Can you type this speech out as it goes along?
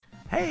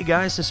Hey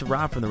guys, this is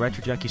Rob from the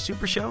Retro Junkie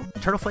Super Show,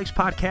 Turtle Flakes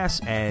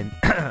Podcast, and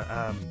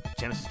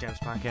Genesis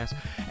Podcast,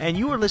 and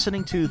you are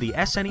listening to the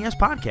SNES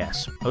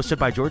Podcast, hosted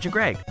by George and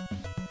Greg.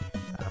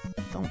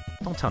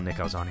 Don't tell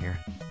Nick I was on here.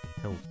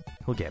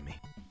 He'll get me.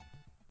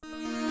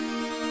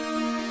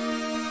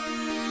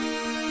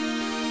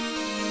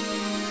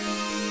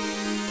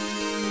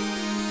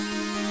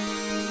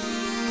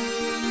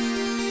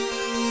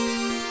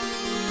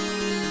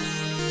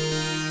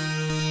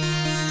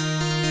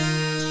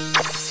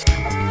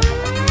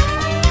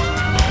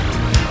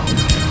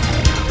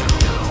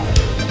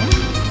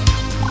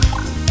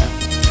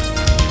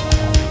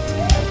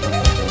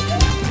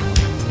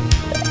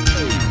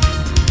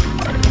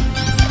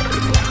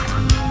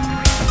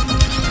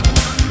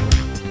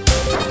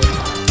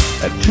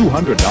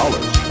 $200,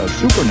 a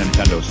Super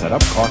Nintendo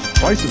setup costs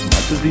twice as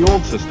much as the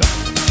old system.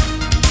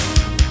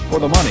 For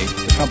the money,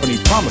 the company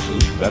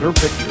promises better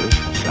pictures,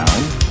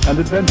 sound, and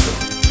adventure.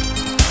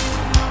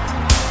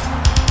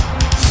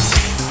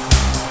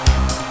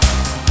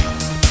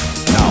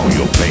 Now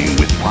you're playing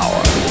with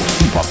power,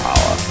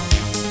 superpower.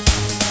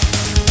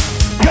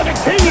 You're the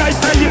king, I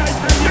tell you!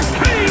 The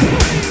king!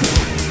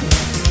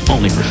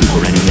 Only for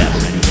Super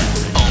NES.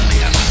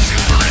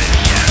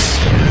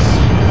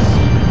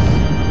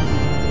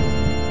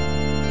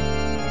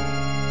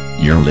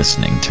 You're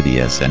listening to the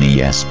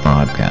SNES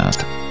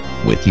Podcast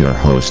with your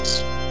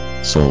hosts,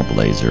 Soul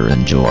Blazer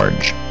and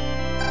George.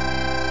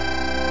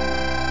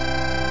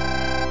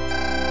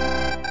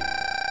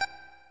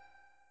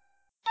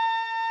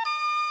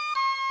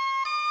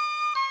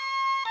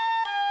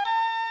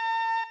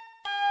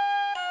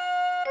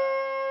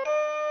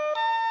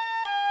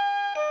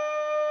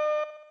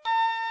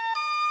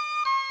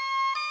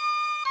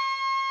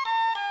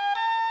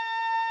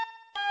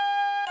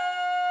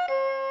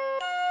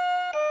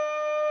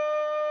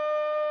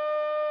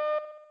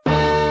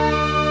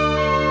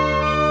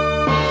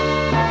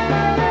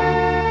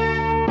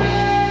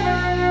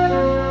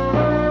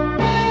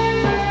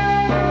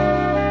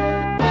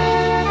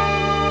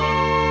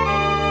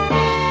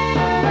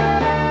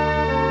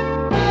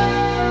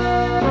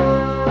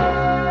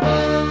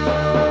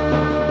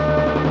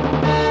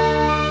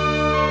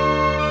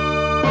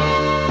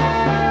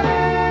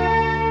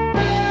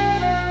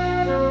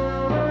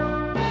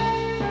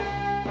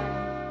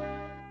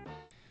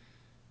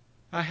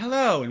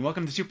 Hello, and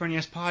welcome to the Super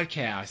NES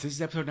Podcast. This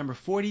is episode number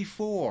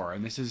 44,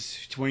 and this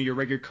is one of your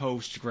regular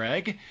co-hosts,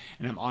 Greg,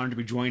 and I'm honored to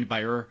be joined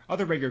by our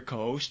other regular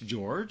co-host,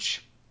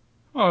 George.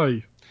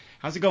 Hi.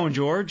 How's it going,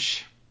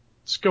 George?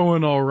 It's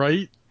going all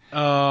right.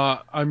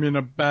 I'm in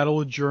a battle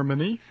with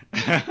Germany,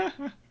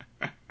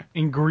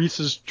 and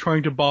Greece is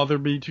trying to bother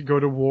me to go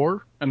to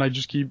war, and I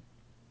just keep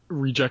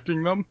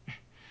rejecting them.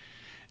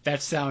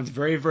 That sounds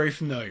very, very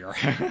familiar.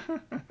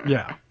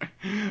 Yeah.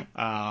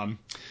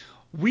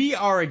 We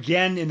are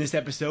again in this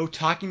episode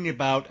talking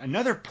about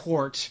another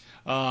port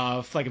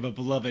of like of a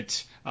beloved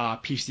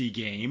PC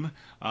game.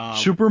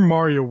 Super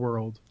Mario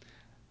World.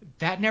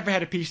 That never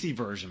had a PC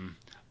version.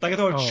 Like I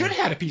thought it should have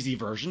had a PC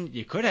version.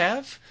 You could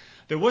have.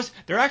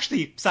 There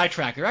actually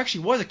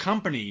was a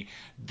company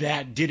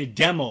that did a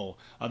demo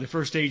of the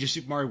first stage of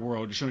Super Mario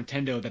World to show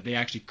Nintendo that they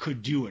actually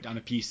could do it on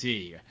a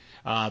PC.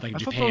 Like in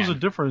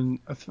Japan.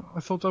 I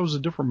thought that was a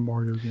different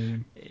Mario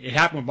game. It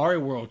happened with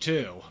Mario World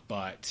too,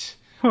 but.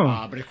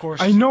 But of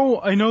course, I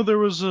know there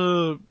was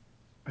I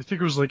think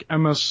it was like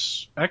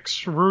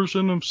MSX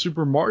version of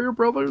Super Mario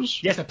Brothers.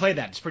 Yes, I played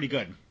that. It's pretty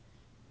good.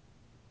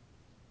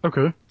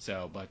 Okay.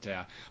 So,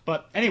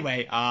 but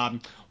anyway,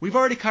 we've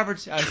already covered.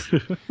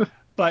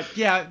 But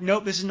yeah,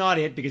 nope, this is not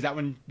it because that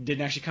one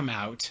didn't actually come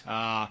out.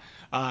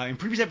 In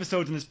previous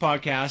episodes in this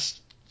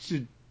podcast,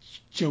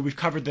 we've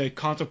covered the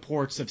console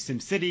ports of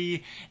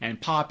SimCity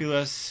and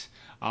Populous.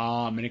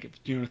 And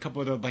a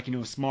couple of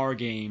other smaller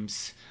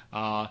games.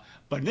 But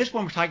in this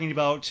one, we're talking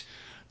about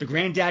the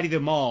granddaddy of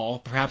them all,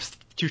 perhaps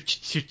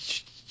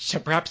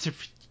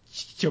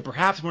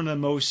one of the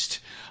most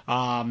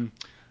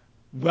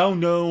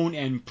well-known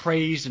and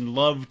praised and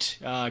loved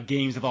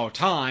games of all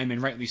time,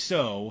 and rightly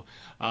so.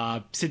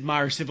 Sid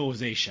Meier's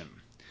Civilization.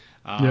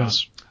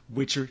 Yes.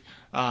 Which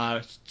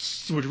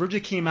originally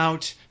came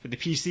out for the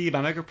PC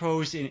by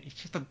Microprose in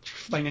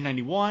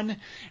 1991,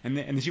 and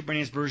the Super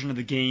NES version of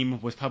the game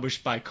was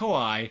published by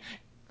Koei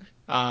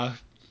in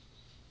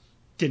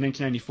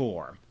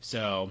 1994.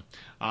 So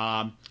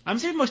I'm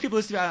assuming most people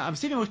listening. I'm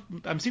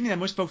assuming that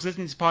most folks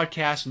listening to this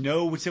podcast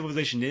know what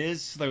Civilization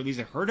is, or at least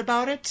have heard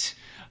about it.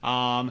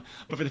 But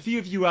for the few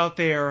of you out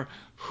there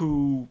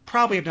who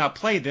probably have not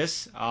played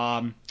this,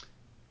 I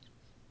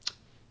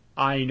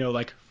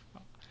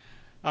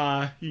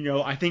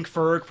think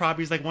Ferg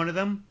probably is like one of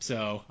them.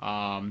 So,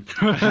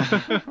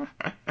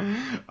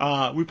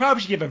 we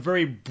probably should give a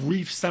very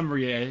brief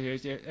summary,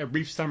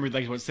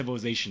 like what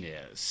Civilization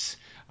is.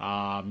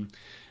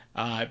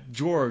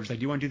 George, do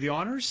you want to do the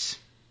honors?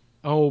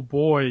 Oh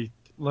boy,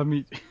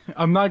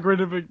 I'm not great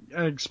at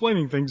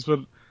explaining things, but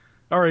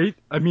all right.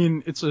 I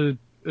mean, it's a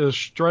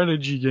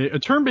strategy game, a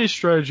turn-based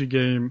strategy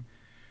game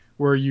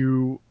where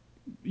you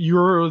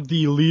you're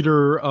the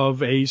leader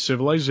of a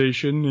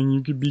civilization, and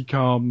you could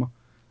become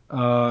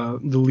the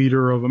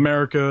leader of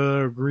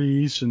America or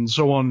Greece and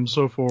so on and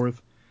so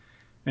forth.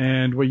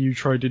 And what you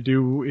try to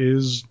do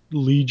is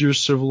lead your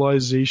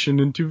civilization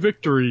into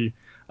victory.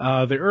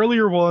 The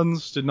earlier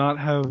ones did not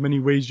have many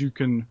ways you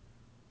can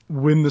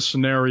win the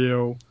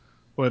scenario,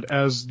 but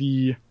as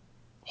the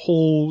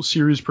whole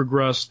series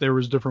progressed, there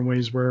was different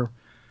ways where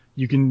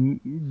you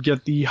can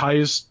get the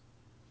highest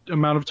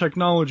amount of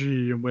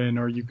technology and win,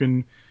 or you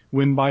can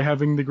win by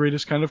having the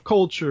greatest kind of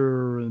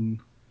culture,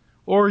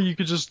 or you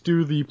could just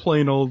do the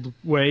plain old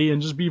way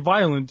and just be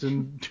violent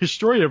and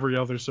destroy every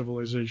other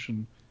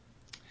civilization.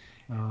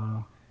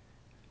 Yeah.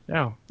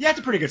 Yeah, it's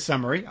a pretty good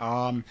summary.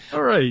 All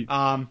right.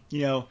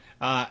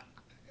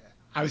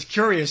 I was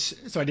curious,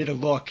 so I did a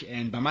look,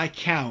 and by my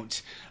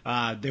count,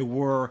 there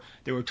were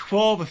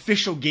 12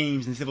 official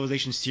games in the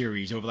Civilization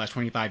series over the last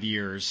 25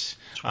 years.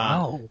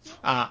 12.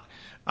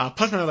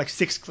 Plus another like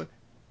six like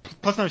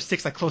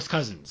close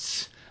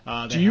cousins.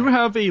 Do you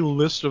have a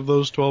list of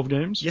those 12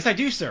 games? Yes, I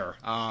do, sir.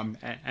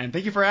 And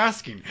thank you for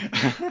asking.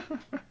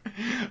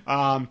 You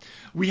have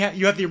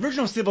the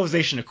original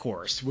Civilization, of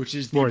course, which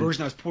is the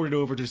version that was ported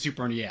over to the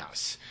Super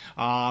NES.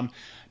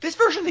 This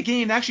version of the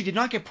game actually did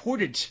not get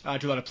ported to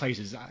a lot of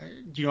places.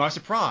 I was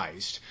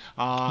surprised.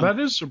 That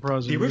is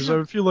surprising, because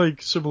I feel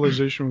like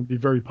Civilization would be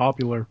very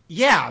popular.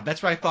 Yeah,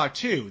 that's what I thought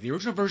too. The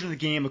original version of the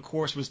game, of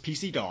course, was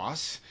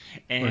PC-DOS,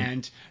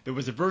 and there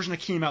was a version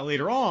that came out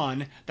later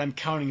on that I'm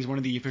counting as one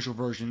of the official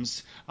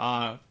versions.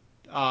 That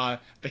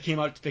came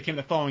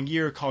the following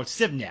year, called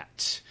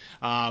CivNet,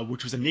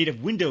 which was a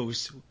native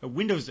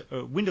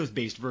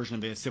Windows-based version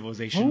of the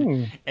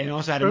Civilization, and it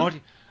also had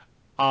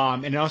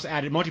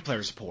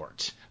multiplayer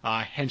support,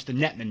 hence the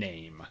net in the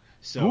name.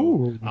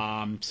 So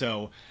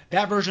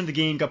that version of the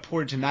game got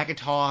ported to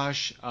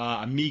Macintosh,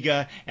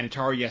 Amiga, and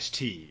Atari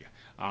ST.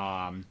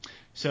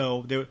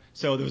 So there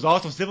was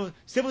also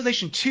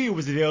Civilization 2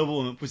 was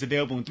available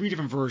in 3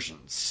 different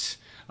versions.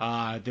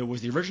 There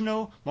was the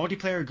original,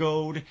 Multiplayer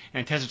Gold,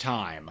 and Test of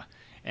Time.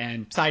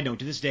 And side note,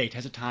 to this day,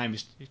 Test of Time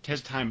is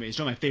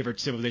still my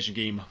favorite Civilization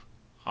game.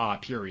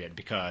 Period,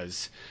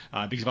 because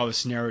of all the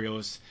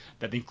scenarios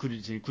that they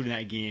included in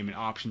that game, and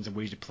options and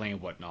ways to play and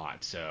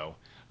whatnot. So,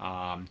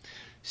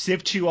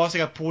 Civ 2 also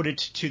got ported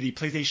to the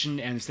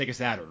PlayStation and the Sega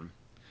Saturn.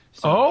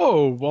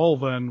 So, well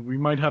then, we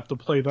might have to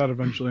play that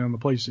eventually on the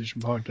PlayStation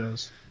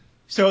podcast.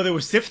 So there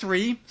was Civ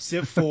 3,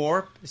 Civ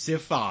 4,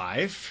 Civ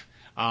 5.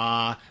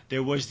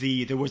 There was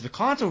the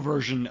console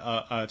version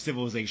of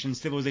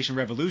Civilization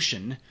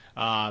Revolution.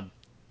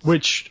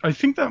 Which I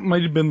think that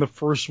might have been the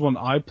first one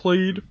I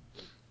played.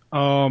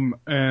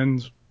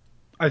 And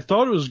I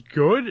thought it was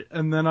good,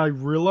 and then I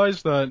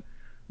realized that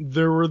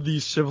there were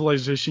these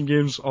Civilization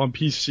games on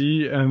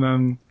PC, and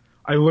then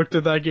I looked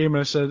at that game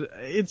and I said,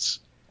 it's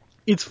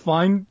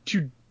fine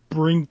to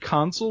bring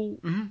console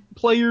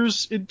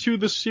players into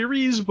the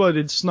series, but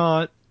it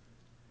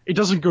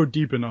doesn't go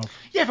deep enough.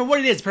 Yeah, for what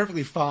it is, it's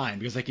perfectly fine,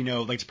 because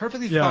it's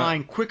perfectly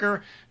fine,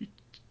 quicker.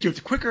 It's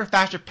a quicker,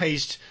 faster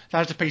paced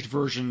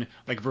version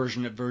of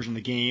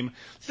the game.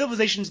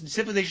 Civilization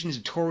is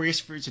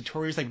notorious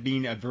like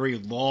being a very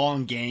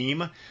long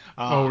game.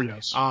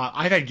 Yes.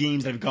 I've had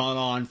games that have gone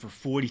on for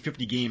 40,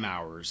 50 game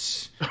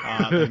hours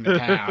in the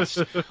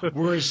past.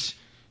 Whereas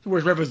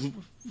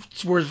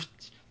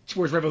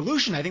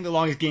Revolution, I think the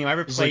longest game I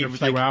ever played was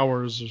like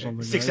hours or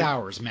something. 6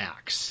 hours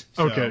max.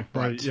 So, okay,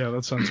 right. Yeah,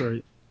 that sounds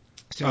right.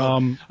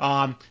 So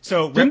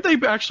didn't they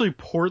actually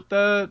port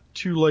that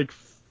to like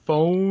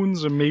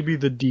phones and maybe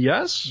the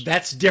DS?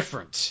 That's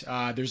different.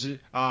 There's a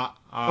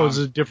is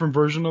it a different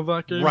version of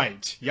that game?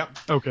 Right. Yep.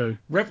 Okay.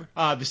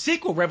 The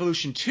sequel,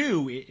 Revolution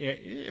 2,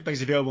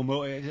 is available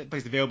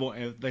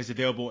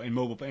in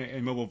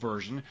mobile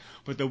version,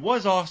 but there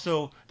was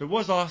also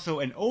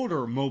an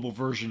older mobile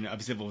version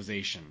of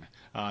Civilization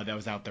that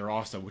was out there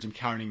also, which I'm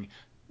counting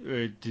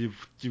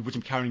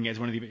as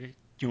one of the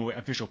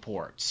official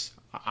ports.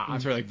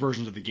 I'm sorry, like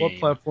versions of the game. What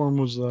platform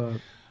was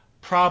that?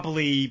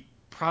 Probably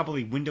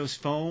Windows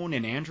Phone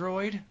and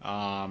Android. But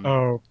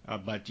I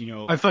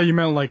thought you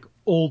meant like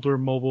older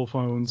mobile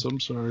phones. I'm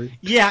sorry.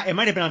 Yeah, it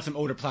might have been on some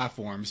older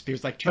platforms.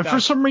 Because like 2000... For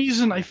some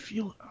reason, I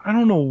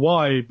don't know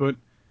why, but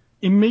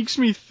it makes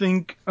me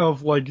think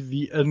of like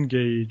the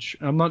N-Gage.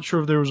 I'm not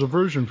sure if there was a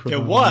version for that.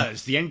 There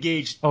was the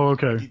N-Gage. Oh,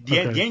 okay. The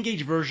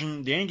N-Gage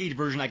version. The N-Gage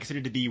version I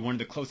consider to be one of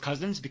the close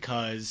cousins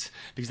because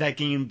that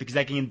game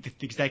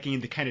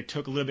they kind of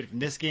took a little bit from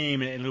this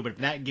game and a little bit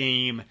from that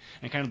game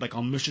and kind of like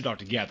all mushed it all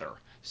together.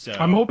 So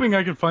I'm hoping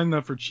I can find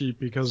that for cheap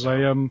because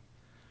I am,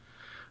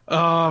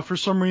 for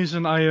some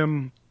reason I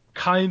am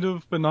kind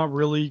of, but not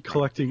really,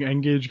 collecting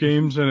N-Gage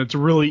games, and it's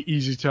really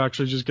easy to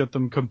actually just get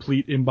them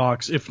complete in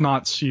box, if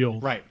not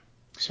sealed. Right.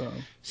 So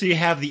you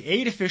have the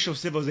 8 official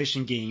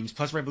Civilization games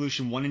plus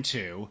Revolution 1 and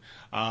 2.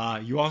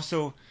 You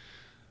also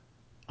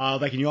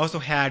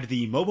had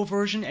the mobile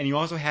version, and you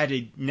also had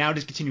a now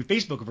discontinued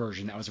Facebook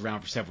version that was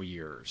around for several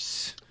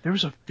years. There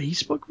was a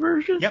Facebook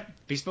version? Yep,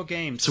 Facebook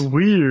games. It's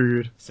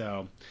weird.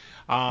 So,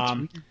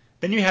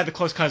 then you have the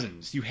close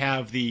cousins. You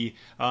have the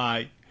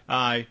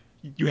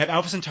you have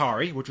Alpha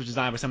Centauri, which was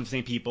designed by some of the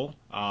same people,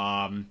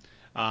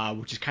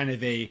 which is kind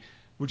of a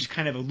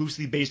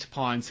loosely based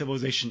upon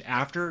civilization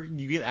after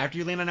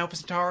you land on Alpha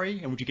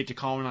Centauri, and which you get to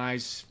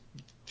colonize,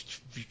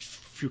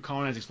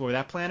 explore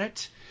that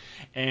planet.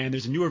 And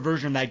there's a newer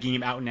version of that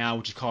game out now,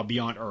 which is called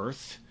Beyond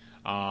Earth.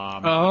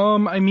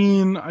 I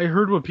mean, I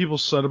heard what people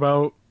said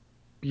about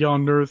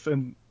Beyond Earth,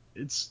 and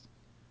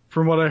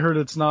from what I heard,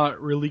 it's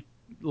not really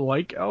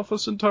like Alpha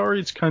Centauri.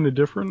 It's kind of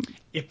different.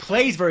 It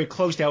plays very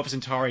close to Alpha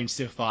Centauri and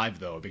Civ 5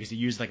 though, because it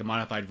used like a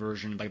modified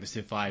version of like the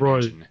Civ 5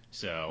 Right. engine.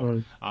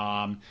 So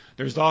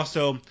there's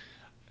also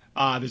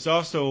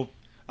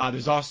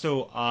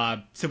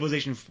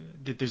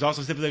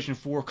Civilization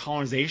 4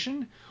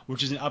 Colonization,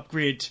 which is an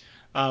upgrade,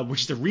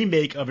 which is a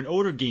remake of an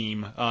older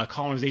game.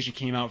 Colonization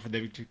came out for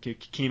the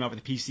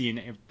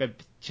PC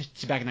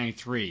back in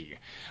 '93,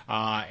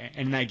 and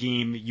in that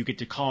game you get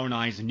to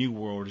colonize the New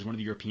World as one of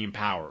the European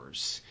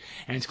powers,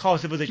 and it's called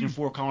Civilization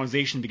 4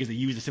 Colonization because they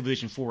use the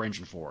Civilization 4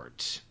 engine for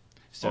it.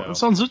 So that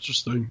sounds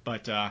interesting.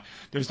 But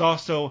there's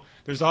also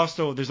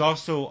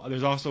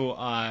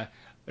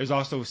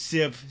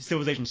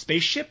Civilization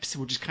Spaceships,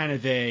 which is kind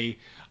of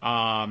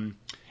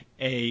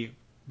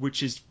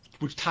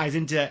which ties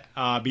into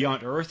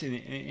Beyond Earth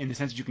in the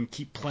sense that you can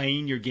keep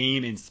playing your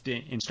game in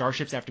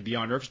Starships after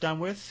Beyond Earth's done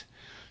with.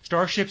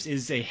 Starships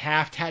is a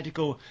half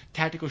tactical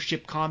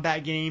ship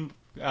combat game,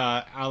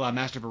 a la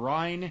Master of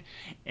Orion,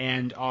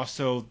 and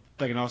also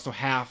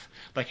half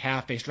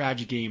a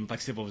strategy game like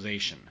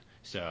Civilization.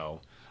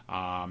 So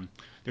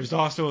there's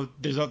also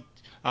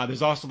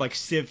like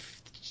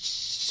Civ.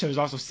 So there's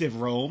also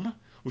Civ Rome,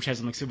 which has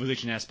some like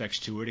civilization aspects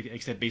to it,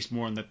 except based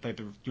more on the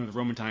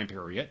Roman time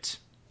period.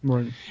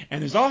 Right.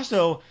 And there was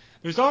also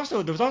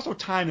a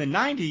time in the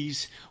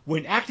 90s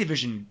when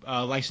Activision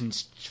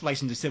licensed a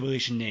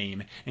Civilization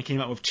name and came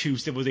out with 2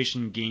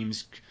 Civilization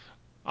games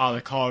which call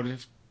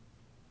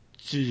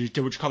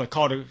it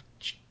Call to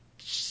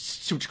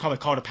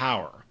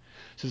Power.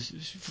 So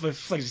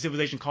it's like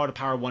Civilization Call to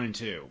Power 1 and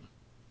 2.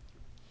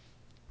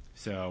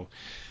 So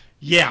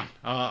yeah,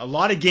 a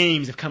lot of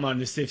games have come out in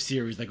the Civ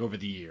series like over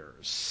the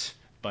years,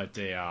 but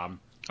that's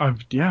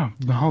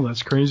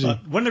crazy.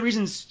 One of the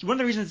reasons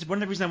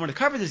I want to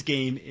cover this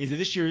game is that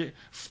this year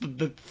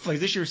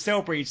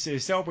celebrates the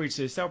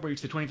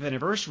 25th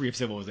anniversary of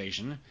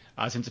Civilization,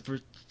 since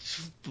the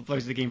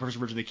game first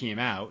originally came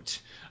out.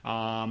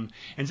 And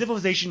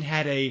Civilization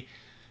had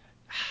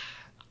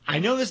I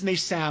know this may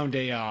sound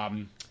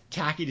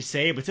tacky to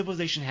say, but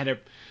Civilization had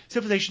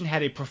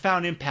a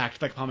profound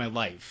impact upon my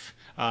life.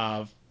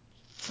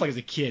 As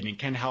a kid, and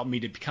kind of helped me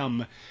to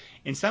become,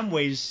 in some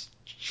ways,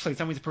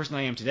 the person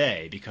I am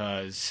today.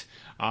 Because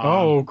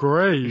oh,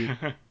 great!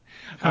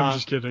 I'm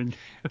just kidding.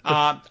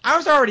 I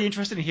was already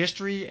interested in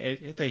history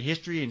and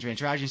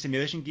strategy and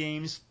simulation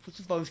games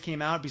before those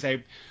came out, because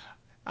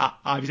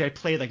I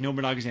played like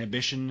Nobunaga's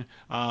Ambition,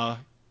 on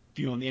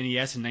the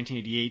NES in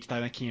 1988.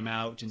 That came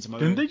out, and some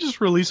other. Didn't they just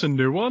release a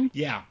new one?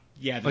 Yeah.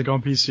 Like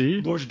on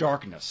PC. Lords of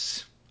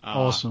Darkness.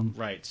 Awesome.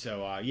 Right.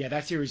 So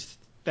that series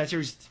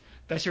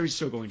is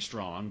still going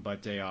strong,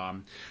 but I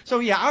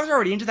was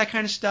already into that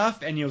kind of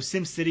stuff, and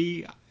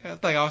SimCity,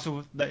 I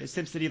also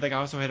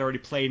had already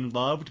played and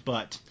loved,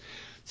 but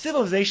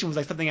Civilization was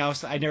like something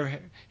else I never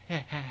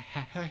had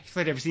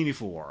ever seen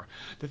before.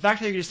 The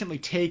fact that you just simply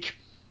take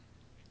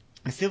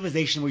a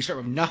civilization where you start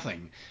with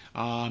nothing,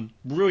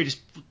 really just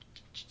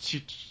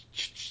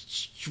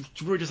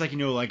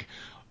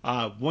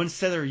like one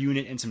settler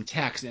unit and some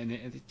text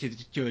and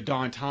to the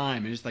dawn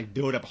time, and just like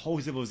build up a whole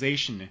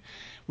civilization,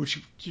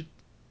 which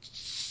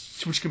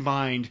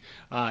combined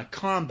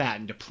combat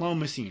and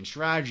diplomacy and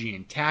strategy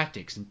and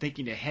tactics and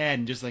thinking ahead,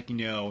 and just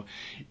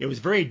it was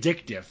very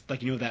addictive.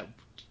 That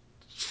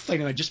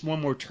just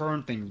one more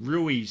turn thing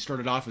really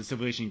started off with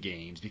Civilization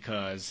games,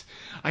 because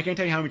I can't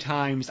tell you how many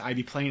times I'd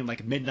be playing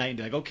like midnight and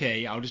be like,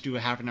 okay, I'll just do a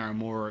half an hour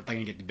more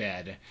and get to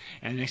bed,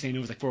 and the next thing I knew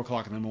it was like 4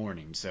 o'clock in the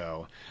morning.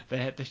 So that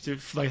happened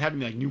to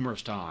me like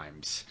numerous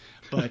times.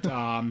 But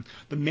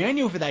the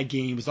manual for that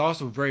game was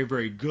also very,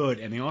 very good,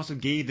 and they also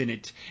gave in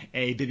it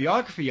a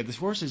bibliography of the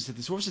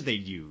sources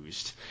they'd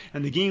used.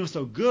 And the game was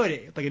so good,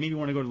 it made me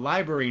want to go to the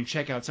library and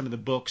check out some of the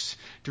books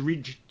to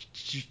read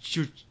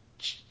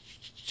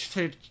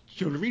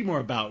to read more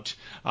about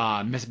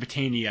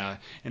Mesopotamia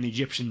and the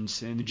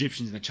Egyptians and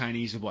the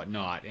Chinese and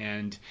whatnot.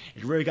 And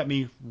it really got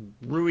me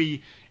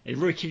it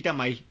really kicked out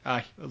my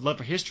love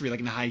for history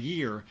in the high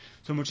year,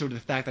 so much so to the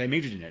fact that I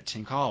majored in it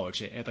in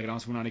college. I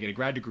also went on to get a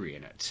grad degree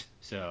in it.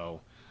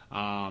 So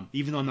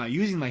even though I'm not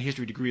using my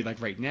history degree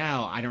right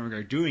now, I don't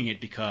regret doing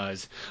it,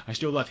 because I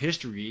still love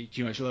history.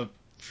 I still love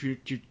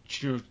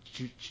still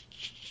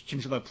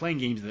love playing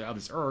games of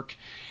this irk,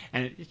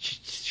 and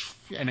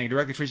I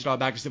directly trace it all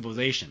back to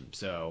Civilization.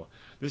 So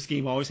this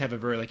game will always have a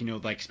very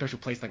special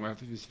place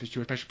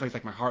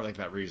my heart,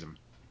 that reason.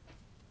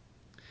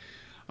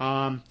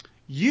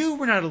 You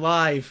were not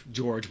alive,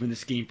 George, when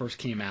this game first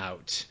came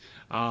out.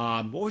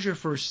 What was your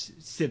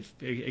first Civ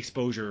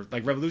exposure?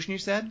 Revolution, you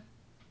said?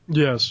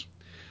 Yes.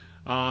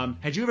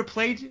 Had you ever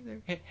played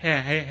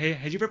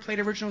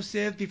original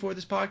Civ before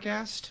this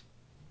podcast?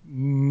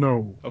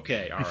 No.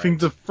 Okay, all I right. think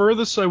the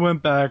furthest I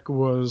went back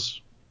was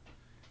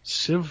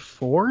Civ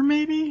 4,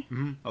 maybe?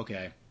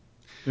 Okay.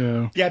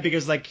 Yeah. Yeah,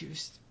 because Civ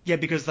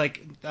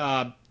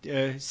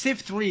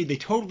 3, they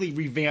totally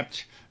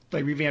revamped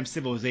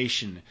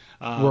Civilization,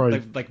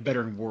 Right. like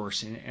better and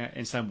worse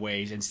in some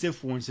ways. And Civ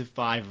 4 and Civ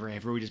 5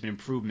 have really just been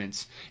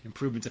improvements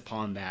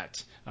upon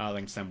that,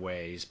 like in some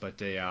ways.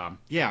 But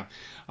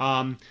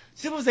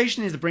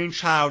Civilization is the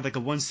brainchild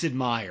of one Sid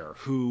Meier,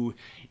 who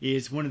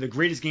is one of the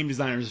greatest game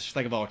designers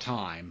of all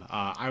time.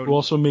 Who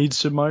also made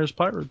Sid Meier's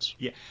Pirates.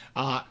 Yeah,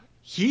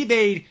 he's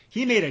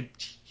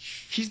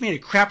made a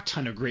crap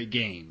ton of great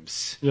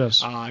games.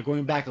 Yes.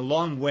 Going back a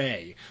long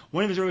way.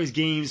 One of his earliest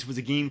games was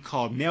a game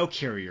called Mail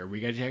Carrier, where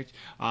you got to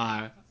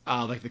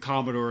like the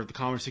Commodore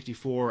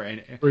 64,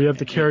 Where you have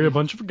to carry a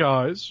bunch of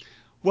guys.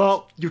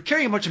 Well, you're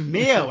carrying a bunch of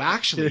mail.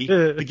 Actually,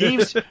 the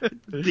game's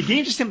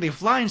just simply a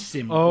flying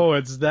sim. Oh,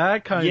 it's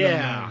that kind of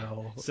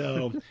mail.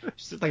 So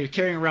it's like you're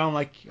carrying around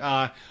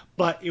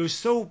but it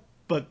was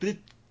but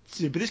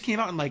this came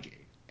out in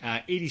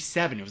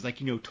 87. It was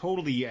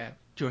totally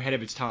ahead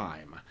of its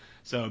time.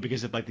 So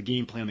because of the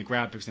gameplay and the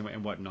graphics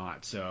and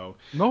whatnot. So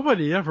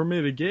Nobody ever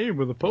made a game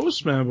with a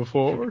postman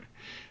before.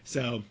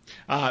 So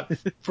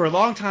for a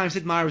long time,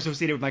 Sid Meier was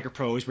associated with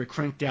Microprose, where he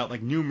cranked out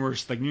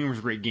numerous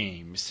great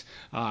games.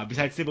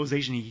 Besides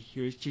Civilization,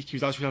 he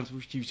was also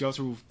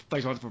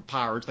responsible for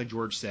Pirates, like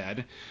George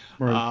said.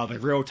 Right.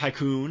 Like Railroad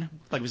Tycoon,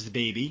 was the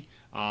baby.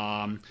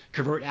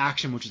 Covert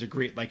Action, which is a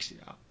great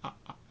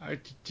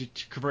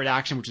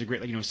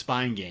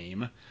spying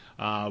game,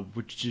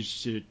 which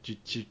is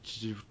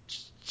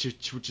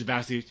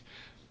vastly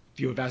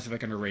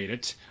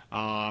underrated.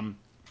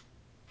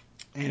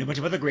 And a bunch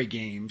of other great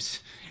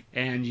games.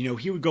 And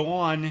he would go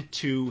on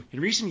to, in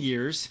recent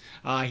years,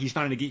 he's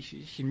founded a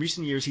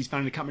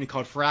company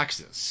called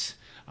Firaxis,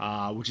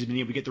 which has been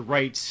able to get the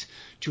rights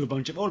to a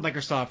bunch of old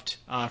Microsoft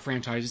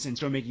franchises and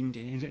start making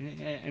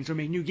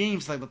new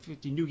games for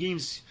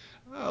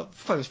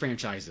those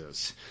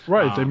franchises.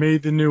 Right, they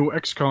made the new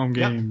XCOM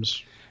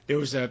games. There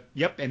was a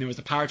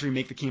Pirates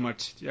remake that came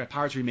out. That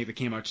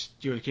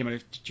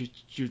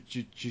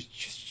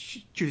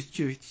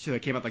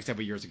came out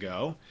several years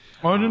ago.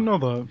 Oh, I didn't know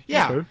that.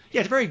 Yeah, Okay.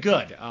 yeah, it's very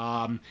good.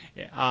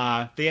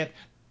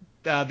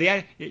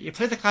 You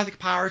play the classic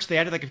Pirates. They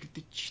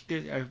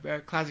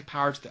added classic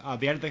Pirates.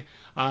 They added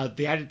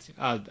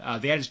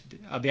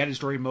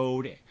story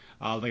mode.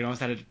 They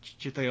also added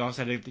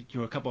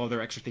a couple other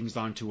extra things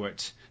onto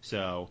it.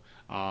 So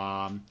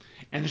and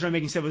they're starting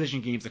making Civilization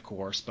games, of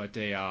course. But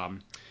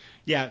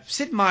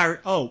Sid Meier.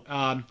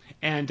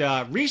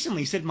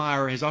 Recently Sid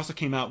Meier has also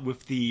came out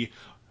with the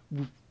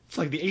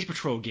Ace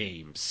Patrol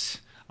games.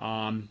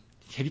 Have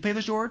you played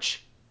those,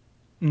 George?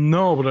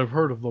 No, but I've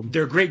heard of them.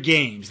 They're great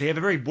games. They have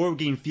a very board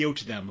game feel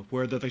to them,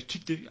 where there's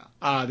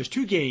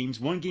two games.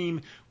 One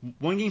game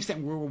set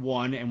in World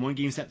War I, and one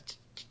game set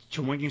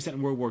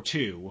in World War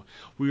II.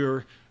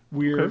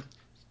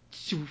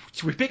 So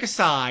we pick a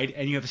side,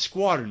 and you have a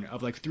squadron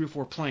of 3 or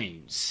 4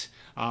 planes,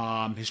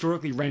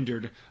 historically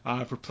rendered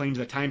for planes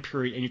of that time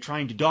period, and you're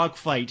trying to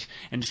dogfight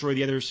and destroy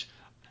the others,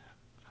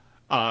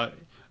 and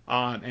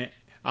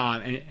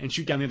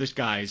shoot down the other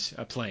guy's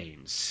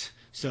planes.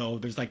 So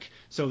there's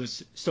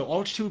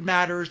altitude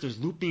matters. There's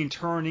looping and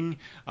turning.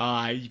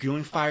 You can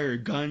only fire your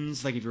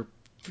guns if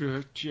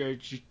you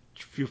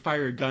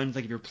fire your guns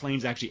if your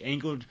plane's actually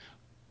angled.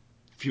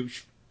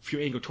 If you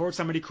angle towards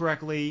somebody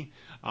correctly.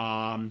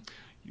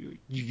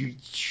 You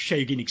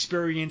gain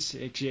experience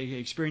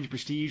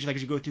prestige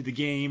as you go through the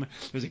game.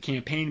 There's a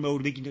campaign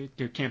mode linking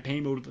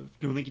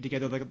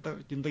together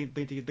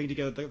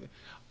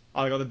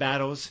all the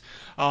battles.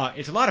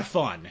 It's a lot of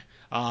fun.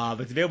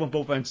 It's available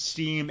both on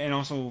Steam and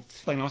also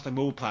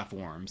mobile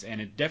platforms,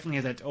 and it definitely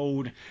has that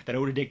old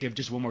addictive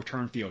just one more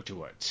turn feel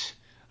to it.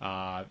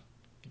 I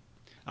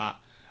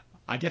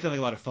definitely like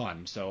a lot of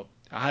fun, so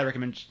I highly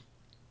recommend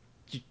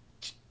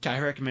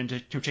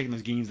checking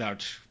those games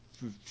out.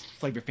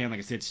 If you're a fan like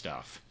I said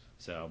stuff.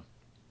 So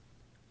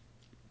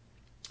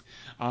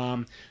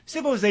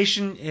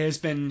Civilization has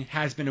been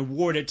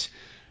awarded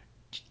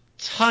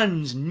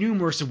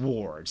numerous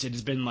awards. It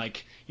has been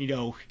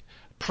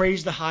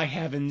praised the high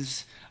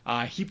heavens,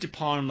 heaped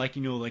upon the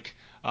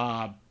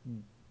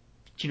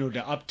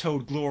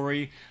uptoed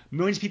glory.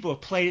 Millions of people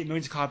have played it.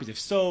 Millions of copies have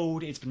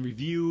sold. It's been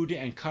reviewed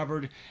and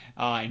covered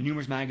in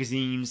numerous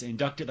magazines.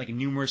 Inducted in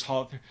numerous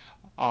Hall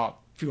of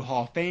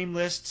Fame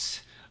lists.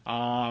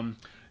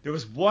 There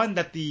was one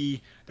that there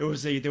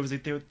was a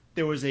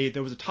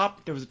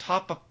top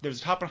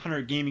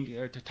 100 games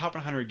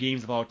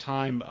of all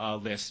time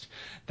list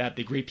that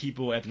the great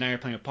people at the Now You're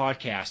Playing a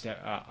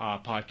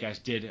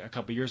podcast did a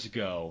couple years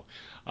ago,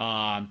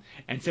 and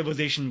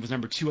Civilization was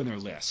number 2 on their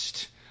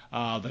list.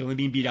 They're only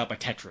being beat out by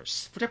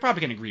Tetris, which I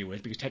probably can agree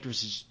with because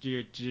Tetris is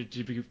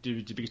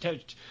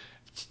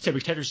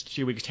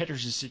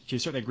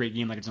certainly a great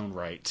game its own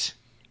right.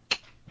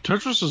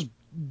 Tetris is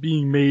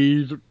being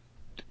made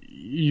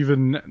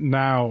even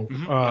now,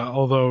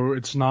 although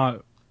it's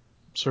not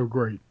so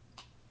great.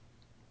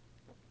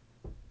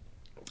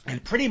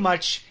 And pretty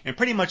much,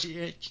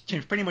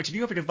 if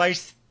you have a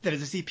device that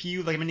is a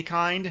CPU like of any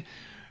kind,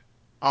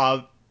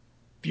 that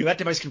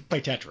device can play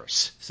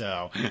Tetris.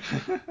 So,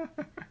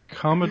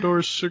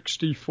 Commodore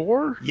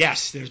 64?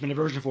 yes, there's been a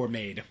version 4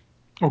 made.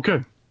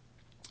 Okay.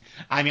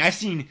 I mean, I've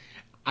seen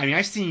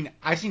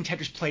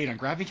Tetris played on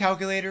graphing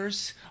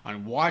calculators,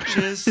 on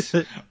watches.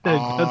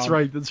 That's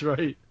right.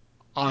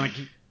 On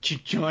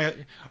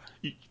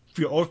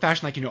for your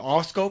old-fashioned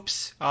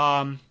oscilloscopes,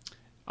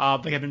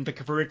 they have been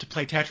converted to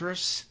play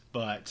Tetris.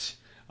 But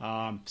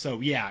so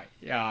yeah,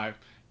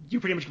 you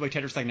pretty much can play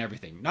Tetris like in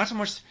everything. Not so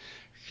much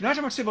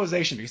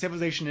Civilization, because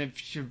Civilization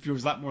it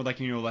was a lot more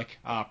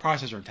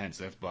processor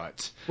intensive.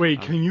 But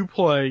wait, can you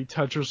play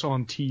Tetris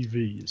on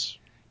TVs?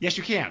 Yes,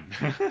 you can.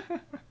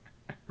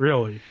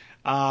 Really?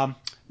 No,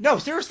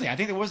 seriously. I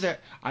think there was a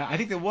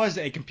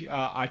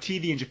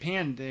TV in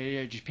Japan.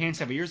 Japan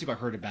several years ago I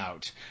heard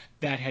about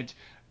that had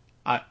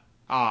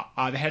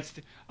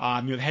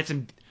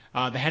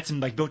some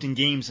like built-in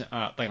games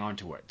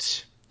onto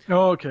it.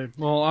 Oh, okay.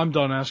 Well, I'm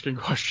done asking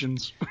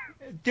questions.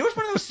 There was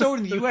one of those sold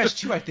in the U.S.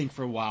 too, I think,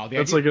 for a while.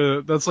 That's like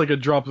a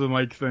drop the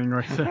mic thing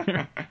right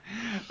there.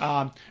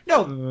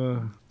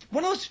 No,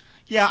 one of those.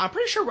 Yeah, I'm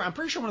pretty sure one of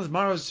those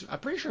models. I'm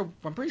pretty sure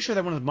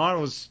that one of the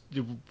models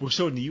was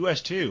sold in the U.S.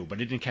 too, but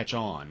it didn't catch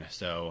on.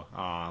 So,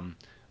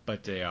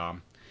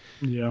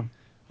 yeah.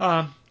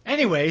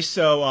 Anyway,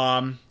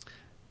 so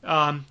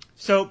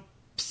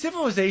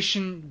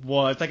Civilization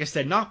was, like I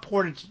said, not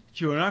ported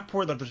to a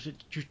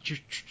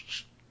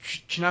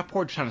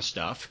ton of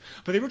stuff,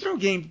 but the original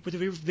game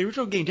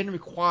didn't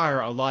require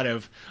a lot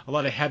of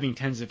heavy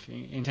intensive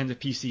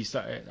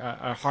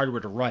PC hardware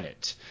to run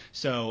it.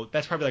 So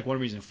that's probably like one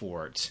reason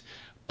for it.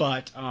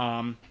 But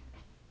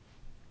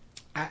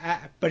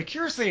but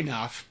curiously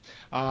enough,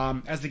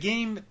 as the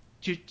game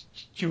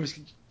as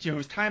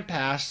time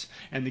passed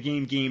and the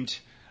game gained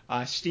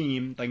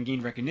steam,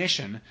 gained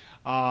recognition,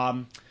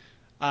 the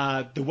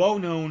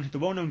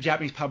well-known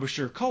Japanese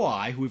publisher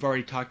Koei, who we've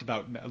already talked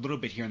about a little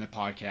bit here in the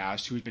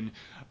podcast, who's been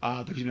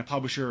a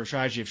publisher of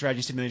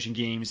strategy simulation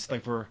games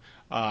for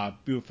a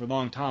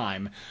long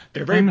time.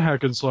 They're very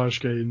hack and slash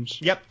games.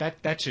 Yep,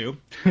 that too.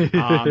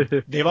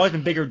 They've always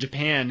been bigger in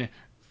Japan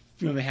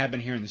than they have been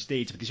here in the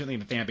States, but they certainly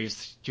have a fan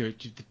base. They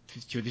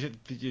certainly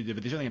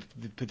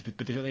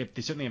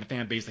have a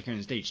fan base here in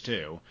the States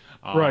too.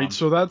 Right.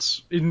 So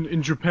that's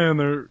in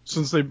Japan.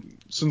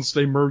 Since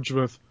they merged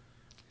with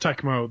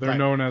Tecmo, they're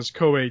known as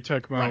Koei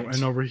Tecmo,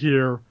 and over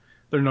here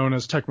they're known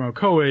as Tecmo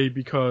Koei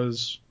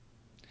because,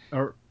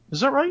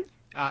 is that right?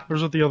 Or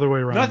is it the other way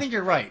around? No, I think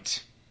you're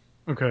right.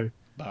 Okay.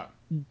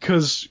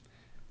 Because,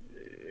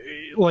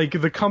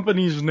 the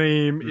company's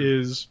name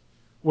is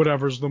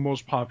whatever's the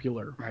most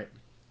popular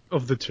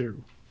of the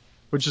two,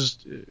 which is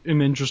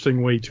an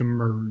interesting way to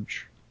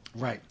merge.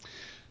 Right.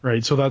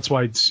 Right, so that's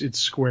why it's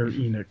Square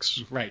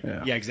Enix. Right.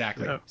 Yeah,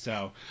 exactly. Yeah.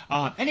 So,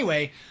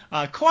 anyway,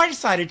 Koei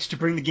decided to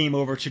bring the game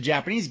over to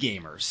Japanese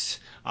gamers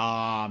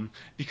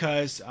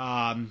because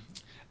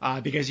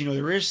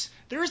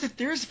there is a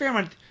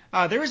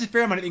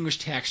fair amount of English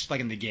text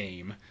in the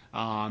game.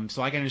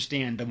 So I can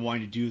understand them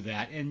wanting to do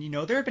that. And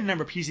there have been a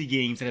number of PC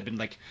games that have been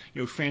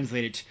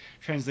translated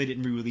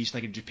and re-released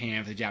in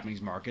Japan for the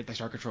Japanese market, like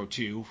Star Control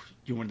 2,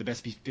 one of the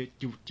best PC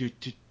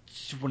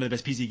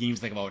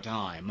games of all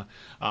time,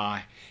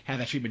 had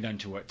that treatment done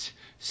to it.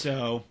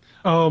 So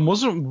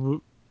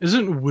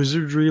isn't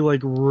Wizardry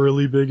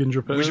really big in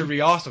Japan?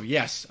 Wizardry also,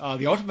 yes.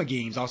 The Ultima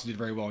games also did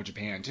very well in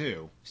Japan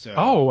too. So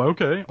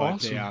okay,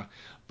 awesome.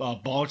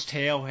 Bald's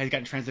Tale has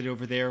gotten translated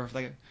over there,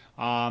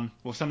 some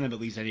of them at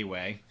least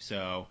anyway.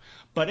 So,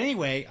 but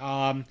anyway,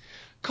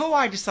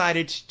 Koei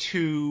decided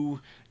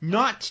to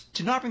not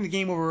bring the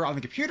game over on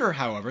the computer.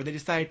 However, they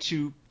decided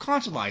to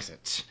consoleize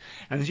it,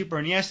 and the Super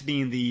NES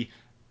being the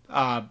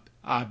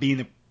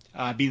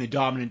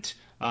dominant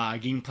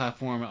game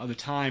platform of the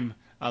time,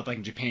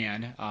 in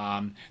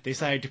Japan, they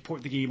decided to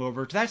port the game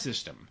over to that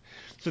system.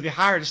 So they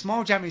hired a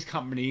small Japanese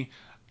company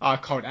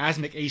called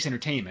Asmik Ace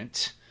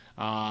Entertainment.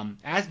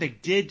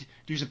 Asmik did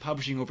do some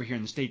publishing over here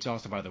in the States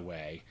also, by the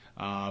way,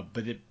 but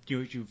then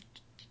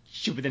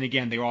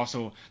again, they're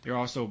also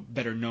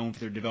better known for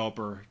their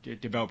developer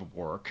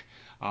work.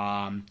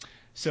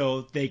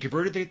 So they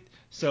converted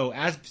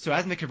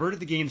Asmik converted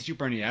the game to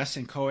Super NES,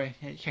 and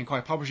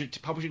Koei published it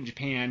in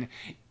Japan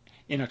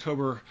in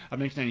October of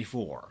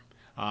 1994.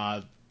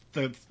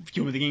 The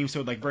game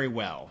sold very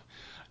well.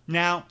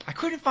 Now, I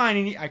couldn't find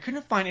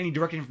any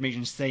direct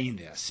information saying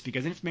this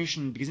because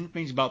information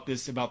about the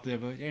Super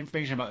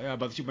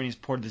NES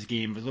port of this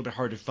game was a little bit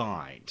hard to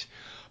find.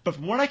 But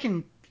from what I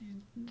can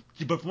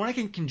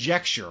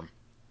conjecture,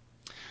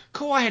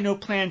 Koei had no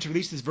plan to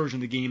release this version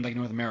of the game in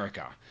North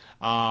America,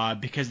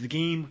 because the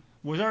game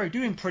was already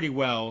doing pretty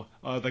well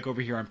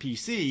over here on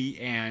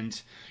PC,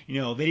 and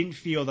they didn't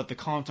feel that the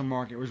console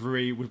market was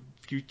very well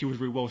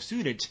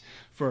suited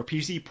for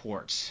PC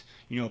ports.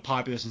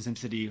 Populous and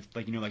SimCity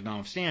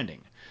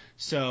notwithstanding.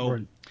 So,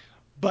 right.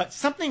 but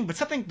something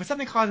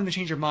caused them to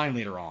change their mind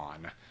later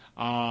on.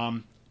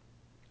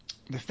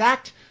 The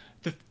fact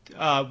that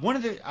one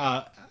of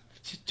the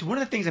So one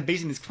of the things I'm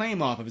basing this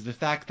claim off of is the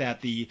fact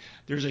that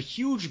there's a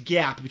huge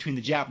gap between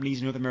the Japanese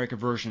and North American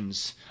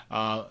versions,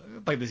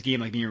 like this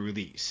game, like being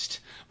released,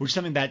 which is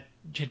something that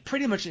had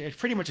pretty much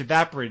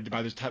evaporated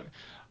by this time.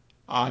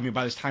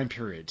 By this time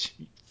period,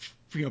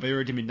 by the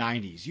early to mid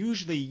 '90s.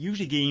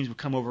 Usually games would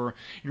come over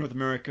in North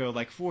America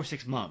like 4 or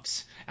 6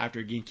 months after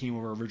a game came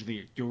over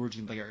originally in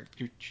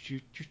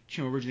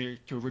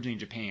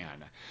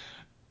Japan.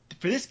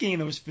 For this game,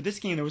 there was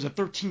a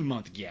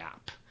 13-month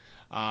gap.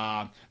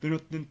 The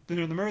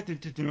North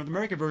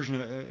American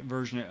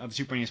version of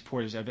Super NES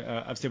port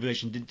of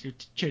Civilization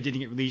didn't get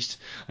released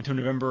until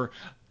November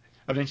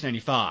of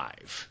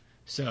 1995.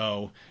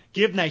 So,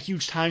 given that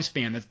huge time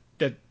span,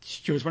 that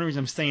shows one reason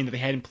I'm saying that they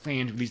hadn't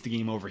planned to release the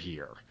game over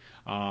here.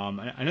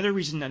 Another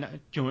reason, another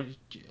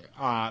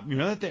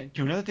thing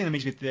that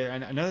makes me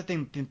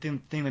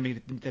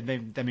that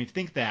makes me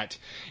think that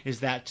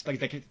is that like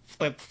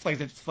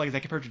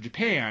compared to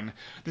Japan,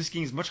 this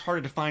game is much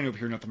harder to find over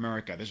here in North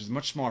America. This is a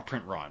much smaller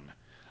print run.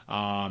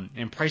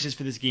 And prices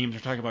for this game, to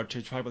talk about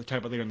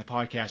later in the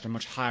podcast, are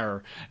much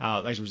higher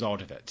as a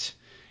result of it.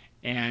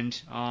 And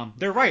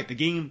they're right. The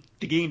game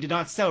did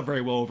not sell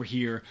very well over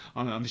here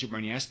on the Super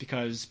NES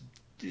because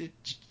the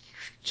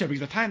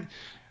time.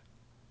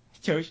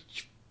 Because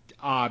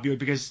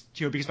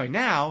by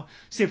now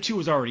Civ 2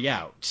 was already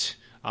out.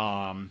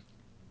 Oh,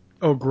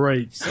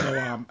 great.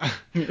 So,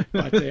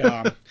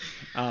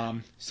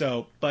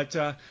 but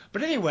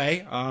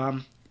anyway,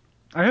 I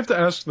have to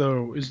ask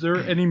though, is there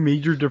any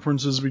major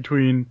differences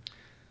between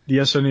the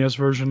SNES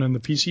version and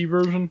the PC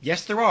version?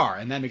 Yes, there are,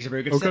 and that makes a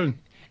very good Okay.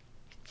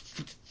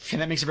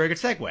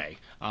 Segue.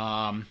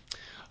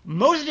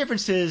 Most of the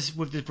differences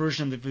with the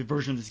version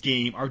of this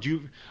game are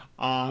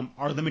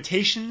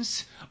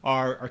limitations,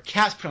 are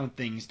caps put on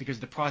things because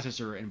of the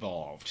processor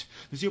involved.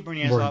 The Super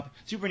NES,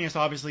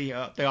 obviously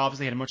had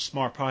a much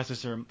smaller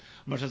processor,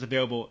 much less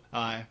available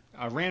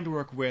RAM to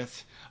work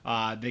with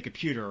the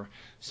computer.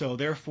 So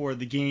therefore,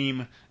 the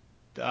game,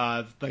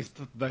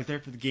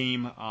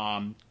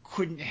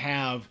 couldn't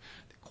have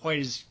quite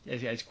as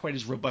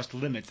robust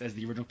limits as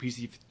the original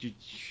PC.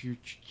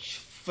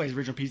 Like the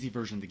original PC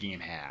version of the game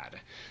had.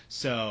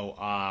 So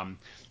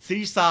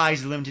city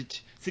size in the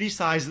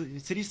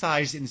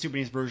Super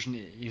NES version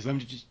is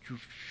limited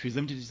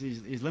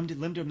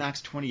to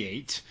max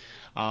 28.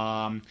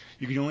 You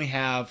can only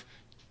have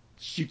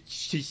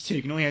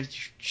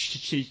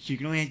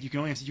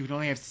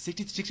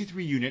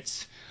 63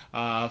 units if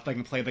I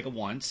can play like at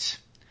once.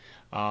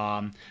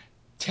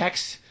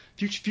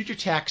 Future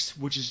text,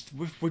 which is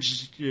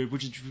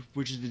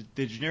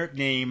the generic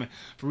name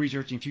for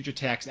researching future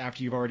text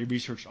after you've already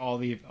researched all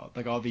the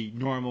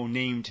normal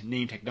named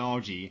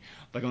technology,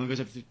 only goes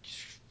up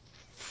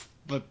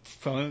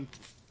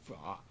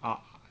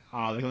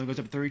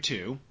to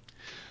 32.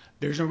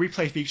 There's no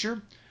replay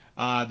feature.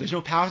 There's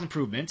no PALS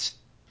improvements.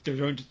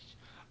 There's only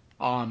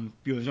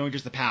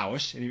just the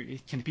PALS. In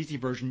the PC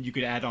version, you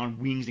could add on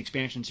wings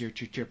expansions to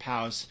your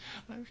PALS,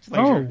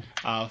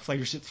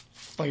 Flavor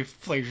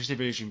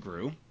Civilization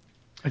grew.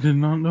 I did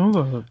not know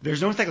that.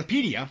 There's no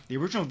encyclopedia. The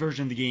original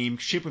version of the game,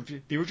 of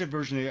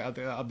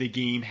the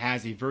game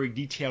has a very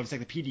detailed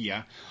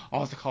encyclopedia,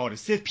 also called a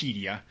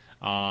Civpedia,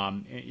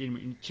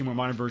 in a more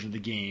modern version of the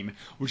game,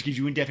 which gives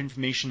you in-depth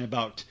information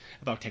about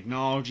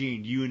technology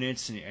and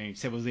units and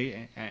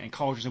civilization and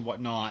cultures and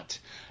whatnot.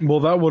 Well,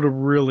 that would have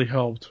really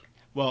helped.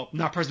 Well,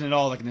 not present at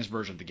all like in this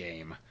version of the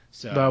game.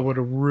 So that would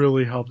have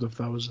really helped if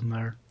that was in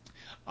there.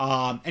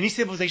 Any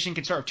civilization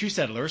can start with 2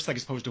 settlers, like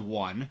as opposed to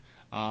 1.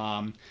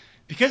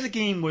 Because the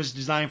game was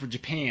designed for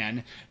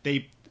Japan,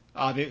 they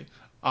put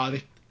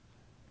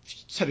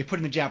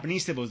in the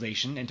Japanese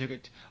civilization and took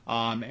it,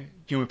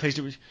 replaced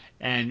it with,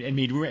 and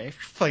made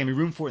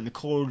room for it in the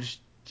code,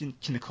 by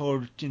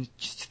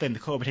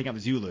taking out the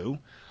Zulu.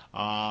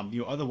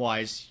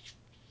 Otherwise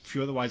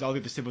all the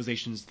other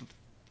civilizations,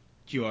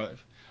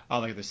 are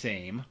like the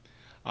same.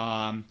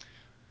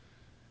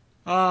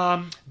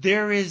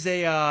 There is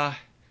a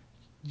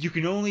you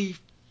can only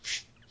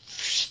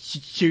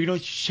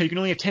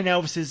have 10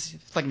 Elvises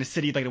like in a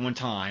city like at one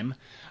time.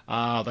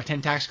 Like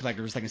 10 tax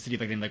collectors like in a city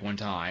like one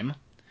time.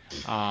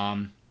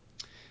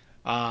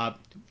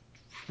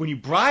 When you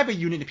bribe a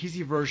unit in the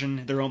PC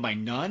version, they're owned by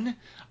none,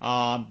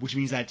 which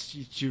means that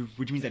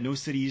no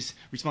city's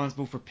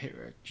responsible for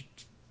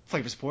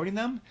supporting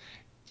them.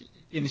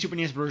 In the Super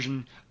NES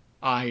version,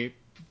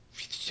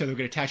 so they're going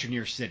to attach a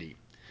near city.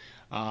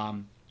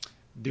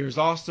 There's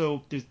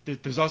also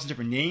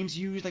different names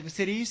used like the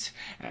cities,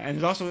 and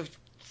there's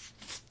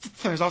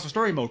also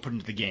story mode put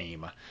into the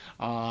game.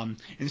 In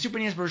the Super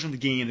NES version of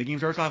the game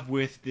starts off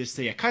with this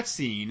a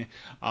cutscene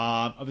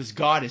of this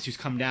goddess who's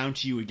come down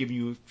to you and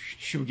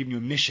she'll give you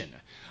a mission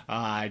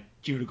to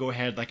go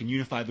ahead and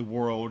unify the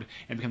world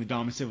and become the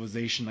dominant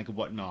civilization and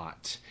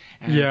whatnot.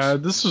 And yeah,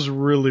 this is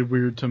really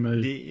weird to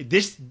me.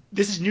 This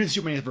is new to the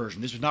Super NES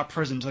version. This was not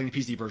present in the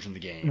PC version of the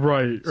game.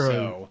 Right.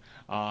 So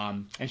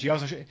and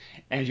because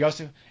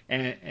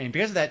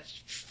of that,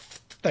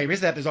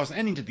 there's also an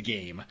ending to the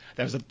game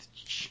that was it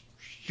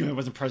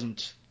wasn't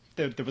present.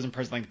 That wasn't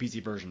present like the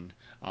PC version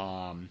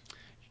Where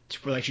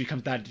like she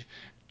comes down.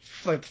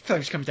 Like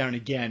she comes down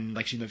again,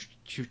 like she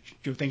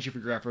thanks you for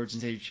your efforts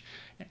and says,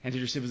 and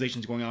your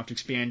civilization's going off to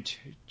expand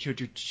to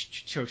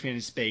expand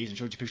in space and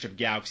shows you a picture of a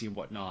galaxy and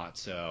whatnot.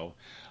 So,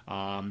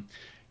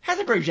 has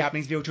a very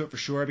Japanese feel to it for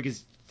sure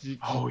because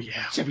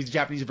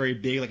Japanese are very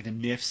big, like in the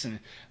myths and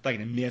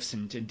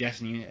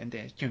Destiny and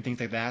things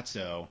like that.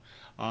 So,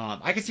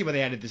 I can see why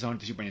they added this on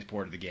to Super NES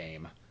port of the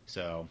game.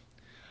 So,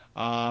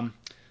 couple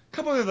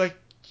of like,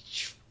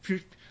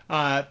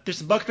 there's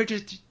some bug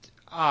fixes.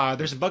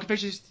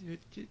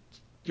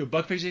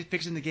 Bug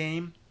fixes in the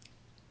game.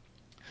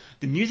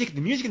 The music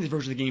in this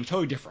version of the game is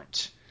totally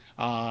different.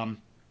 I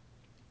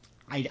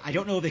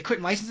don't know if they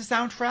couldn't license the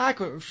soundtrack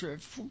or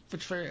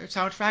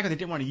they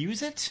didn't want to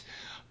use it,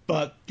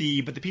 but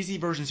the PC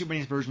version, Super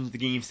NES versions of the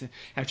games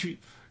have two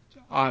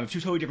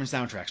totally different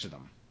soundtracks to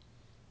them.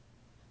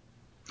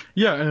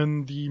 Yeah,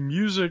 and the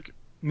music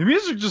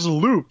just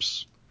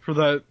loops for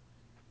that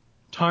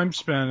time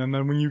span, and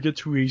then when you get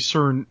to a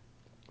certain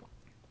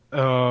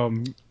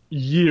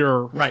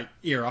year,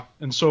 era,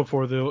 and so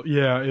forth,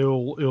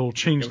 it'll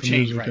change the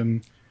music,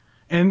 right.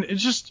 and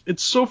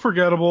it's so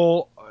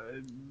forgettable,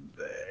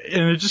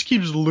 and it just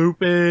keeps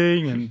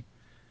looping,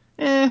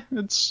 and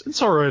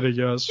it's alright, I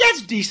guess. Yeah,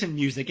 it's decent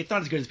music. It's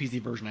not as good as the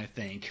PC version, I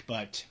think,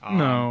 but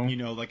no, it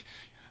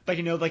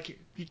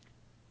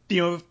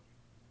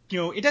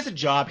does a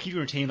job. Keep you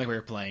entertained like we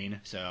were playing.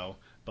 So,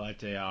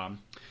 but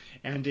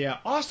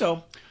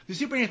also the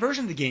Super NES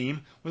version of the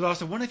game was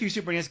also one of the few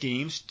Super NES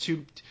games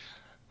to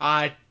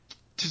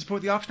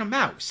support the optional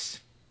mouse.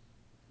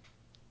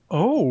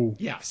 Oh.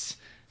 Yes.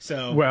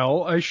 So.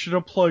 Well, I should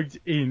have plugged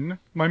in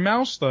my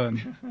mouse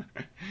then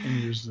and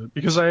used it,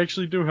 because I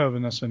actually do have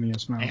an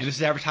SNES mouse. And this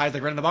is advertised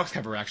like right on the box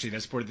cover. Actually,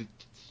 that supported the.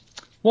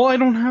 Well, I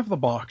don't have the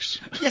box.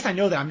 Yes, I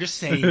know that. I'm just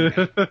saying.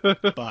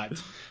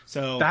 But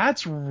so.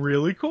 That's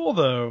really cool,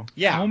 though.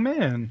 Yeah. Oh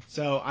man.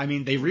 So I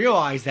mean, they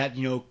realize that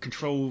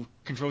control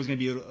is going to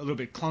be a little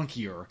bit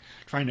clunkier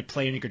trying to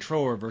play in a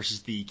controller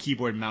versus the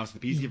keyboard and mouse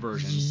of the PC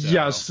version. So.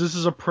 Yes, this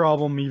is a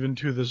problem even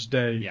to this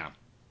day. Yeah.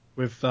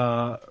 With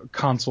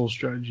console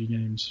strategy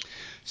games.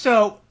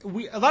 So a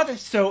lot of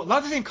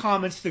the same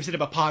comments they've said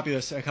about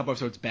Populous a couple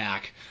episodes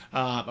back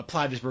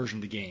apply to this version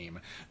of the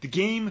game. The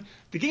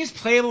game's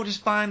playable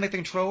just fine, like the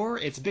controller.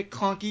 It's a bit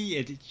clunky.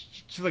 It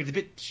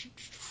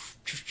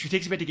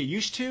takes a bit to get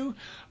used to,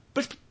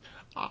 but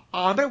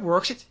it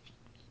works. It's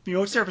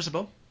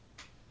serviceable.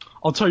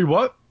 I'll tell you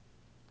what.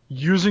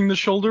 Using the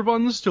shoulder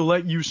buttons to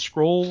let you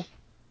scroll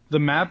the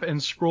map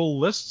and scroll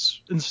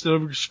lists instead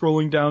of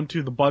scrolling down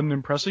to the button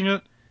and pressing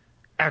it.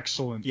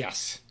 Excellent.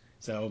 Yes.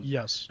 So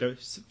yes. There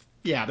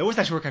was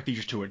that shortcut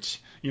feature to it,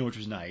 which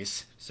was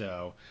nice.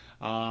 So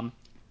I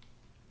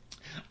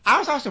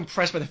was also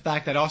impressed by the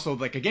fact that also,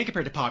 like again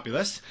compared to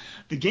Populous,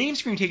 the game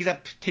screen takes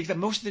up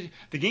most of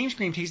the game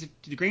screen takes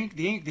the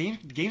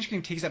game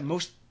screen takes up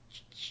most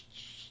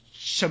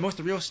of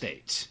the real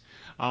estate.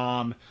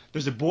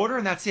 There's a border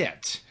and that's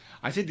it.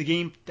 I think the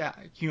game,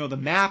 the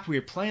map we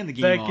were playing the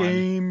game on. That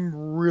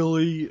game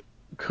really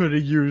could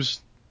have used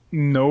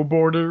no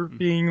border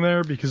being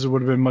there because it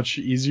would have been much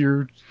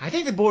easier. I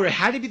think the border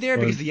had to be there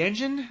because of the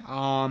engine,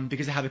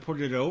 because of how they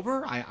ported it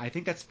over. I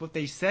think that's what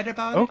they said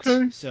about it.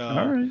 Okay. So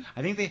all right.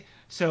 I think they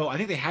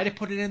had to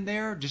put it in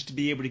there just to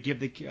be able to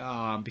give the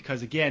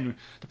because again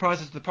the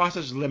process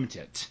is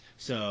limited.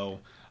 So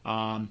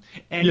so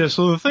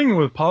the thing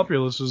with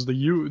Populous is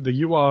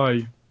the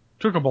UI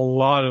took up a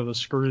lot of the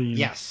screen.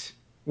 Yes.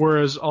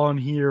 Whereas on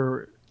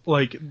here,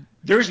 like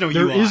there is no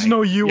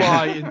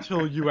UI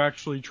until you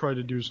actually try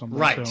to do something.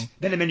 Right. So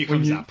then the menu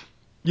comes up.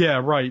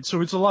 Yeah, right.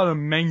 So it's a lot of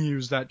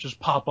menus that just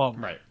pop up.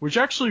 Right. Which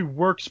actually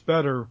works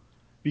better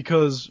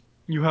because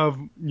you have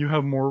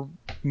more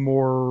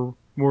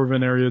of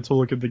an area to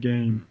look at the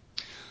game.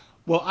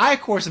 Well, I, of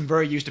course, am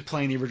very used to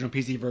playing the original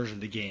PC version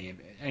of the game.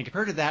 And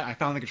compared to that, I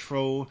found the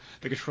controls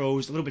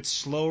a little bit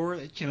slower, a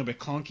little bit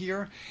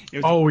clunkier.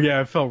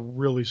 It felt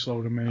really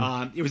slow to me.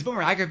 It was a bit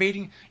more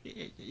aggravating.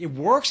 It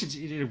works.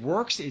 It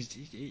works.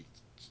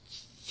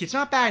 It's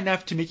not bad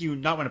enough to make you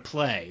not want to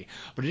play,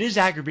 but it is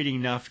aggravating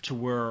enough to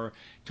where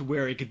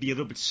it could be a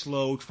little bit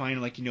slow trying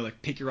to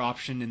pick your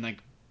option and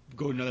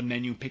go to another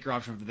menu, pick your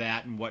option for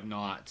that and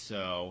whatnot.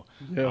 So,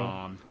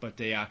 yeah.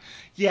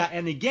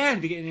 And again,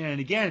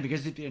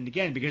 because of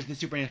the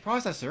Super NES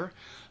processor,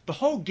 the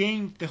whole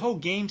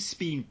game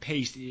speed and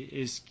pace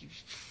is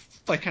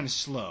kind of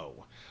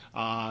slow.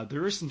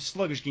 There is some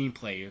sluggish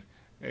gameplay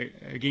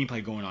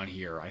going on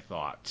here, I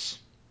thought.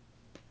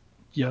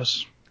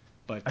 Yes.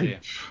 But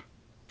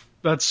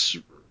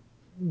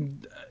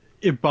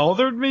it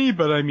bothered me,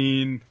 but I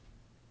mean,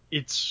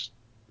 it's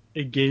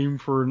a game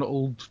for an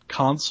old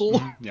console.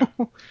 Mm-hmm. Yeah.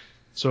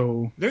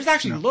 So there's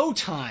actually load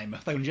time,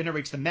 like when it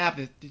generates the map.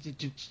 It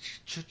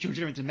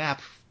generates the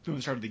map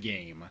the start of the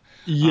game.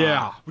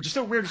 Yeah. Which is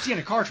so weird to see on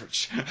a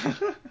cartridge.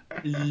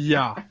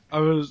 Yeah.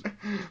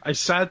 I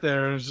sat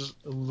there and it was just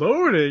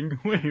loading.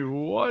 Wait,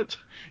 what?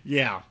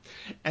 Yeah.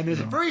 And there's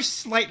a very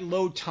slight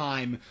load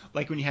time,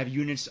 like when you have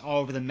units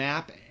all over the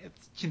map.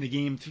 The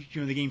game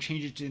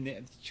changes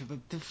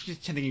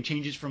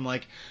from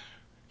like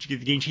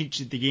changes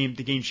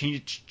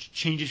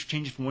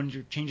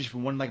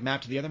from one like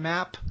map to the other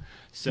map.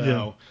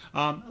 So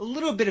a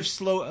little bit of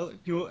slow,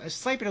 a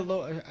slight bit of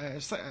low,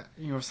 a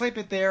slight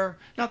bit there,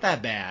 not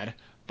that bad,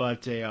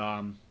 but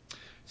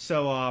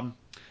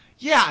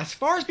yeah, as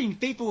far as being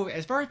faithful,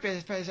 as far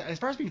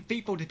as being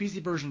faithful to the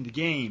PC version of the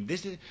game,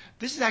 this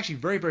is actually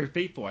very, very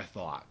faithful. I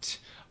thought.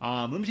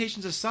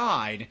 Limitations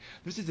aside,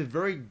 this is a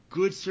very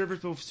good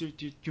serviceable,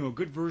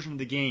 good version of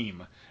the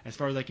game as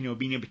far as like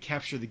being able to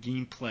capture the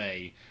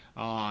gameplay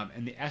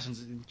and the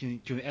essence, the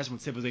essence of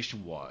what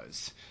Civilization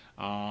was.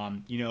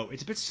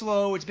 It's a bit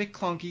slow, it's a bit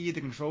clunky,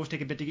 the controls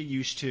take a bit to get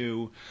used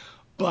to,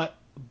 but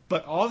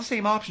all the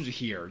same options are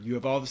here. You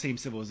have all the same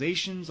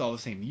civilizations, all the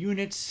same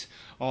units,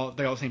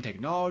 they're all the same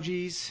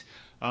technologies.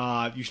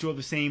 You still have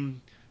the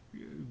same.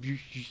 You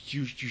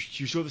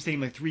still have the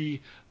same three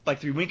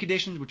win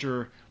conditions, which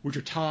are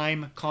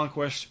time,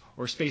 conquest,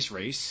 or space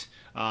race,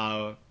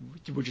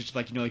 which is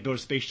like build a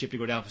spaceship to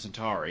go down for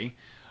Centauri.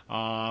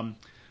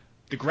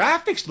 The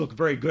graphics look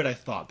very good. I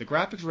thought the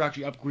graphics were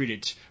actually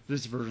upgraded for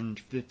this version,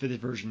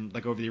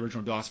 like over the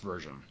original DOS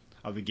version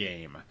of the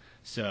game.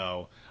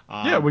 So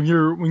yeah, when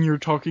you're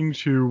talking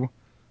to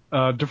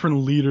different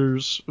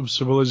leaders of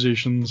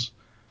civilizations,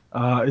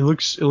 it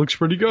looks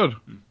pretty good.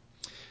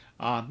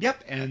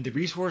 Yep, and the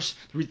resource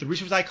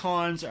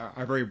icons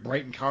are very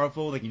bright and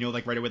colorful. Like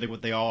right away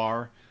what they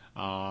are.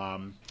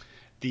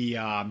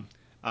 The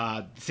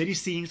city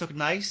scenes look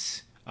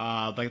nice.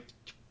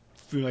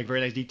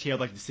 Very nice detail,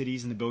 like the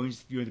cities and the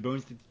buildings,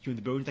 the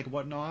buildings like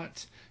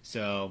whatnot.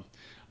 So,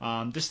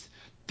 there's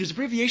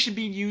abbreviation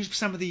being used for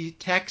some of the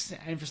text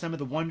and for some of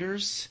the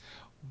wonders,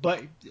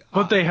 but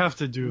they have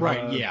to do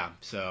right, that. yeah.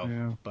 So,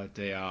 yeah. But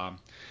they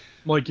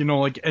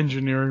like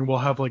engineering will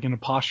have like an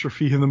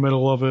apostrophe in the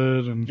middle of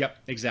it, and yep,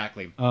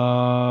 exactly.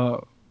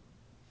 Yeah,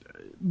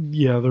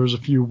 there's a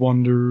few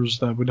wonders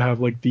that would have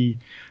like the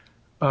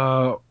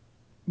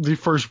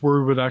first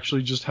word would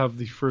actually just have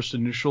the first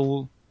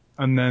initial,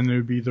 and then it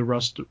would be the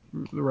rest of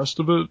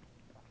it.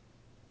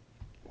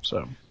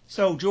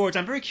 So, George,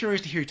 I'm very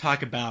curious to hear you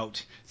talk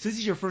about, since this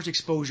is your first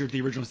exposure to the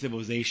original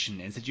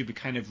Civilization, and since you've been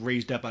kind of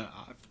raised up like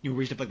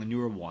the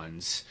newer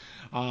ones,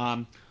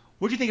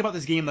 what do you think about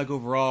this game, like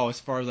overall, as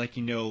far as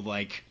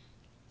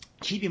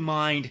keep in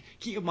mind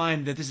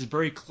that this is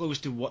very close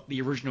to what the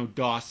original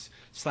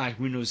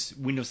DOS/Windows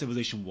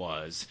Civilization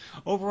was.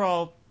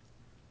 Overall,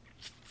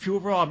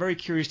 I'm very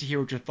curious to hear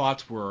what your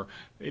thoughts were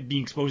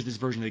being exposed to this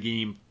version of the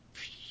game,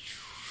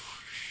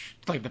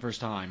 like the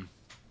first time.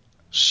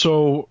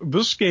 So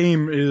this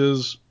game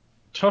is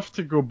tough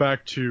to go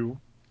back to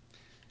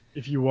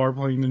if you are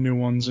playing the new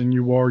ones and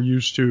you are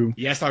used to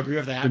yes, I agree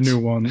with that. the new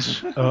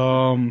ones.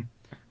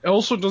 It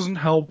also doesn't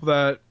help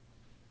that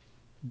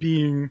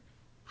being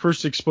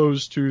first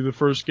exposed to the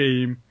first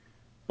game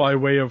by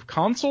way of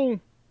console,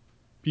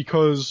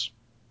 because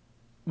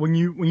when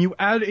you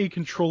add a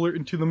controller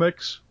into the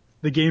mix,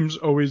 the game's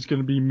always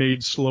going to be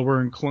made slower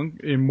and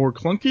more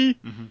clunky.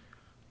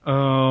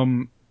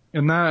 Mm-hmm.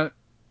 And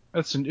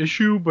that's an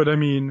issue, but I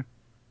mean,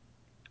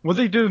 what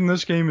they did in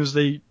this game is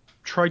they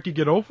tried to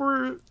get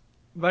over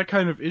that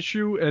kind of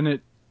issue, and it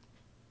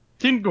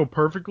didn't go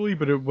perfectly,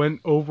 but it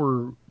went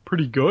over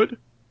pretty good.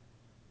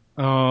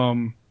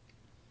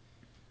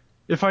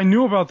 If I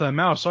knew about that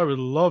mouse, I would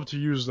love to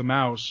use the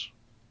mouse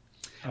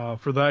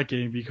for that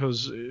game,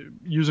 because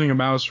using a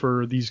mouse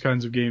for these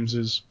kinds of games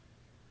is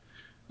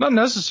not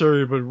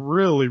necessary, but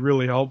really,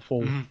 really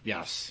helpful. Mm-hmm.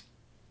 Yes.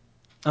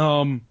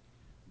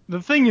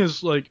 The thing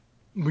is, like,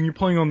 when you're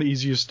playing on the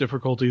easiest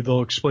difficulty,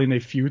 they'll explain a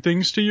few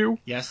things to you.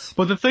 Yes.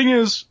 But the thing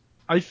is,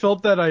 I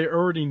felt that I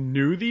already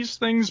knew these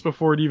things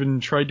before it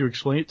even tried to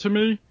explain it to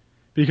me,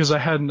 because I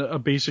had a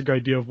basic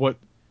idea of what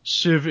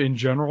Civ in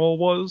general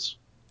was.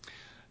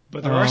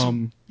 But there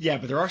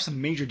are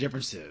some major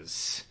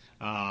differences.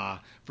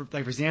 For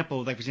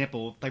example, I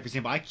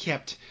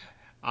kept,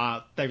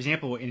 in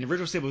the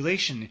original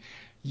Civilization,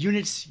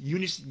 units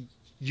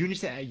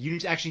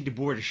actually need to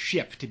board a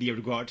ship to be able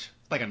to go out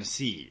like on the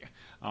sea.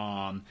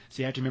 So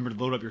you have to remember to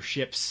load up your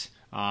ships,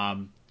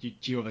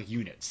 like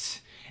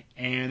units.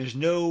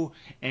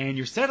 And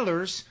your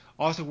settlers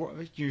also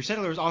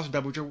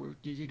double your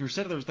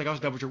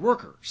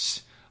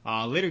workers.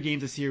 Later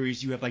games of the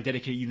series, you have like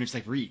dedicated units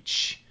like for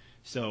each.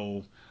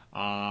 So,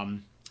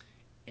 and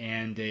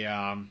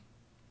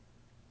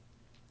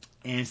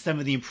some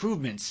of the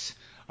improvements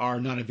are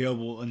not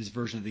available in this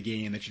version of the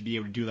game that you'd be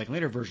able to do like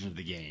later versions of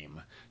the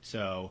game.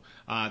 So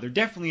there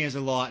definitely is a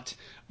lot.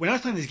 When I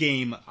was playing this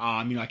game,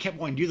 I kept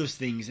wanting to do those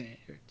things. And,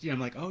 I'm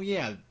like, oh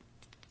yeah,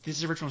 this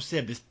is original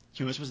Civ. This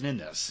wasn't in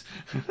this.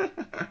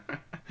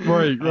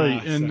 Right,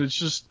 and it's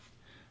just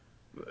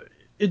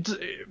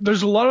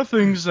there's a lot of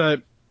things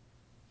that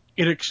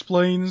it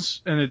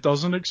explains and it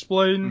doesn't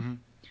explain. Mm-hmm.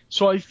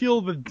 So I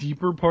feel the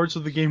deeper parts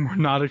of the game were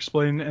not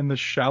explained and the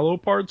shallow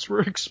parts were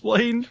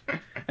explained.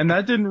 And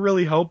that didn't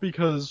really help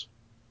because,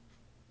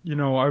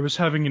 I was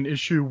having an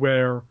issue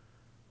where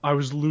I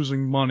was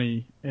losing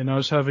money and I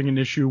was having an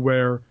issue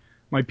where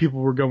my people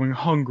were going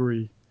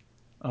hungry.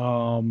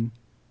 And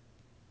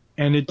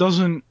it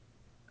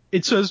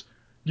says,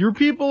 your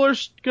people are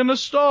gonna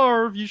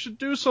starve, you should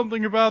do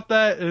something about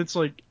that. And it's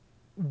like,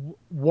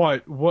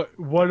 what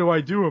do I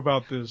do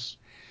about this?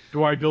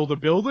 Do I build a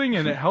building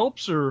and it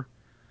helps, or...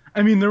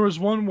 I mean, there was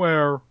one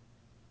where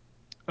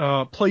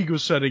plague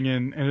was setting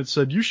in, and it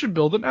said, you should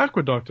build an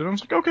aqueduct. And I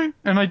was like, okay.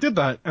 And I did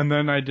that, and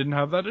then I didn't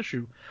have that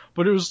issue.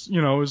 But it was,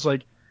 it was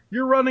like,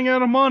 you're running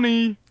out of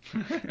money.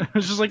 I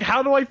was just like,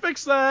 how do I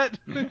fix that?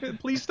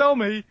 Please tell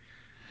me.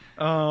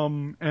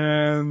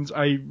 And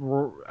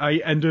I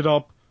ended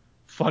up,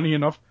 funny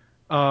enough,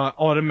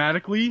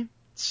 automatically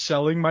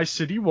selling my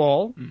city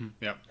wall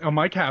on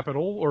my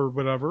capital, or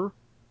whatever,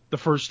 the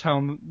first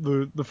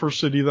town, the first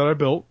city that I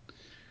built.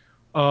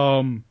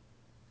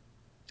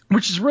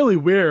 Which is really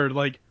weird,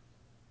 like,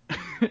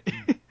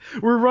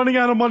 we're running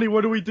out of money,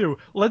 what do?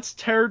 Let's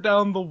tear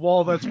down the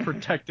wall that's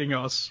protecting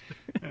us.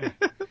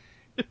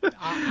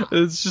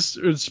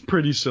 It's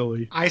pretty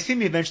silly. I seem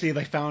to eventually,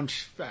 like, found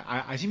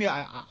out,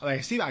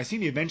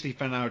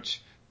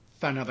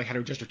 like, how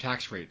to adjust your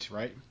tax rate,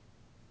 right?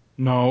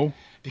 No.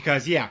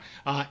 Because,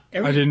 I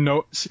didn't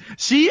know.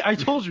 See, I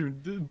told you,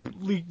 the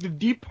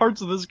deep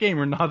parts of this game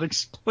are not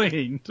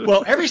explained.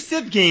 Well, every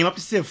Civ game up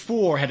to Civ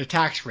 4 had a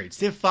tax rate.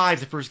 Civ 5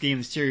 is the first game in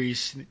the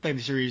series, didn't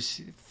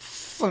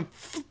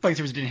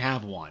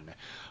have one.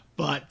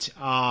 But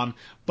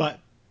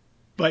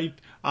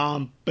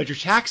your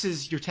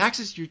taxes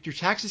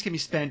can be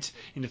spent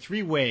into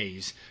three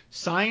ways: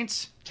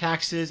 science,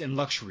 taxes, and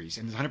luxuries,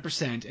 and it's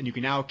 100%. And you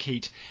can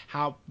allocate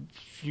what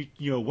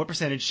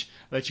percentage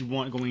that you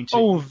want going to.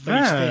 Oh,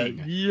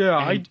 that, yeah,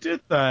 I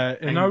did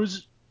that, and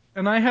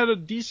I had a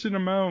decent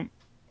amount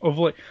of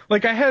I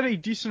had a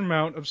decent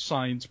amount of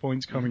science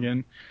points coming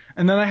in,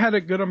 and then I had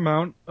a good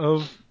amount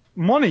of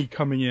money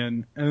coming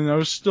in, and I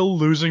was still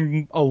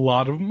losing a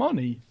lot of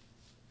money.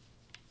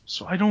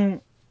 So I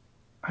don't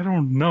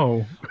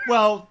know.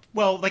 Well,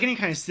 like any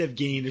kind of Civ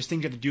game, there's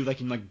things you have to do, like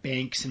in like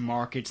banks and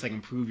markets, like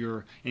improve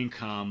your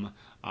income.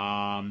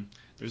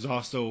 There's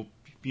also,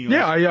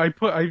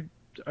 I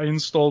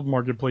installed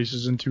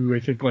marketplaces into, I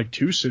think, like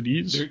 2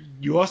 cities.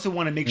 You also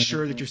want to make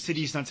sure that your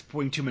city is not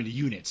supporting too many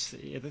units.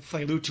 Like I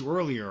alluded to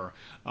earlier,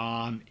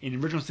 in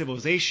original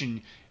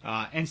Civilization,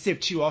 and Civ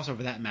 2 also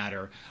for that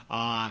matter,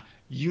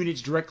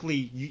 units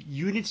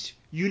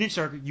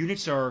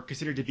are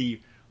considered to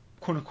be,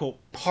 quote unquote,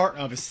 part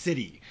of a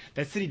city.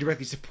 That city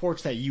directly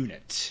supports that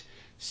unit.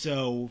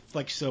 So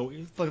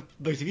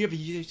if you have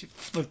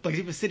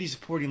a city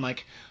supporting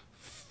like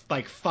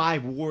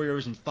 5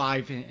 warriors and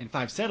five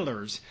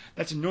settlers,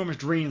 that's enormous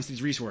drain of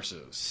these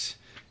resources.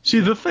 See,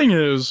 the thing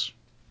is,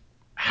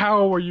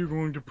 how are you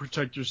going to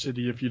protect your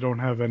city if you don't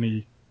have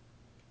any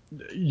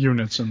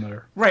units in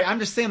there? Right. I'm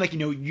just saying,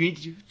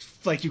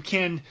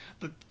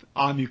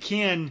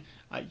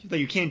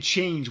 you can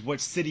change what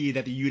city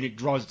that the unit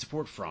draws its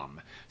support from.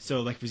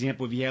 So, like, for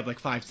example, if you have like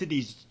 5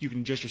 cities, you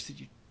can adjust your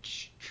city.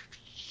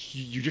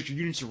 You adjust your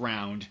units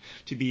around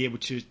to be able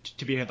to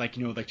have like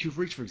 2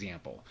 freaks, for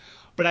example.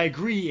 But I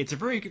agree,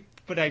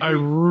 I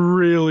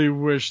really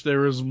wish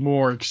there was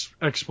more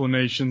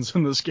explanations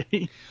in this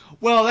game.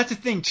 Well, that's the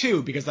thing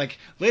too, because like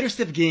later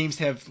Civ games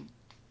have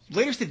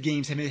made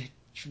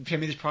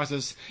this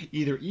process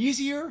either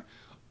easier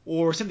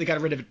or simply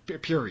got rid of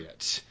it. Period.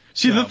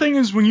 See, the thing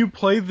is, when you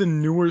play the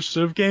newer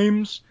Civ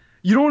games,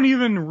 you don't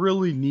even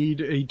really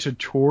need a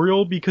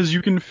tutorial because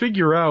you can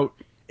figure out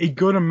a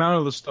good amount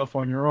of the stuff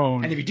on your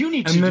own. And if you do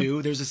need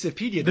to there's a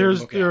Civpedia there to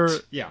look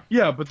at.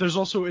 Yeah, but there's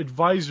also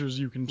advisors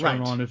you can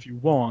turn on if you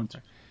want.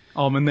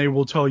 And they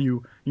will tell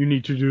you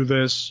need to do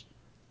this.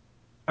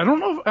 I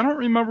don't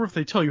remember if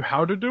they tell you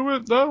how to do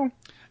it though.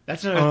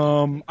 That's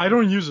another I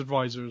don't use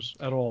advisors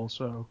at all,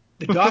 so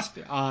the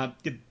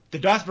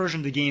DOS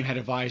version of the game had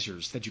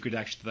advisors that you could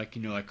actually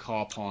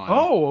call upon.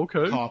 Oh,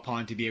 okay. Call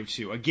upon to be able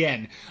to.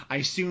 Again, I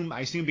assume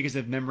because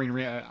of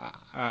memory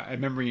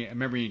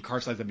and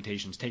card size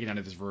limitations taken out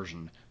of this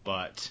version.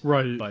 But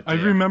right. But I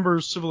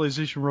remember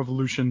Civilization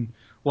Revolution,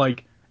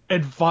 like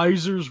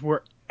advisors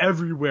were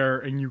everywhere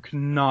and you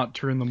cannot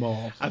turn them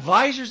off.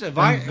 Advisors. And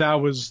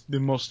that was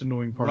the most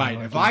annoying part. Right.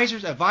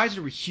 Advisors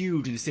were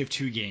huge in the Civ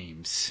 2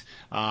 games.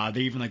 They're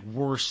even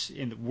worse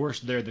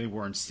there than they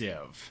were in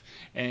Civ.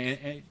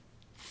 And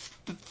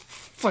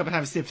by the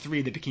time Civ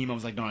 3, they became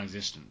almost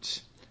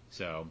non-existent.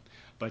 So,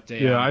 but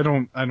I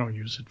don't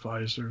use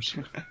advisors.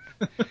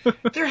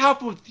 They're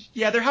helpful.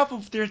 They're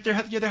helpful.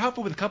 They're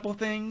helpful with a couple of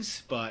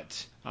things,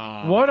 but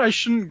what? I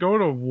shouldn't go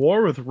to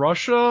war with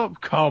Russia?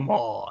 Come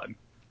on.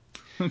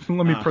 Let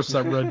me press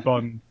that red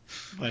button.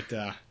 I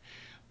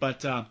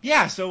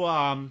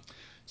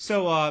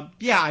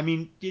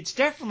mean, it's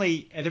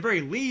definitely at the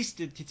very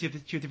least. I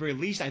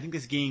think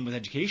this game was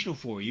educational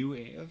for you,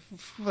 in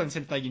the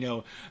sense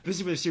that this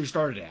is where the series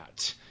started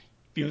at.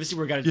 This is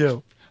where it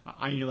got.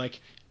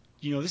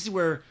 this is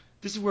where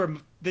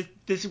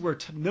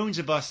millions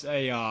of us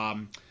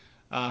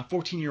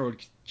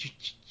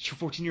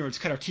 14-year-olds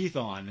cut our teeth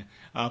on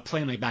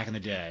playing like back in the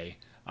day.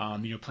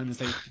 Playing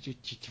this like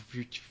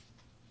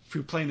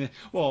playing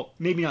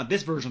maybe not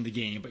this version of the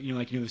game, but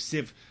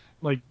Civ,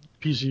 like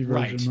PC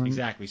version, right?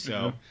 Exactly.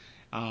 So,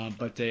 Yeah.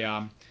 but they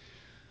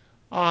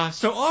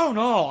so oh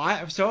no,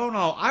 I was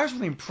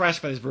really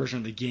impressed by this version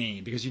of the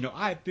game because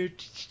I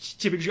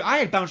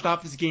had bounced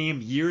off this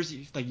game years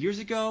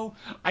ago.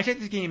 I checked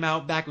this game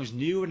out back when it was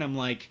new, and I'm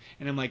like,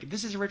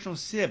 this is original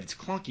Civ. It's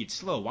clunky, it's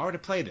slow. Why would I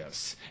play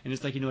this? And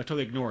it's like I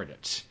totally ignored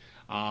it.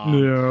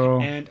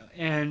 Yeah.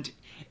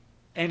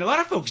 And a lot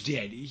of folks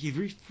did.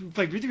 Read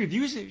the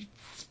reviews. You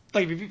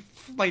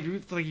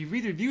read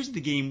the reviews of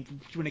the game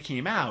when it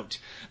came out.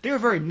 They were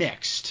very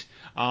mixed.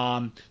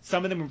 Some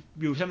of them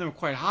were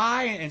quite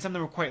high, and some of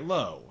them were quite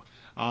low.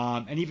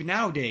 And even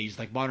nowadays,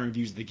 like modern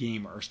reviews of the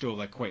game are still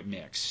like quite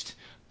mixed.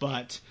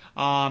 But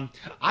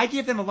I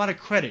give them a lot of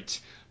credit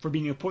for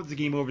being able to port the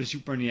game over to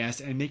Super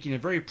NES and making a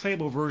very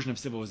playable version of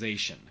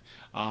Civilization.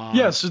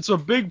 Yes, it's a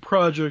big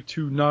project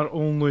to not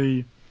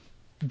only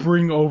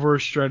bring over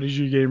a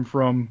strategy game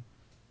from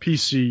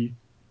PC,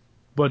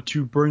 but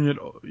to bring it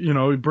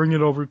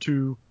over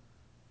to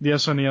the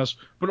SNES,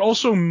 but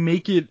also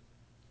make it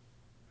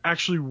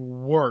actually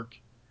work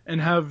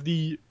and have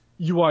the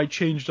UI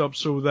changed up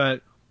so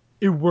that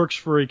it works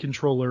for a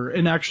controller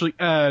and actually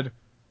add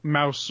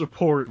mouse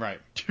support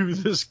to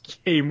this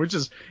game, which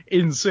is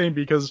insane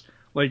because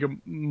like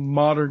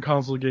modern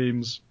console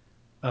games,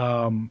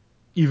 even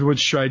with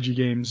strategy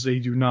games, they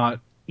do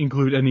not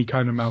include any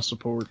kind of mouse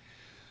support,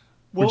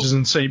 which is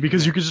insane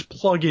because you could just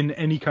plug in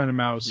any kind of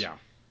mouse. Yeah.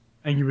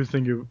 And you would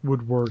think it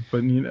would work,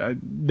 but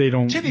they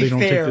don't. Take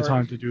the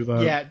time to do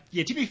that.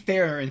 Yeah. To be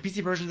fair, in the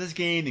PC version of this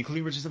game,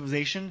 including version of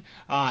Civilization,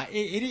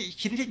 it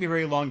didn't take me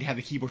very long to have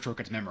the keyboard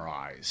shortcuts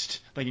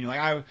memorized. Oh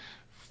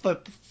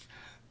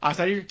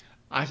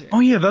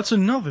yeah, that's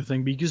another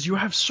thing because you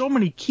have so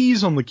many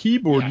keys on the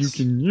keyboard you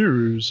can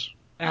use.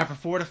 And for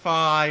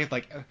Fortify,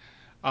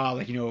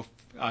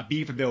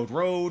 B for build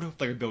road,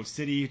 or build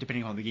city,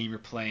 depending on the game you're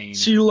playing.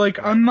 See,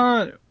 I'm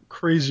not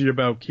crazy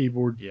about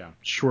keyboard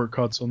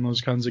shortcuts on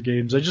those kinds of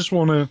games. I just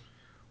want to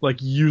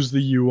use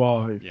the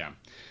UI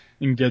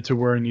and get to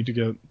where I need to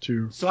get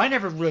to. So I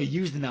never really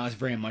used the mouse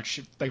very much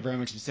in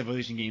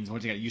Civilization games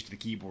once I got used to the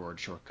keyboard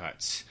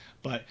shortcuts.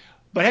 But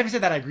having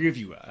said that, I agree with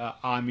you.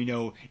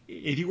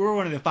 If you were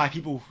one of the 5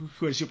 people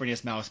who had a Super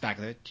NES mouse back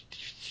in the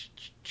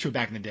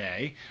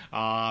day,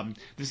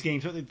 this game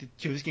certainly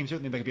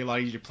could be a lot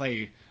easier to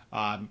play.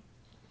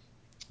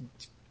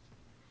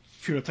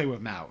 To play with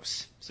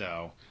mouse.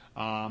 So.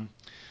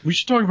 We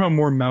should talk about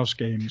more mouse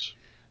games.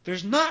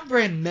 There's not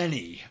very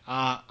many.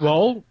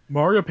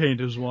 Mario Paint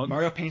is one.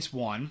 Mario Paint's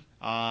one.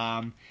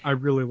 I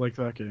really like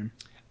that game.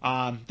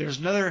 There's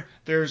another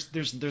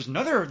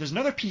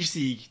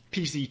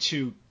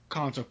PC2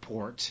 console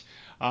port,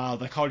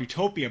 called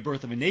Utopia: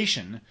 Birth of a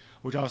Nation,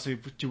 which also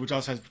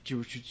has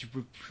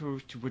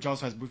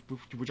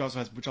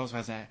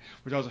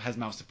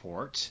mouse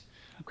support.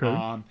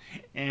 Okay.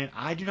 And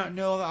I do not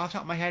know off the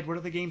top of my head what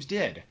other games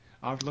did.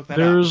 I'll have to look that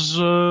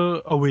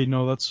up. Oh wait,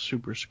 no, that's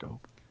Super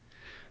Scope.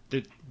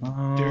 There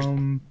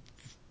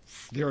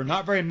are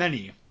not very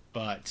many,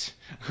 but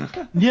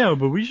yeah,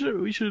 but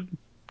we should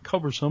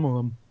cover some of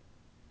them.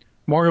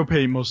 Mario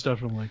Paint, most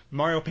definitely.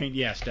 Mario Paint,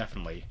 yes,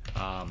 definitely.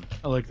 I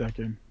like that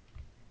game.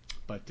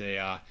 But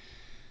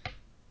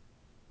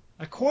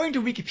according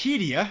to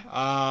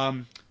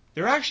Wikipedia,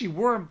 there actually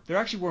were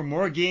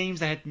more games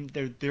that had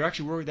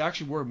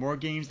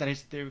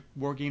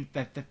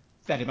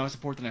had mouse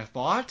support than I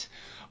thought,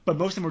 but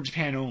most of them were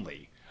Japan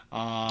only.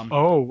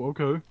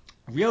 Okay.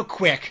 Real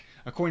quick,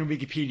 according to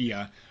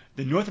Wikipedia,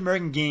 the North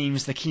American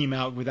games that came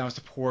out without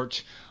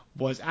support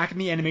was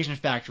Acme Animation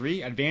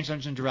Factory, Advanced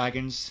Dungeons and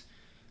Dragons,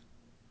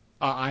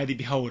 Eye of the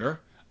Beholder,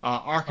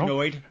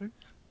 Arkanoid,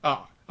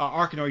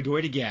 Arkanoid Do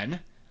It Again,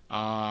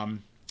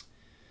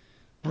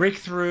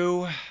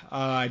 Breakthrough,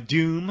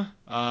 Doom,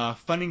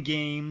 Fun and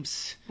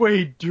Games.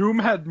 Wait, Doom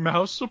had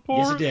mouse support?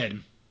 Yes, it did.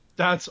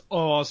 That's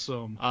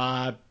awesome.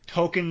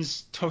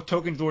 Tokens, Lord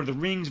of the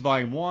Rings,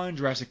 Volume 1,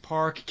 Jurassic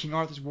Park, King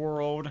Arthur's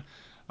World,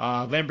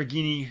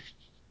 Lamborghini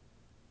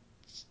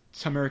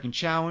American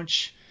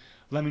Challenge,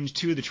 Lemmings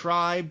 2, The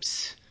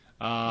Tribes.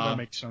 That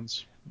makes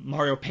sense.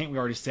 Mario Paint, we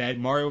already said.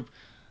 Mario's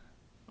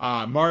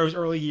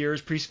early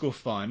years, preschool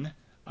fun.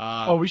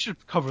 We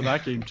should cover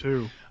that game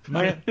too.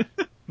 Might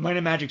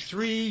and Magic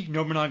 3,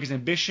 Nobunaga's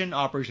Ambition,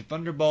 Operation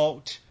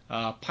Thunderbolt,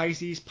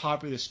 Pisces,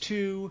 Populous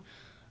 2,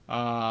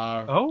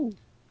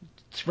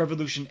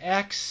 Revolution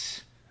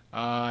X,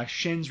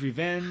 Shin's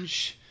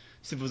Revenge,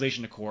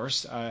 Civilization, of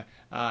course,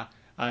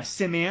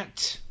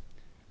 Simant.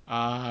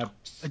 I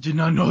did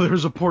not know there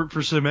was a port for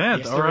Simant.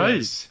 Yes, All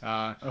right.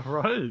 All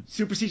right.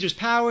 Super Caesar's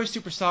Palace,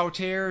 Super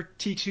Solitaire,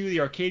 T2,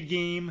 the arcade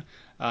game,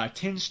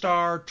 Tin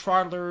Star,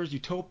 Toddlers,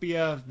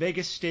 Utopia,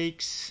 Vegas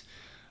Stakes,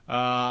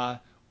 the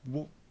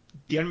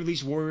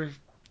unreleased Warrior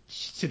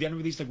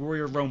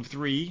Rome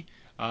 3,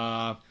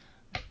 and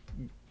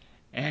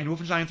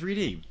Wolfenstein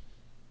 3D.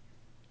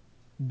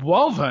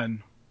 Well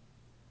then,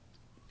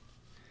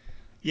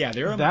 Yeah,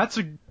 there are. that's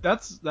a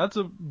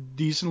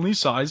decently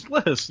sized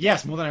list.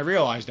 Yes, more than I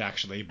realized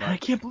actually. And I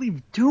But can't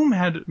believe Doom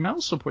had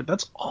mouse support.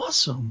 That's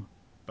awesome.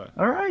 But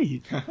All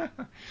right.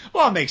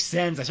 well, it makes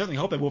sense. I certainly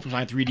hope that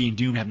Wolfenstein 3D and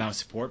Doom have mouse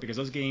support because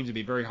those games would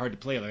be very hard to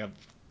play. Like I've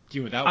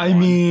do without I one.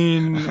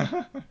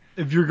 mean,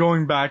 if you're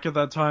going back at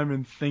that time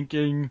and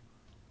thinking,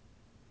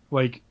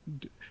 like,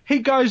 hey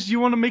guys, do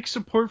you want to make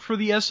support for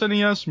the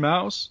SNES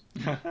mouse?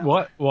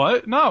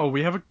 What? No,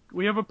 we have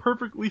a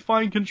perfectly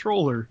fine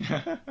controller.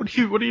 What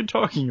are you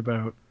talking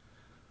about?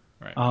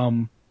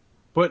 Right.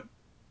 But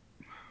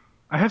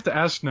I have to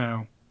ask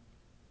now.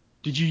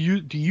 Do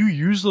you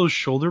use those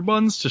shoulder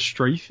buttons to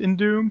strafe in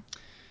Doom?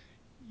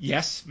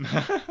 Yes.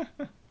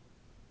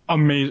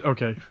 Amazing.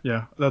 Okay,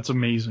 yeah, that's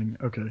amazing.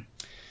 Okay.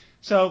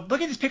 So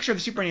look at this picture of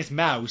the Super NES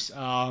mouse.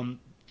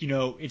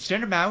 It's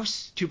standard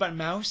mouse, 2-button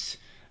mouse.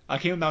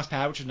 Came with mouse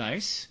pad, which is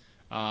nice.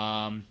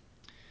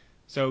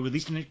 So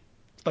released in released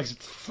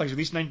in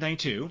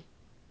 1992.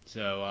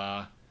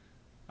 So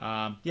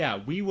yeah,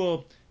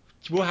 we'll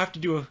have to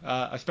do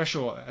a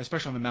special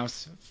on the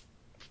mouse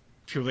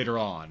later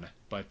on.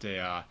 But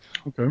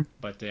Okay.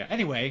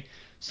 Anyway,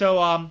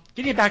 so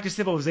getting back to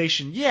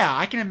Civilization, yeah,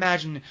 I can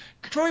imagine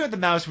controlling with the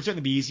mouse would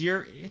certainly be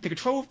easier. The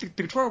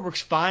controller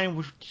works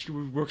fine.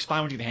 Works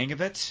fine when you get the hang of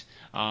it.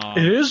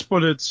 It is,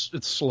 but it's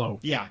slow.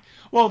 Yeah.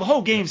 Well, the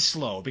whole game's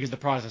slow because of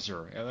the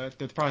processor.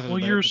 The processor. Well,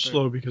 you're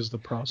slow because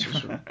of the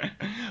processor.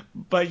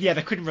 But yeah,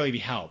 that couldn't really be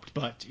helped.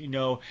 But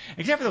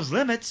except for those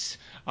limits,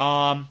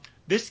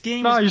 this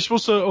game. Nah, you're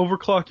supposed to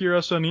overclock your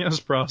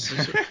SNES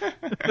processor.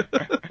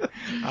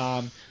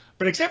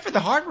 But except for the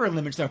hardware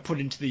limits that are put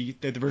into the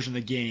version of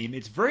the game,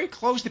 it's very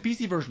close to the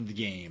PC version of the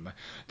game.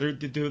 The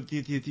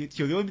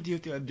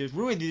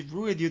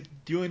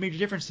only major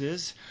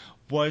differences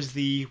was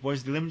the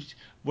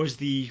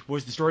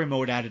story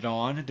mode added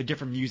on, the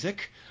different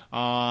music,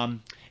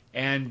 and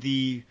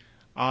the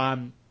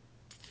fact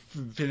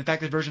that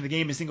the version of the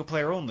game is single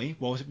player only.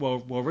 Well,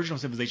 original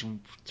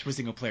Civilization was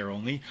single player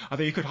only.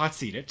 Although you could hot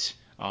seat it.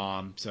 Do you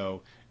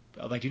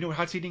know what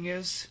hot seating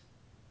is?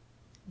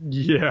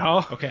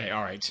 Yeah. Okay,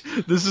 all right.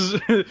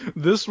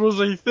 This was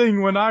a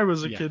thing when I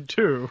was a kid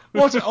too.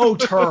 Well, it's an old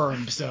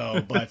term,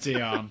 but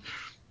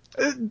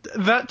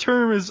that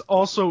term is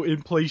also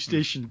in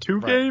PlayStation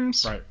 2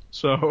 games. Right.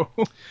 So.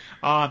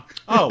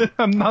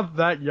 I'm not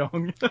that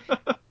young.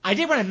 I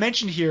did want to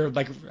mention here,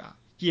 I did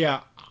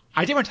want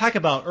to talk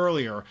about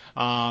earlier.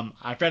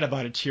 I read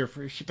about it here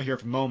for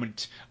a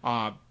moment.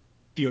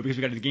 Because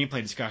we got to the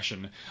gameplay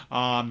discussion.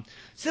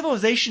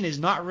 Civilization is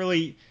not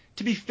really.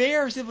 To be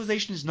fair,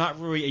 Civilization is not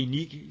really a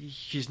unique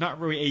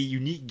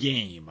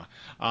game.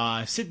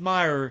 Sid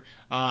Meier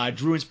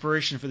drew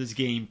inspiration for this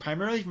game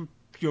primarily from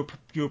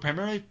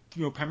primarily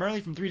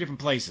from 3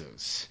 different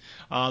places,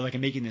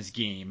 in making this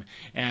game,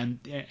 and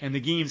the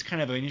game's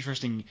kind of an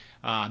interesting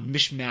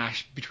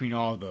mishmash between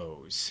all of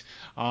those.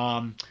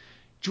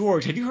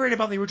 George, have you heard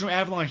about the original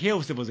Avalon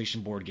Hill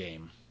Civilization board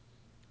game?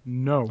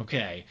 No.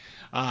 Okay.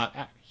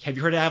 Have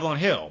you heard of Avalon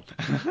Hill?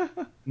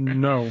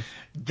 No.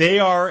 They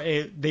are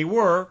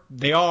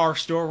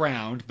still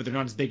around, but they're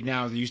not as big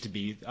now as they used to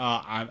be.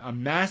 A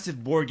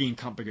massive board game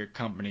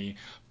company,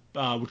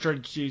 which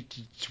started in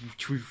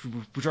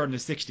the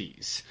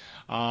 60s,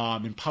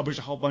 and published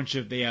a whole bunch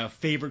of their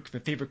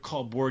favorite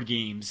cult board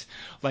games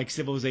like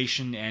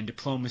Civilization and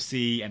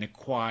Diplomacy and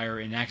Acquire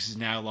and Axis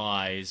and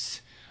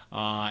Allies.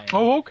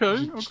 Okay.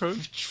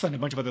 And a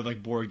bunch of other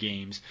board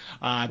games.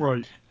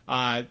 Right.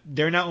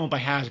 They're now owned by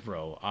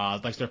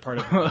Hasbro. They're part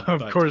of.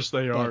 Of course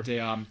they are.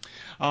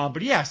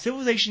 But yeah,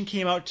 Civilization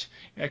came out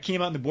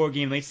in the board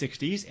game in the late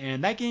 '60s,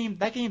 and that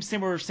game's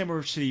similar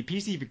to the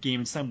PC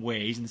game in some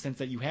ways, in the sense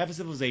that you have a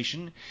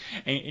civilization,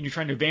 and you're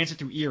trying to advance it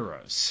through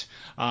eras.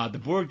 The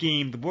board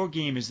game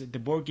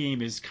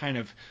is kind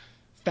of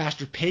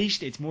faster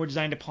paced. It's more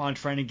designed upon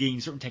trying to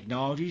gain certain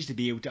technologies to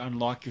be able to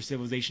unlock your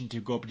civilization to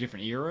go up to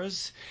different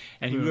eras,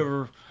 and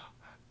whoever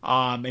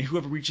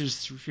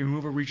reaches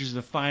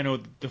the final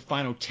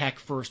tech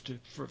first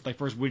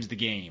wins the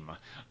game.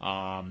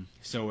 The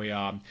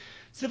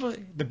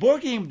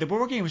board game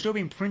was still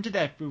being printed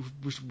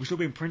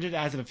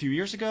as of a few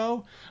years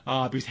ago,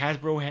 because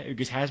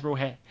Hasbro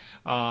had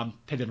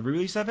done a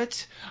release of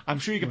it. I'm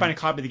sure you can find a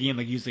copy of the game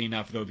easily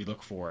enough though if you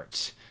look for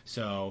it.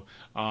 So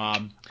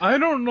I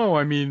don't know.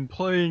 I mean,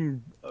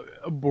 playing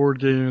a board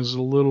game is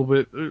a little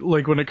bit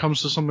when it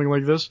comes to something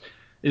like this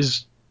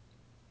is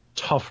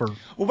tougher.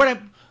 Well,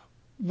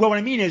 what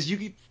I mean is you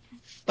can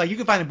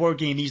find a board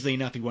game easily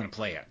enough if you want to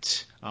play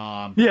it.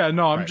 I'm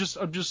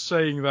just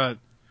saying that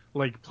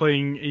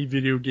playing a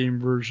video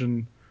game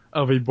version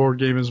of a board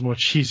game is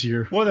much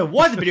easier. Well, there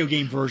was a video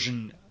game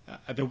version.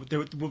 There was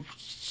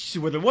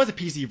a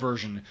PC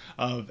version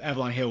of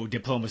Avalon Hill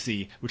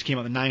Diplomacy, which came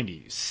out in the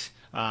 90s.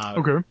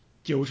 Okay.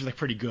 Which was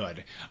pretty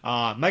good.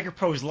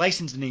 Microprose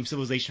licensed the name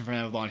Civilization from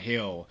Avalon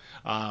Hill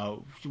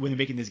when they're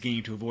making this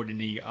game to avoid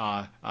any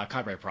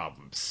copyright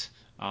problems.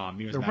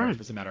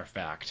 As a matter of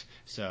fact.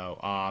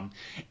 So,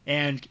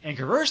 and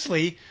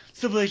conversely,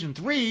 Civilization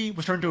 3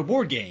 was turned into a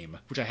board game,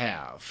 which I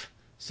have.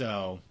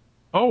 So,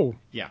 Oh,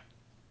 yeah.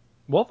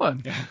 well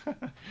then.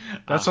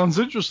 That sounds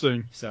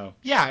interesting. So,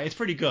 yeah, it's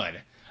pretty good.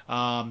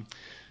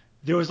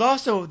 There was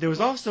also an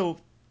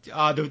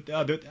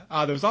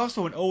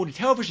old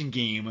television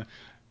game,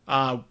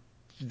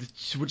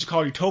 which is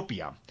called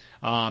Utopia.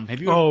 Have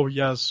you? Oh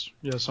yes,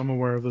 I'm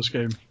aware of this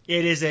game.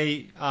 It is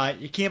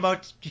it came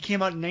out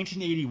in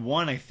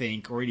 1981, I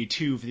think, or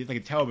 82 for like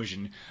a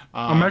television.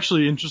 I'm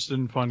actually interested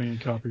in finding a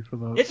copy for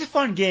that. It's a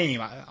fun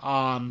game.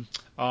 I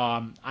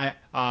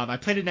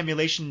played it in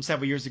emulation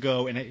several years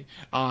ago, and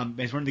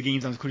it's one of the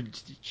games I was included.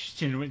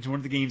 One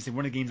of the games I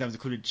was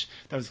included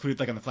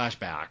like on the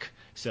flashback.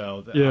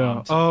 So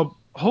yeah.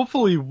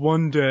 Hopefully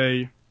one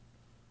day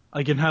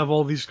I can have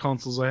all these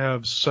consoles I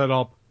have set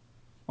up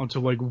onto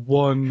like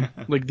one,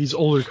 like these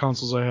older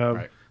consoles I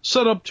have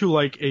set up to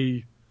like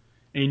a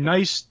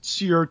nice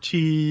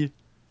CRT,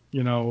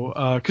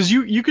 because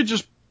you could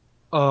just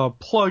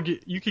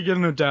you could get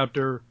an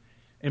adapter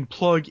and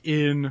plug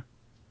in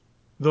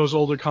those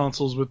older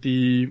consoles with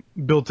the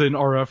built-in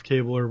RF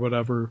cable or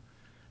whatever,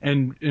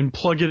 and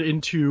plug it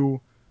into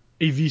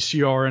a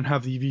VCR and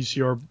have the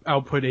VCR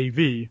output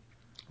AV.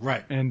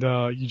 Right. And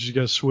you just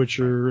get a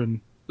switcher, and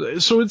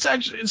so it's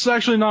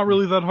actually not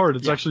really that hard.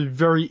 It's actually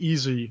very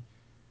easy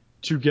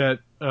to get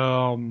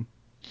the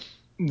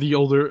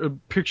older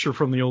picture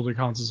from the older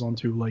consoles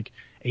onto like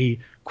a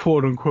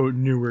quote unquote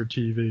newer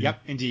TV.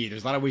 Yep, indeed.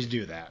 There's a lot of ways to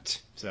do that.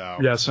 So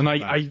yes, and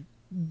I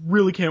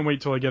really can't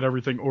wait till I get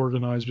everything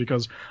organized,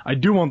 because I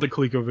do want the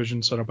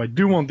ColecoVision set up. I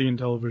do want the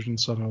Intellivision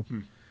set up.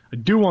 I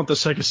do want the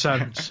Sega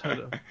Saturn set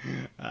up.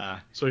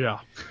 So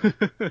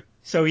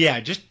yeah.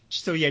 Just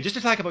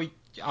to talk about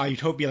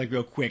Utopia like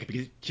real quick,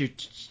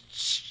 because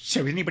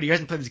so anybody who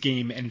hasn't played this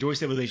game and enjoys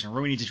Civilization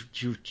really needs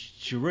to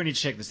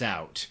check this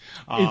out.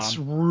 It's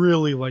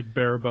really like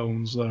bare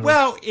bones though.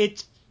 Well,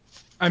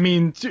 I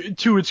mean,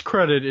 to its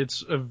credit,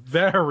 it's a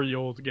very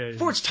old game.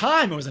 For its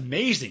time, it was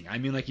amazing. I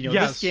mean,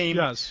 this game.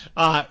 Yes.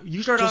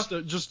 You start off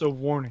just a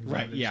warning.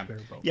 Right. Yeah. Bare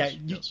bones. Yeah.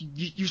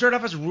 You start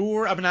off as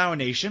ruler of an island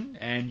nation,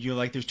 and you're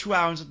like, there's 2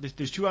 islands.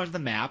 There's 2 islands of the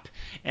map,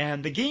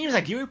 and the game is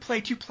ideally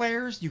play 2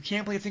 players. You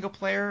can't play a single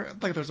player.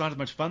 Like, there's not as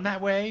much fun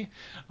that way.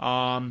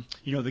 The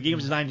game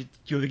was designed.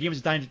 The game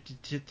was designed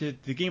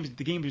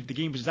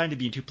to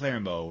be in 2-player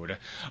mode.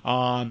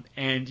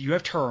 And you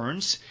have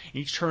turns.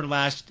 Each turn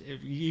lasts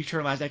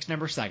X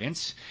number of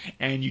seconds,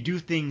 and you do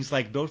things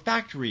like build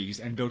factories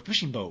and build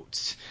fishing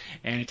boats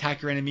and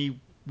attack your enemy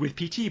with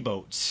PT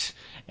boats,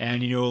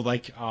 and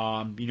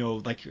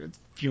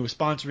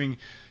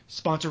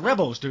sponsor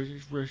rebels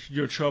to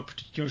show up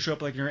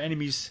like your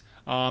enemy's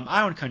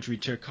island country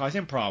to cause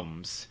him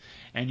problems,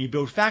 and you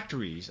build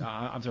factories.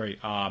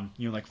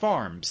 Like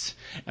farms,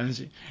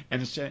 and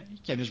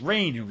there's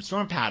rain and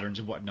storm patterns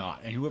and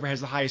whatnot, and whoever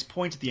has the highest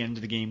points at the end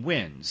of the game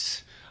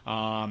wins.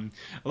 A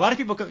lot of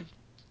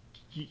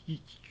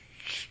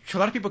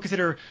people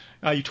consider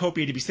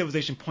Utopia to be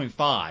Civilization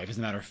 0.5, as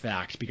a matter of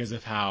fact, because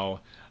of how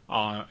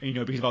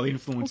because of all the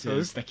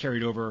influences that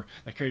carried over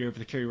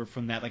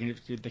from that, like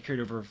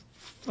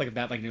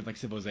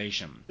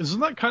Civilization. Isn't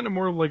that kind of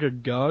more like a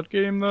God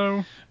game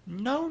though?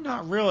 No,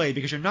 not really,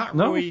 because you're not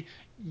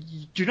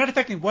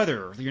affecting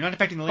weather. You're not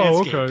affecting the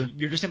landscape. Oh, okay.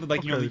 You're just simply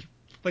like you're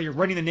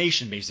running the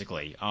nation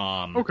basically.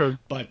 Okay.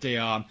 But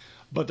there are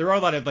a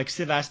lot of like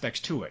civ aspects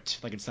to it,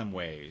 like in some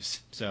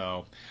ways.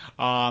 So,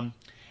 so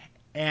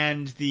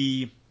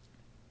the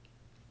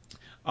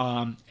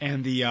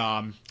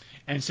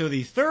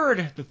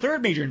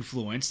third major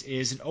influence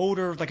is an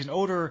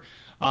older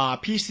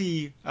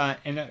PC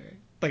and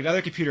like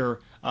another computer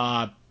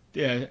line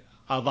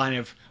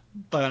of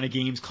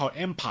games called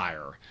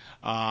Empire,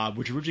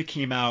 which originally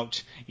came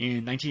out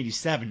in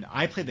 1987.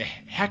 I played the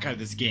heck out of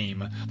this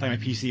game playing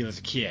my PC as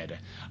a kid.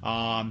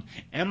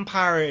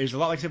 Empire is a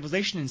lot like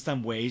Civilization in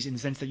some ways, in the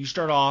sense that you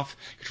start off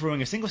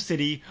controlling a single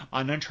city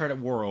on an uncharted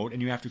world,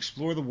 and you have to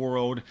explore the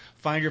world,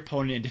 find your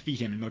opponent, and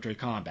defeat him in military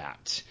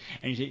combat.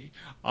 And you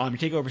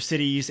take over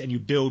cities, and you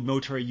build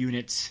military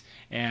units,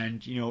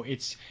 and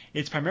it's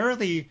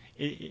primarily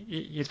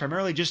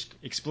just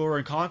explore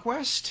and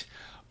conquest,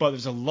 but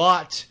there's a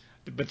lot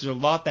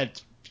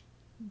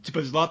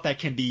that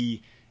can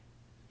be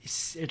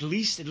at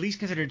least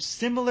considered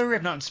similar,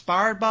 if not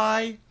inspired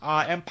by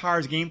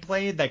Empire's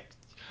gameplay that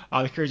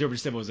carries over to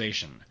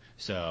Civilization.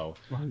 So,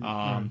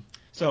 all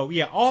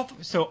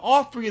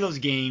 3 of those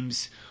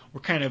games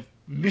were kind of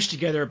meshed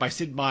together by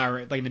Sid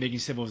Meier, like in the making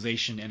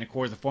Civilization, and of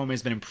course the formula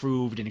has been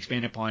improved and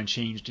expanded upon and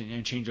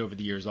changed over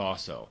the years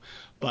also.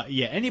 But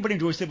yeah, anybody who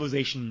enjoys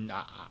Civilization,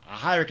 I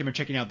highly recommend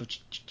checking out those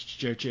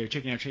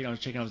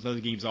other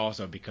games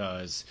also,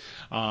 because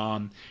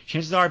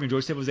chances are if you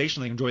enjoy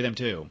Civilization, they can enjoy them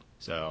too.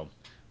 So,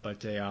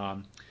 but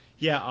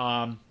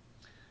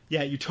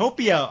Yeah,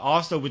 Utopia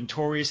also was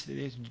notorious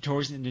in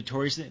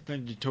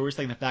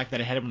the fact that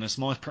it had one of the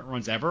smallest print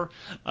runs ever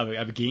of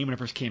a game when it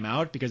first came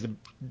out, because the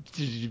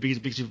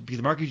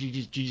market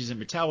genius in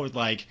Mattel was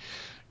like,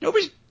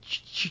 nobody's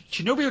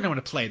going to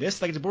want to play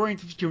this. Like, it's a boring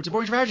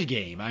strategy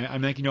game.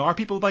 I'm like, our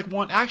people like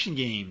want action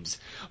games.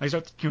 Like,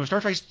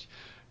 Star Trek.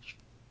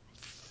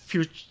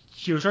 Star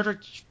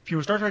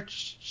Trek,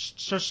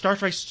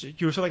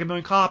 sold like 1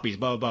 million copies,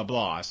 blah, blah,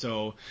 blah.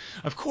 So,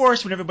 of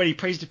course, when everybody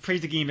praised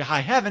the game to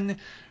high heaven,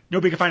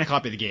 nobody could find a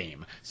copy of the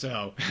game.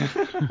 So,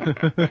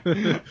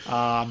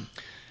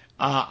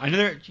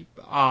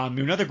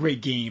 another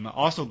great game,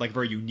 also like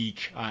very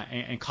unique,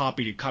 and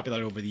copied a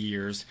lot over the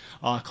years,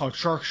 called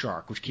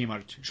Shark, which came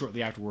out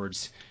shortly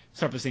afterwards.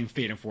 Suffered the same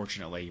fate,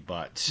 unfortunately,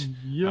 but...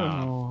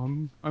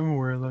 I'm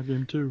aware of that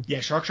game, too. Yeah,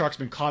 Shark's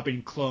been copied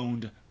and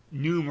cloned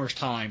numerous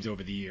times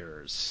over the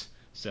years.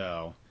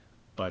 So,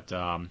 but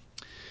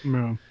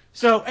Yeah.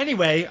 So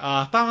anyway,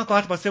 final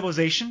thoughts about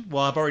Civilization.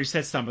 Well, I've already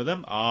said some of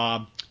them.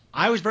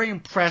 I was very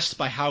impressed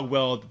by how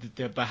well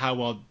that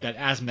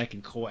Asmodee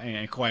and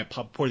Koei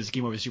ported this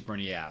game over the Super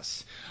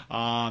NES.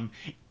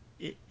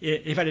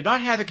 If I did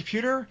not have a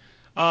computer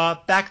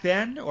back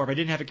then, or if I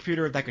didn't have a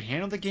computer that could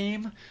handle the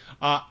game,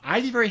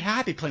 I'd be very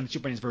happy playing the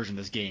Super NES version of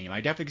this game. I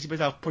definitely could see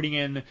myself putting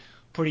in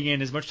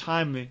as much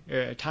time with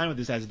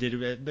this as it did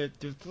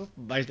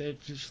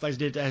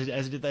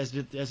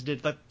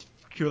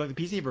like the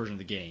PC version of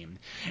the game,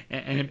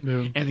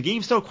 and the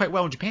game sold quite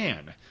well in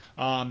Japan.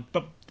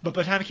 But by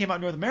the time it came out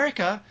in North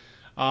America,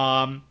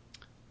 the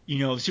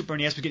Super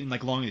NES was getting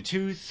like long in the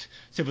tooth.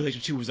 Civilization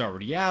 2 was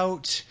already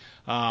out.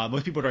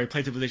 Most people had already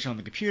played Civilization on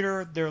the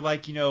computer. They're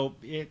like, there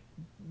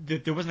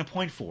wasn't a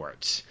point for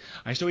it.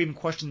 I still even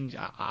question.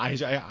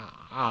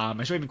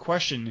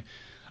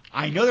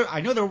 I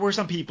know there were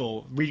some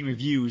people reading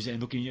reviews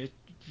and looking at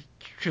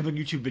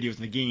YouTube videos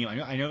in the game.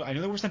 I know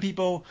there were some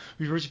people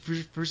who first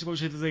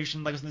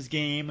Civilization like us in this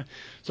game.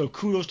 So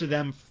kudos to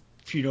them,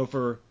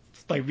 for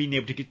like being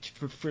able to get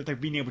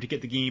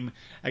the game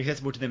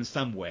accessible to them in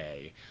some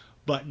way.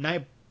 But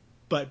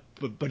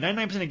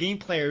 99% of game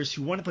players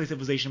who want to play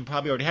Civilization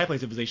probably already had played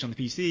Civilization on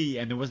the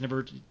PC, and there was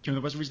never there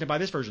wasn't a reason to buy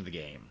this version of the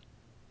game.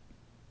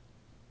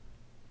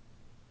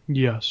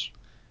 Yes.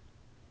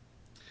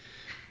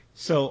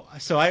 So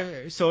as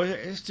I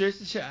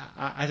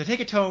take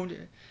a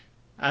tone,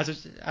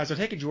 as I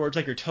take it, George,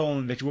 like your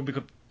tone that you won't be,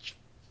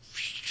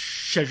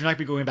 should you not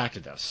be going back to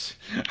this?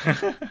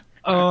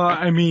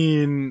 I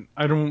mean,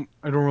 I don't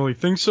really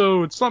think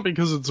so. It's not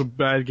because it's a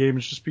bad game.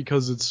 It's just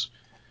because it's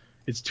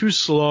too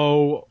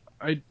slow.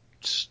 I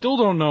still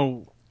don't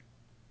know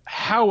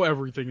how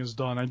everything is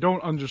done. I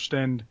don't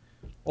understand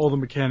all the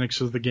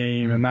mechanics of the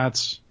game, and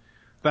that's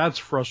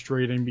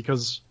frustrating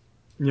because,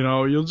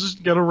 you'll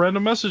just get a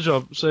random message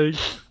up say,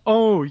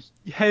 oh,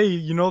 hey,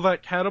 that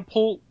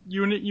catapult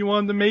unit you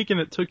wanted to make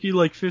and it took you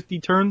like 50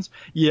 turns?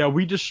 Yeah,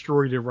 we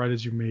destroyed it right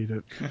as you made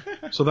it.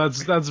 So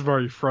that's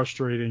very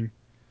frustrating.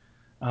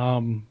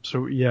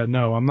 So yeah,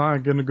 no, I'm not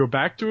gonna go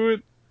back to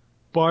it,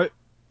 but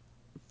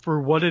for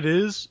what it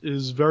is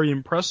very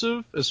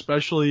impressive,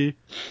 especially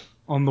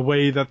on the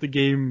way that the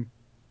game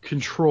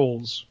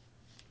controls,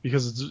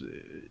 because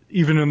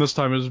even in this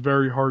time, it's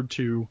very hard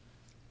to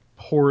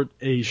port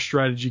a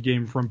strategy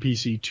game from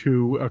PC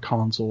to a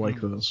console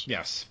like this.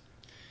 Yes.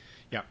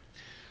 Yeah.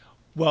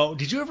 Well,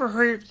 did you ever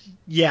hear?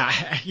 Yeah,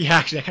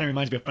 actually, that kind of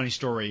reminds me of a funny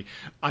story.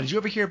 Did you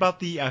ever hear about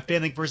the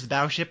Failing versus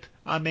Battleship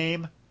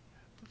meme?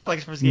 Like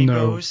as far as the game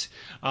goes?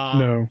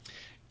 No.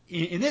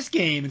 In this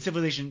game, in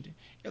Civilization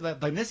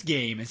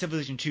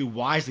 2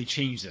 wisely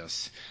changed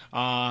this.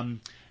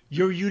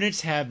 Your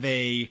units have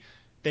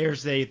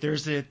there's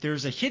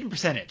a hidden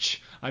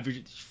percentage of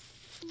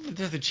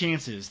the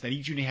chances that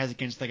each unit has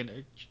against each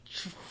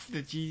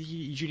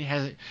unit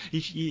has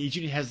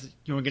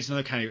against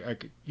another kind of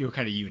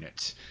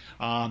unit.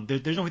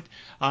 There's no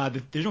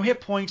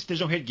hit points.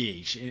 There's no hit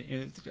gauge.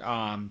 Like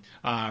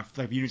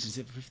units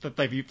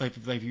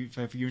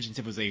in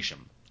Civilization.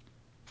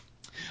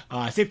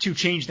 Civ 2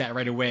 changed that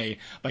right away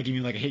by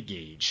giving you like a hit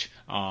gauge.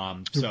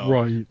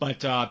 Right.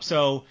 But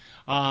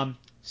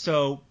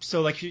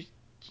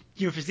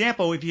for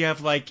example, if you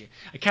have like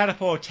a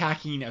catapult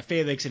attacking a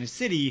phalanx in a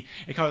city,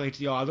 it calculates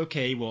the odds.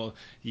 Okay, well,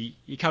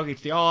 it calculates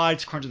the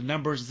odds, crunches the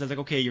numbers, and says like,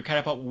 okay, your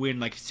catapult will win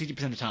like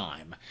 60% of the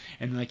time,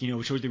 and it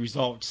shows the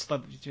results,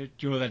 that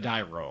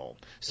die roll.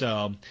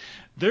 So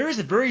there is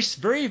a very,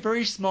 very,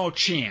 very small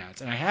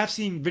chance, and I have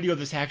seen video of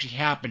this actually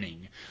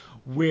happening,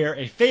 where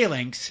a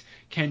phalanx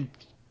can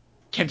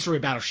destroy a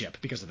battleship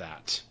because of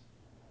that.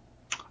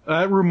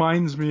 That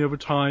reminds me of a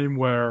time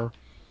where,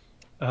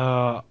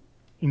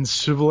 in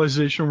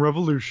Civilization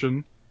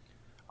Revolution,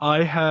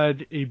 I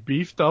had a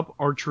beefed up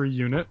archery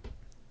unit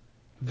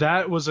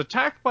that was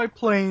attacked by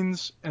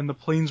planes, and the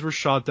planes were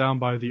shot down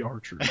by the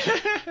archers.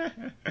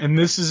 And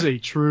this is a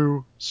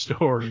true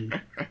story.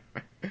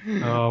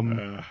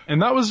 And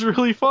that was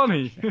really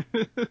funny.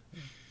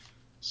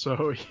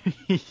 So,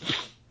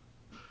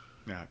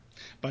 yeah.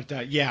 But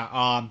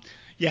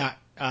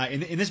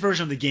in this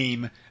version of the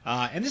game,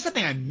 and this is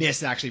something I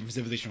miss actually from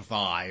Civilization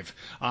 5.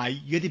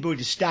 You had the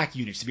ability to stack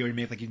units to be able to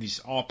make like these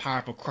all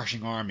powerful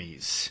crushing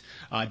armies,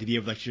 to be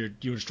able to like you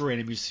destroy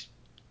enemies.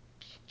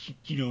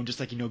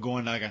 Just like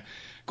going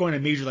a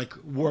major like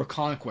war of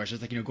conquest,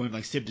 just like going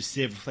like civ to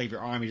civ, like your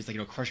army, just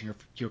like crushing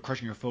your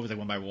foes like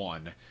one by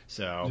one.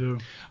 So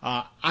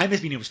I miss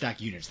being able to stack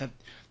units. That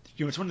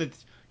it's one of the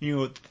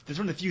that's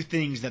one of the few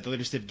things that the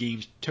later civ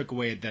games took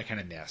away that I kind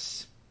of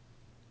miss.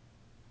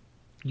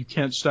 You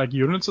can't stack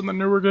units in the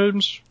newer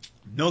games?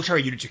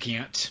 Military units you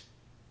can't.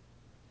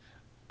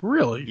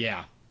 Really?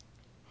 Yeah.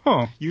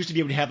 Huh. You used to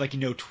be able to have like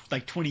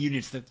like 20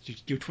 units that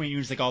 20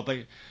 units like all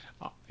like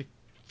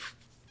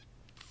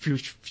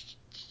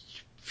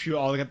few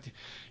all like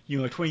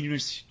 20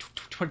 units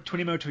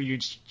 20 military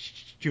units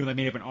that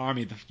made up an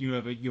army. You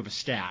have a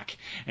stack.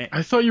 And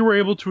I thought you were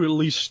able to at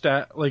least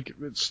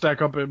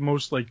stack up at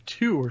most like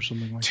 2 or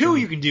something like that. 2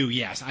 you can do,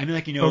 yes. I mean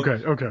like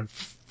Okay.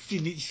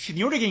 In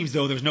the older games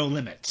though, there's no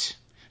limit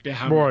to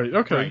how Right.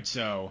 Okay. Right.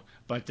 So,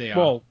 but they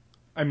well,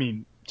 I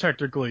mean,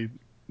 technically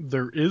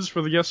there is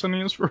for the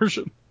SNES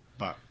version.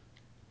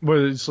 But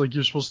it's like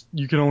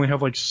you can only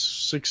have like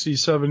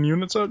 67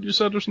 units out, you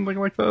said, or something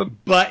like that?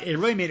 But it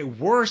really made it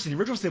worse in the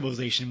original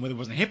Civilization when there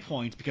wasn't hit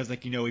points, because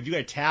if you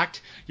got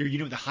attacked, your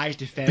unit with the highest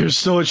defense... There's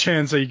still a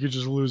chance that you could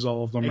just lose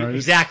all of them, right?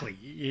 Exactly.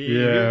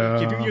 Yeah.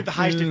 If your unit with the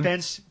highest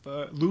defense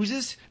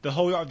loses, the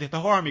whole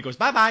army goes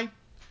bye-bye.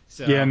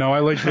 So, yeah, no, I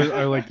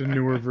like the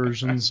newer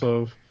versions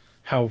of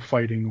how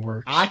fighting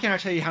works. I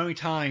cannot tell you how many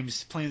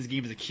times playing this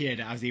game as a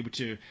kid I was able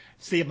to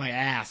save my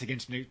ass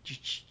against the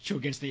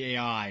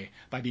AI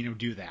by being able to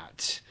do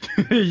that.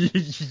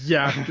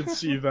 Yeah, I can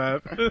see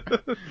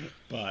that.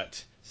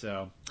 But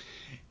so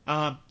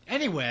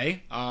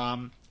anyway,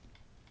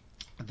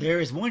 there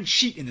is one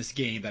cheat in this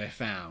game that I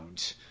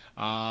found.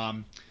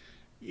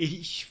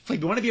 If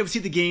you want to be able to see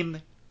the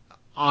game,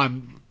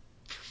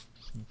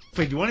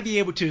 if you want to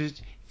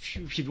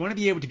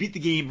be able to beat the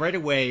game right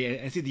away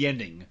and see the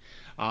ending,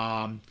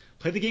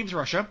 play the game as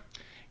Russia.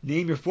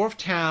 Name your 4th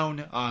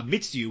town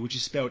Mitsu, which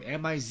is spelled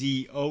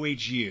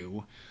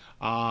Mizohu.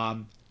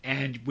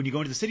 And when you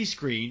go into the city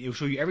screen, it will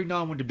show you every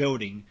non-winter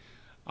building.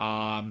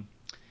 And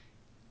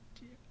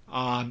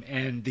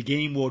the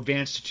game will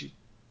advance to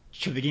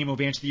the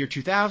year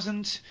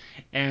 2000,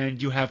 and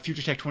you have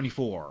Future Tech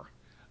 24.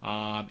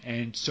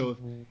 And so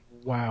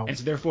wow. And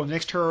so therefore, the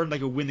next turn,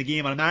 you'll win the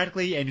game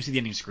automatically, and you see the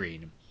ending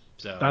screen.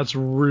 So that's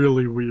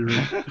really weird.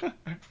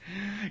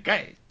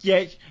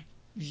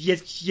 Yeah,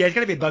 it's got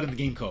to be a bug in the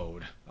game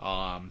code.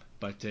 Oh,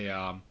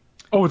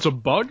 it's a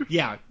bug?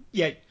 Yeah.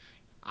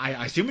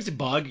 I assume it's a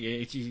bug.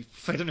 It's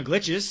under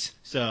glitches,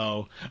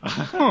 so.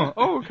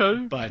 Oh, okay.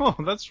 But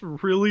that's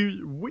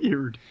really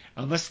weird.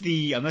 Unless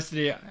the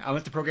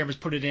programmers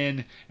put it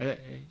in,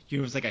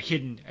 it's like a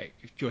hidden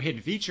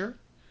feature.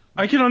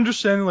 I can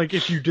understand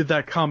if you did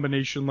that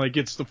combination,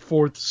 it's the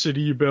 4th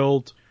city you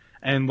built,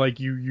 and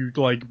you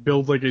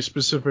build a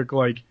specific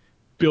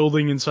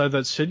building inside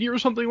that city or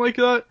something like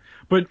that.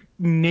 But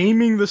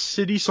naming the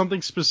city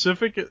something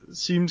specific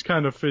seems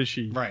kind of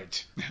fishy.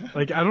 Right.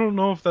 I don't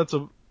know if that's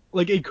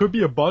it could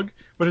be a bug,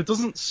 but it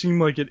doesn't seem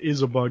like it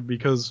is a bug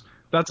because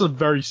that's a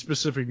very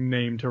specific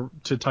name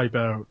to type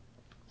out.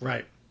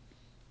 Right.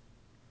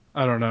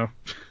 I don't know.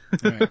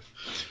 Right.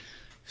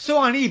 So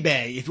on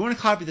eBay, if you want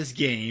to copy this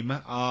game,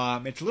 it's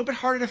a little bit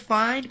harder to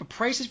find, but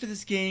prices for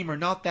this game are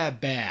not that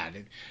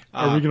bad.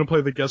 Are we going to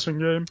play the guessing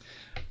game?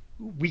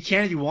 We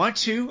can if you want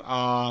to.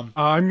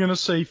 I'm going to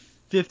say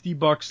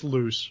 $50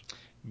 loose.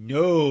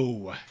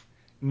 No.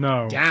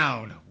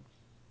 Down.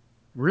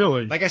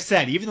 Really? Like I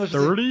said, even though it's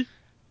 30?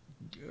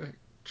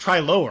 Try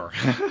lower.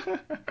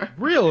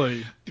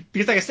 Really?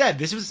 Because like I said,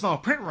 this was a small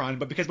print run,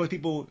 but because most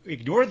people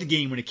ignored the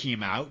game when it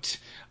came out,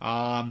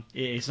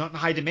 it's not in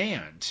high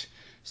demand.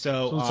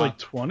 So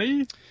it's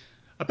 20?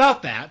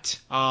 About that.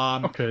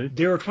 Okay.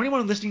 There are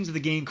 21 listings of the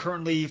game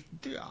currently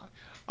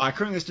listed on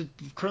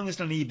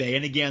eBay,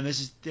 and again,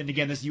 this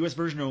is U.S.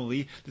 version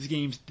only. This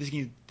game's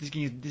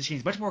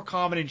much more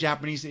common in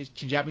Japanese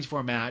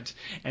format,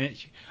 and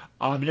it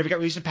never got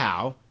released in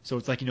PAL, so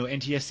it's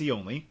NTSC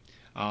only.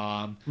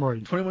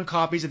 Right. 21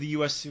 copies of the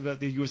U.S.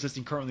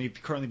 listing currently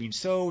being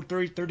sold.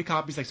 30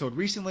 copies sold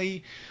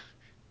recently.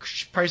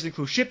 Prices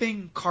include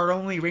shipping, card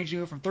only,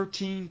 ranging from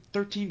 $13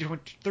 to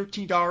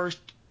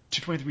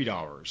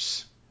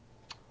 $23.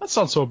 That's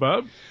not so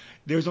bad.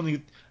 There was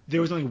only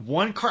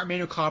one cart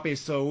manual copy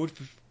sold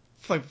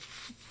for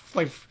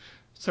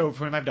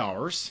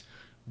 $25.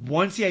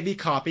 One CIB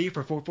copy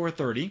for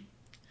 $4.30,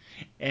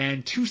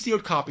 and 2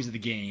 sealed copies of the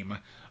game.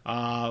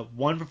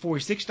 One for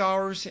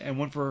 $46 and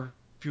one for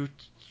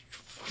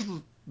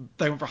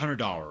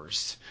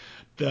 $100.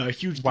 The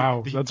huge.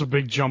 Wow, that's a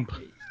big jump.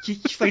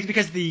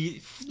 Because the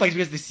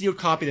sealed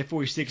copy of the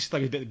 46 is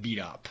a bit beat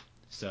up.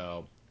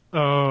 So.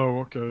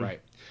 Oh, okay. Right.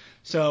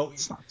 So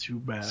it's not too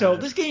bad. So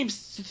this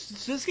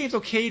game's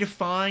okay to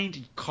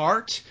find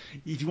cart.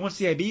 If you want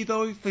CIB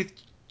though, you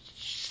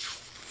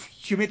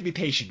have to be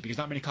patient because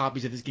not many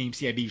copies of this game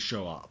CIB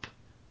show up.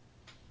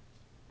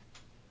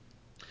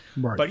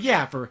 Right. But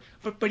yeah, for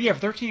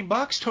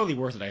 $13, totally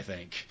worth it, I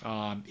think.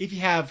 If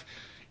you have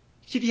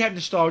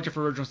nostalgia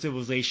for original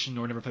Civilization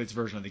or never played this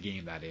version of the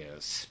game, that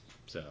is.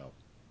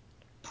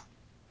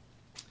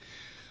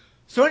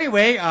 So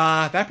anyway,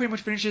 that pretty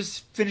much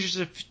finishes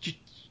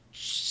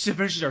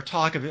our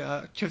talk of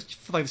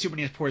like the Super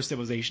NES port of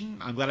Civilization.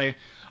 I'm glad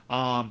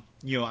I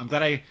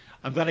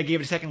gave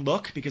it a second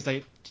look because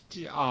it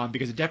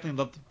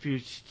definitely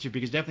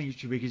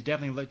it's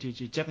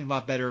definitely a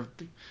lot better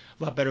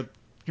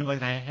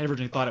like I had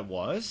originally thought it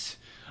was.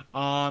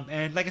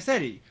 And like I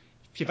said,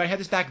 if I had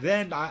this back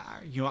then,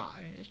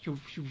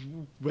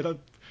 without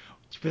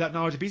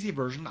knowledge of the PC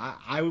version,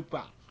 I would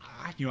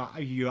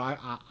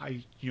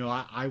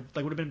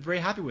have been very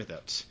happy with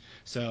it.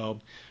 So,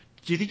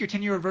 do you think your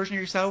 10-year version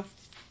of yourself,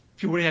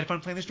 if you would have had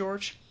fun playing this,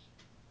 George?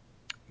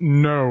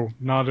 No,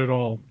 not at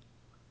all.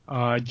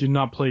 I did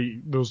not play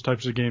those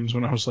types of games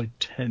when I was like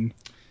 10.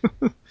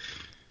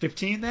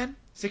 15 then?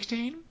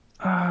 16?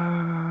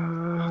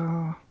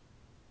 I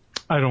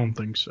don't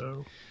think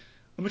so.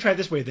 Let me try it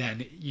this way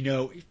then.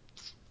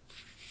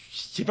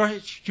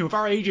 If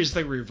our ages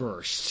like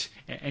reversed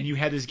and you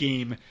had this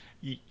game,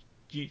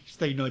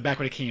 back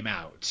when it came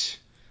out,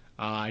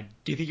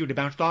 do you think you would have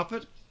bounced off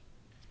it?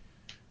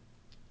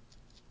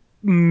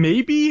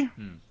 Maybe? I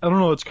don't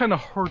know. It's kind of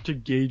hard to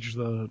gauge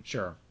that.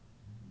 Sure.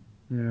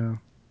 Yeah.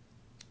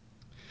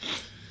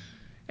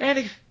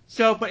 And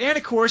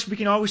of course, we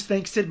can always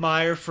thank Sid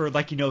Meier for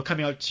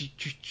coming out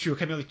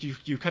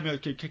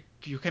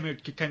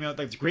like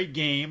this great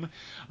game,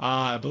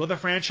 beloved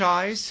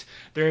franchise.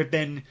 There have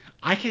been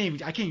I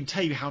can't even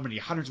tell you how many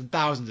hundreds and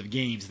thousands of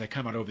games that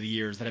come out over the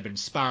years that have been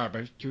inspired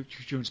by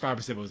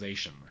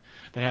Civilization.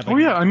 That have, Oh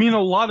yeah, I mean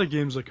a lot of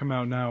games that come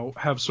out now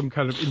have some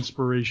kind of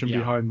inspiration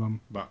behind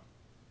them.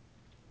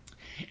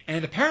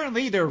 And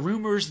apparently there are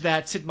rumors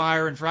that Sid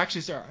Meier and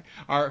Firaxis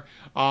are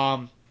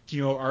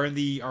in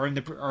the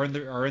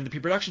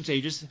pre-production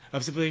stages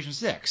of Civilization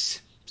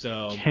 6.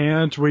 So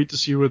can't wait to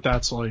see what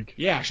that's like.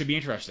 Yeah, it should be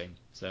interesting.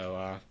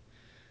 So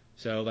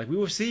we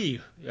will see.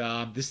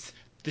 This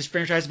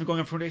franchise has been going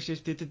on for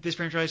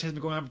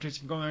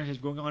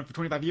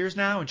 25 years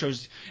now and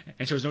shows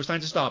no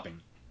signs of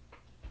stopping.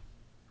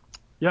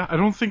 Yeah, I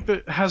don't think that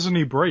it has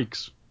any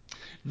breaks.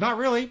 Not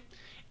really.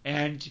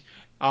 And you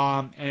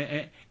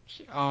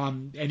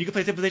can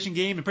play a Civilization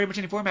game in pretty much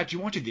any format you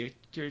want to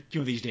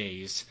these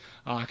days.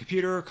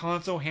 Computer,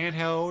 console,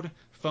 handheld,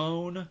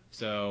 phone.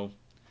 So,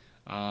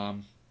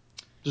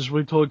 just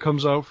wait till it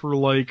comes out for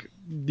like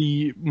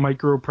the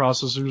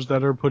microprocessors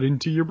that are put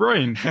into your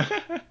brain.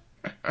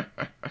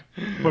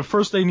 But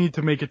first, they need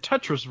to make a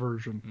Tetris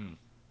version.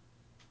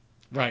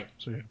 Right.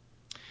 So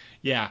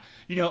yeah.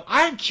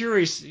 I'm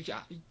curious.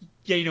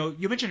 Yeah,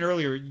 you mentioned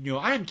earlier,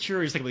 I am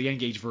curious about the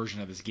N-Gage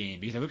version of this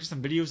game because I looked at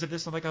some videos of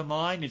this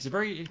online. It's a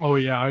very Oh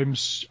yeah, I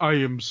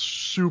am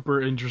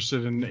super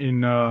interested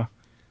in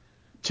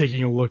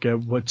taking a look at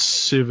what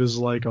Civ is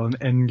like on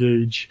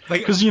N-Gage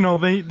because they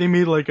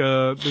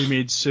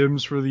made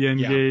Sims for the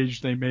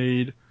N-Gage. They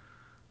made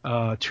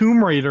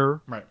Tomb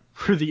Raider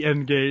for the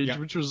N-Gage,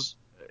 which was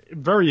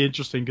very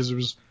interesting because it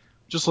was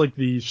just like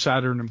the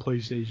Saturn and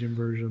PlayStation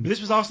version. But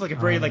this was also like a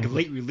very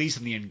late release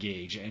in the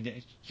N-Gage, and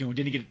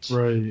didn't get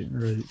right.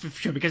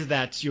 Because of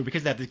that,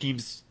 this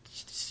game's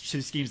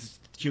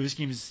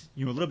a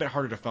little bit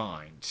harder to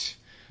find.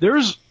 There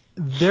was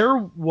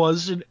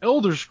an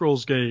Elder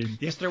Scrolls game.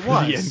 Yes, there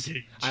was.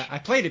 I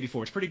played it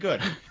before. It's pretty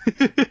good.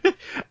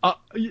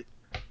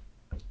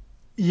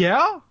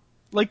 Yeah,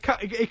 like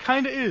it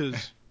kind of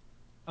is.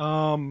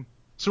 So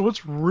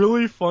what's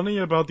really funny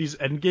about these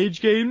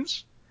N-Gage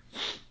games?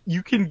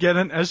 You can get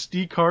an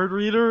SD card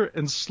reader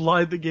and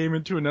slide the game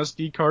into an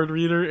SD card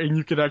reader, and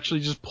you could actually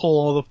just pull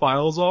all the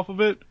files off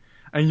of it,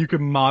 and you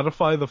can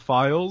modify the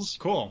files.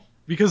 Cool.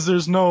 Because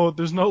there's no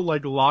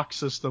like lock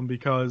system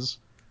because,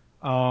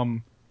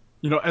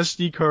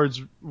 SD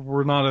cards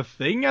were not a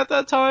thing at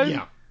that time.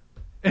 Yeah.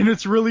 And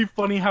it's really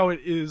funny how it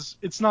is.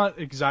 It's not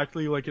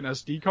exactly like an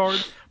SD card,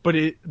 but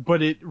it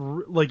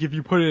like if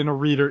you put it in a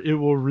reader, it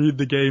will read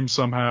the game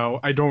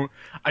somehow. I don't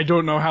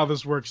know how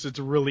this works. It's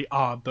really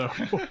odd though.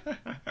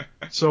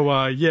 So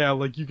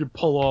like you could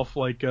pull off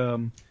like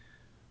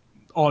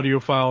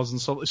audio files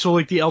and stuff. So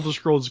like the Elder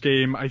Scrolls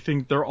game, I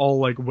think they're all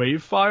like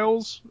WAV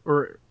files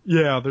or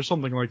there's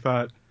something like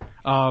that.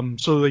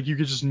 So like you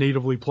could just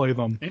natively play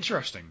them.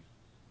 Interesting.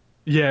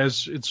 Yeah,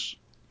 it's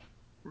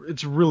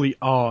really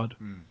odd.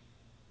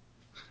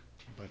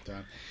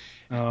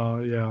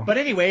 But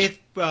anyway,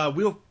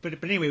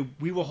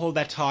 we will hold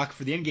that talk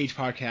for the N-Gage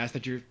podcast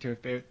that you're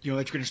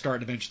going to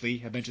start eventually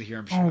here.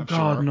 I'm sure. Oh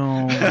God,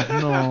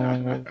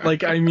 no.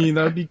 Like, I mean,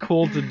 that'd be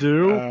cool to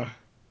do,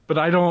 but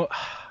I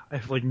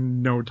have like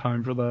no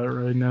time for that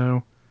right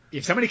now.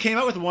 If somebody came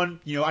out with one,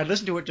 I'd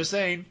listen to it. Just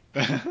saying.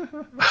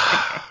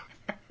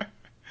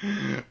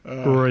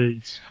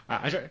 Great.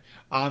 I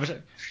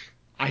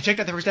checked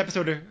out the first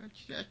episode.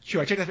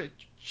 I checked out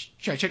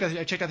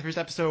the first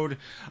episode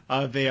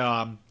of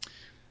the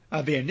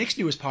Nick's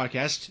newest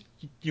podcast.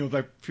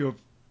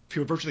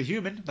 Virtually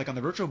Human, like on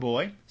the Virtual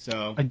Boy.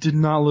 So I did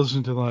not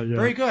listen to that yet.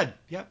 very good.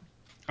 Yep.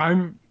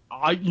 I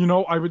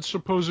would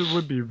suppose it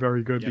would be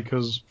very good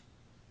because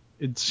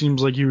it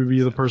seems like he would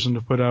be the person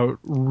to put out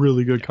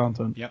really good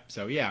content. Yep.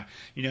 So yeah,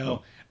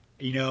 the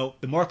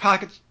more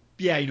podcasts,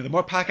 the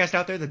more podcasts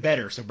out there, the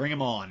better. So bring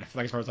them on.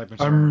 Like as far as I'm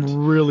concerned.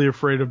 I'm really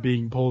afraid of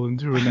being pulled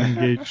into an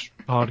engaged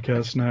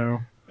podcast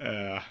now.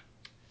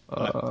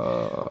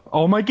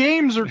 All my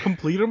games are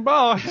complete in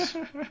box,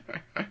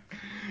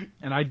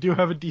 and I do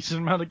have a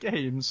decent amount of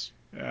games.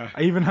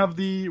 I even have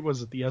the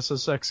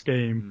SSX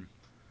game.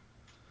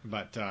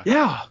 But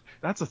yeah,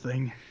 that's a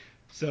thing.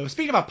 So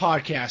speaking about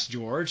podcasts,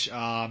 George.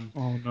 Oh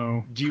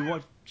no. Do you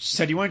want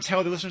to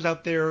tell the listeners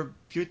out there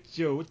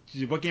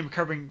what game we're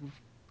covering?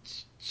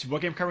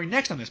 What game we're covering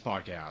next on this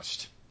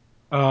podcast?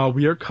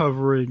 We are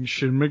covering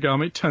Shin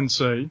Megami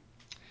Tensei.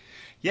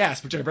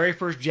 Yes, which is our very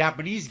first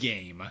Japanese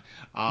game.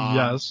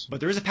 Yes. But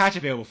there is a patch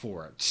available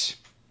for it.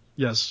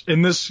 Yes,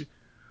 and this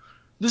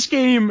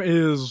game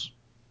is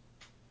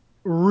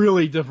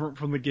really different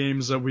from the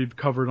games that we've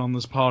covered on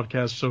this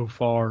podcast so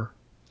far.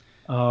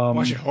 Well,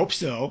 I should hope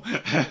so.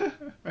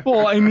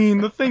 Well, I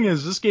mean, the thing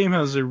is, this game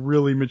has a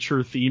really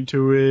mature theme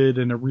to it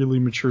and a really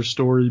mature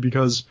story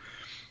because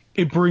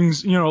it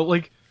brings,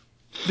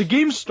 the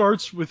game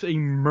starts with a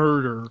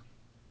murder.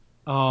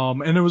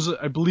 And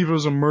I believe it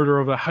was a murder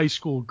of a high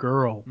school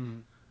girl.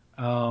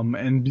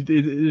 And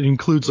it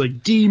includes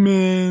like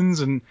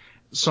demons, and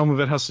some of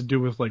it has to do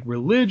with like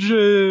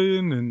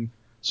religion, and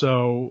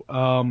so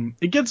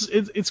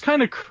it's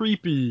kind of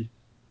creepy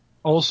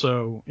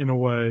also in a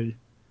way.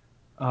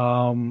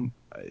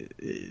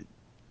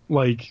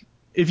 Like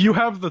if you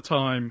have the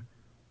time,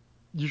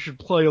 you should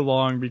play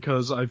along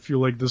because I feel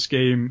like this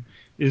game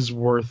is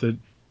worth it.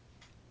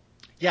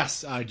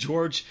 Yes,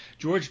 George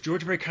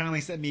very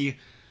kindly sent me.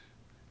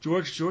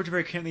 George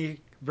very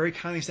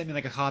kindly sent me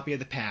like a copy of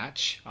the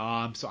patch.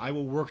 So I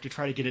will work to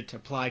try to get it to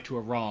apply to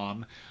a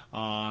ROM,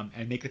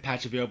 and make the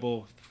patch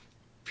available,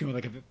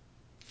 like available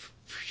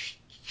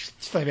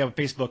on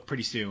Facebook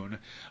pretty soon.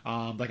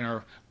 Like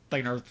in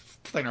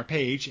our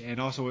page, and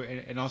also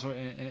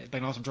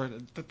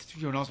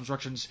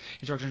instructions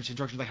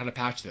like how to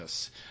patch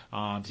this.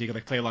 So you can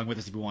like play along with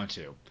us if you want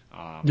to.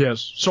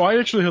 Yes. So I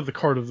actually have the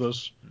card of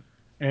this,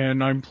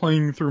 and I'm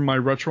playing through my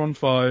Retron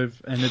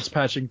 5, and it's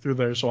patching through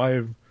there, so I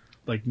have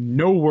like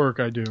no work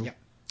I do. Yeah.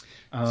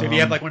 So if you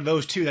have like one of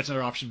those too, that's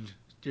another option.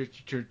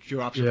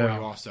 Your option for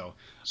you also.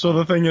 So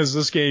the thing is,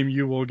 this game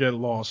you will get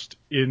lost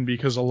in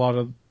because a lot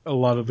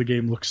of the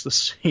game looks the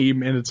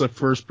same, and it's a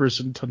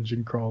first-person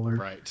dungeon crawler.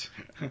 Right.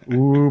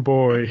 Ooh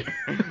boy.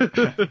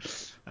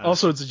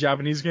 Also, it's a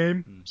Japanese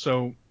game,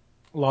 so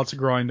lots of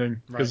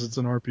grinding because it's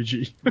an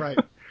RPG. Right.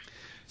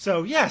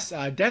 So yes,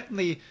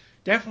 definitely.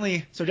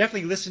 So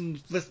definitely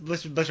listen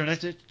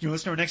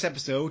to our next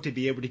episode to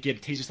be able to get a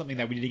taste of something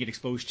that we need to get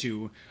exposed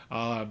to.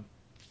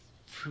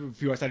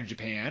 If you're outside of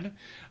Japan.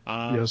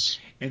 Yes.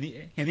 And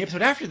the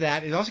episode after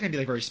that is also going to be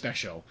like very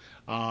special,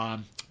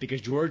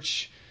 because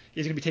George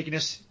is going to be taking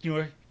us,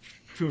 to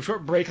a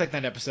short break like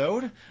that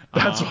episode.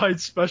 That's why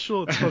it's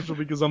special. It's special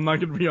because I'm not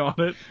going to be on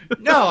it.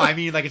 No, I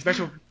mean like it's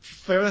special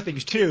for other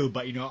things too.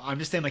 But I'm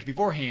just saying like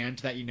beforehand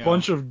that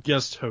bunch of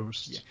guest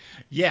hosts.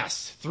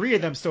 Yes, 3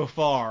 of them so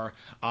far.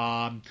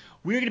 We're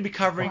going to be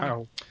covering.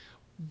 Wow.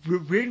 We're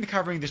going to be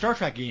covering the Star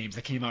Trek games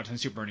that came out on the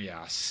Super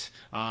NES.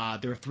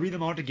 There are 3 of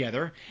them all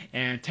together,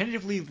 and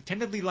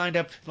tentatively lined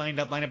up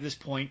at this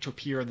point to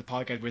appear on the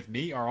podcast with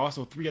me are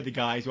also 3 other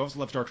guys who also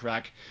love Star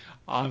Trek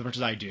as much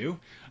as I do.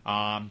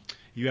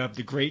 You have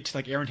the great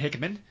Aaron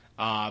Hickman.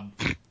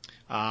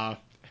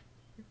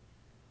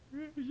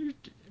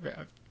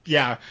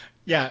 Yeah.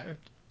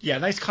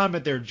 Nice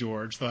comment there,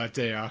 George. But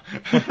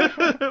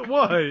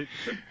What?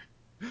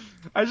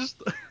 I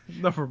just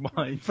never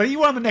mind. But you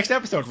want on the next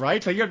episode,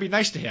 right? So you gotta be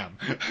nice to him.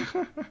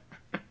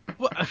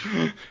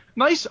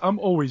 Nice. I'm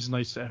always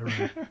nice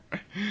to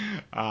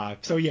Aaron.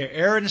 So yeah,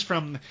 Aaron is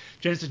from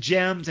Genesis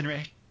Gems and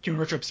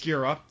Retro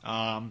Obscura.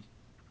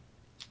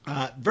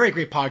 Very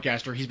great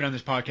podcaster. He's been on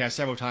this podcast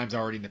several times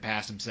already in the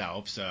past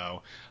himself.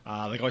 So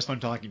always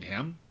fun talking to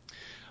him.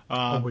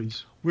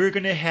 Always. We're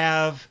gonna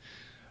have.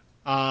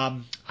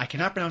 I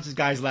cannot pronounce this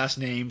guy's last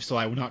name, so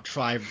I will not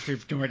try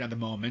doing it at the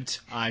moment.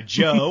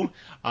 Joe,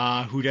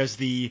 who does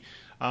the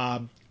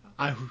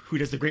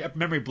Great Upper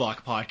Memory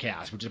Block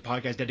podcast, which is a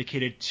podcast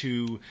dedicated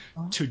to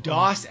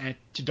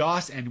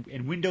DOS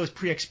and Windows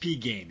pre-XP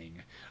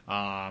gaming.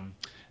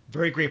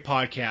 Very great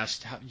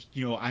podcast.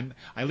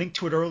 I linked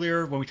to it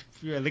earlier when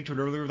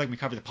we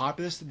covered the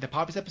Populous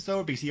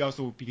episode because he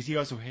also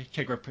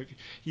covered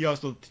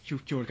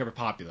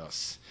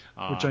Populous,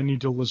 which I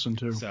need to listen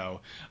to. So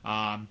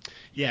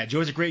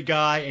Joe's a great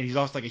guy, and he's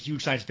also like a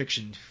huge science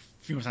fiction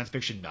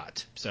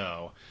nut.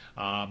 So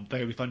that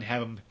would be fun to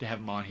have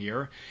him on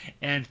here.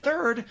 And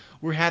third,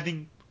 we're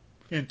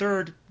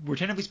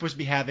tentatively supposed to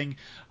be having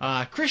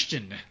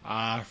Christian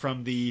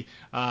from the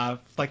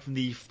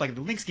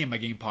Link's Game by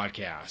Game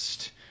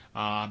podcast.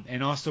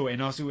 And also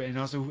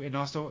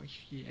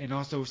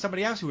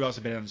somebody else who had also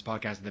been on this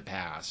podcast in the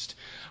past.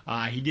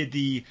 He did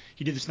the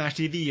Smash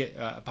TV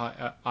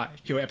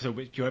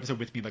episode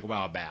with me like a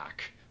while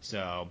back.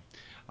 So,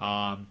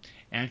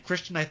 and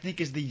Christian, I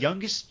think, is the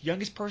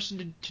youngest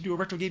person to do a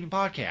retro gaming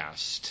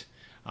podcast.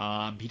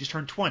 He just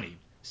turned 20.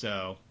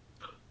 So.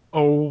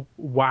 Oh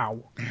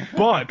wow!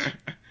 But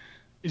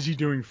is he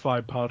doing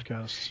 5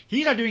 podcasts?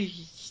 He's not doing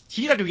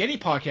any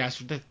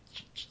podcasts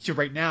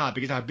right now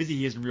because of how busy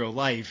he is in real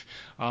life.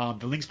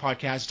 The Links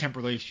podcast is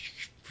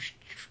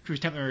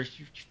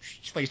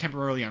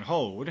temporarily on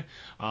hold.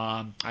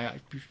 I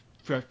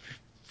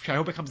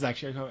hope it comes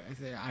back. I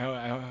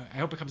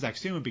hope it comes back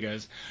soon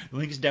because the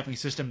Link is definitely a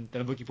system that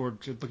I'm looking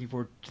forward to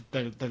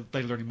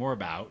later learning more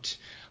about.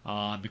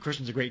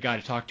 Christian's a great guy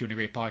to talk to and a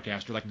great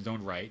podcaster, like in his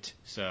own right.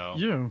 So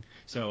Yeah.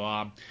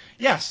 So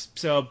yes.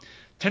 So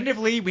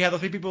tentatively, we have the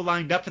 3 people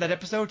lined up for that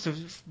episode. So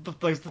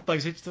stay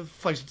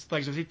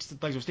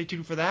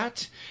tuned for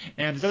that.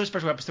 And there's other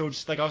special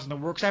episodes like also in the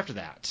works after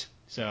that.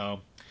 So.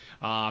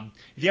 If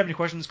you have any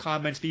questions,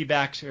 comments,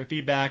 feedback,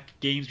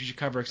 games we should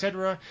cover,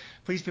 etc.,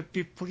 please feel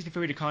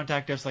free to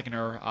contact us like in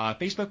our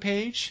Facebook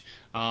page,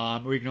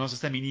 or you can also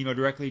send me an email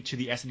directly to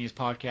the SNES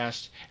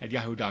podcast at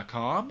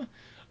yahoo.com.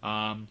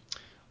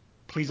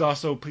 Please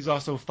also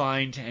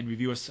find and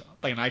review us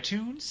like on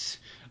iTunes.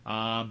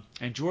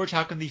 And George,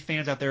 how can the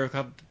fans out there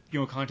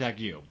contact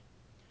you?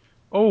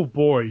 Oh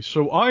boy,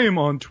 so I am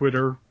on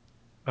Twitter.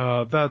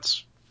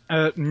 That's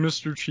at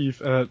Mr.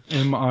 Chief at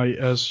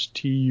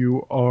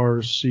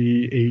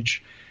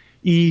MISTURCHEEF.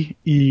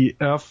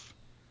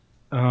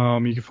 You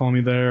can follow me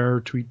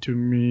there, tweet to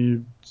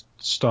me,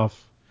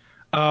 stuff.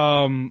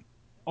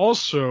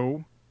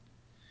 Also,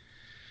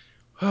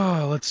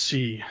 let's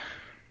see.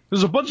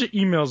 There's a bunch of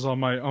emails on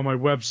my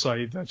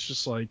website that's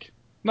just like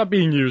not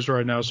being used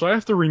right now, so I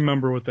have to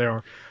remember what they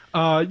are.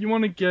 You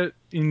want to get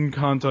in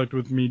contact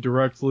with me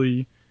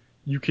directly,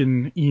 you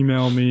can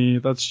email me.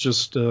 That's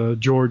just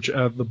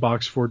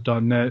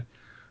george@theboxfort.net.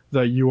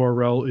 That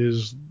URL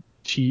is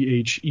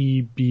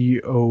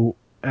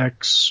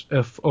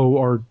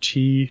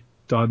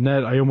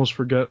theboxfort.net. I almost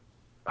forget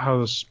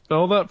how to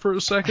spell that for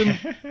a second.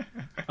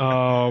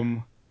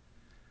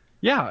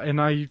 Yeah,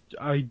 and I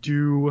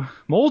do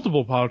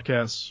multiple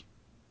podcasts.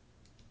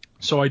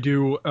 So I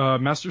do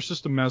Master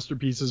System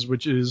Masterpieces,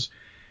 which is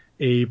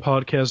a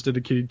podcast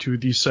dedicated to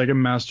the Sega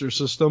Master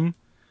System.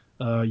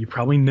 You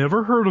probably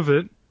never heard of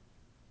it,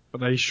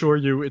 but I assure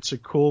you it's a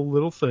cool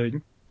little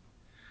thing.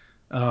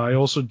 I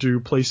also do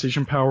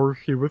PlayStation Power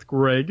here with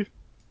Greg,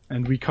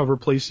 and we cover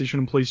PlayStation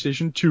and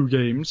PlayStation 2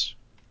 games.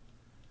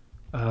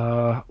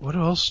 What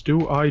else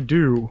do I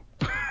do?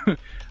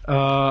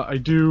 I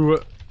do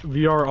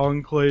VR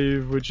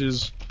Enclave, which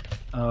is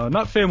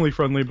not family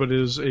friendly, but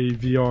is a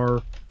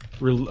VR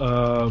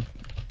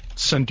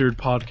centered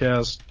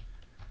podcast.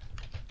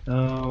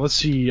 Let's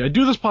see. I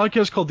do this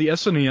podcast called the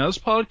SNES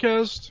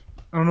podcast.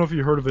 I don't know if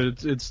you heard of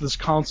it. It's this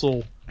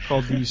console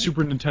called the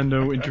Super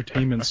Nintendo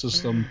Entertainment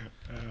System.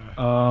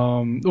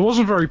 It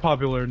wasn't very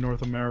popular in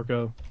North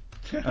America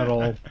at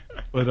all,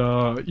 but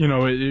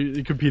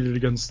it competed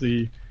against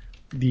the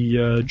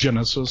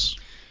Genesis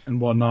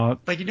and whatnot.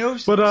 Like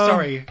But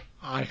sorry,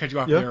 I cut you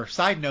off yeah. there.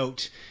 Side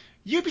note.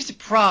 You'd be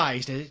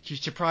surprised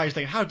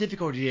like how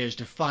difficult it is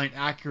to find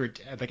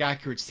accurate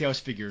sales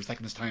figures like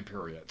in this time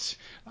period.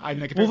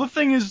 Well, the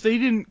thing is, they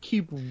didn't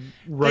keep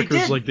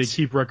records like they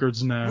keep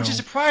records now, which is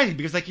surprising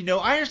because I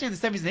understand the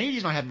 70s and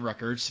 80s not having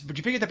records, but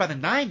you figure that by the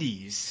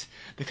 90s,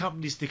 the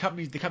companies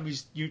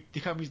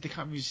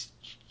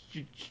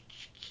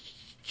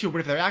should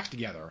put their acts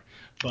together.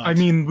 But I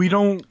mean, we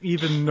don't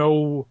even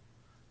know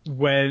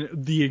when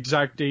the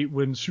exact date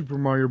when Super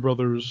Mario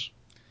Brothers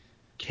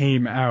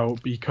came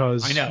out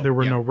because there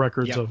were no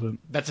records of it.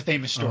 That's a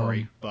famous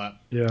story, but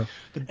yeah.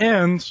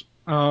 And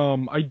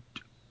I'm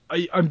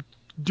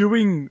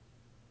doing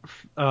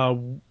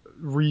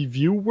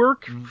review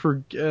work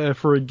for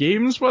a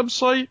games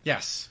website.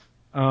 Yes.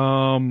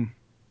 I'm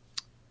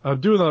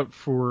doing that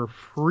for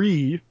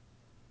free,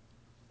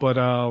 but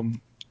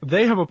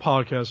they have a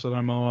podcast that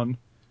I'm on,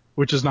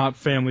 which is not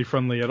family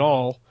friendly at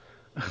all,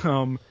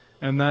 and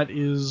that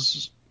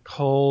is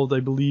called, I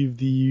believe,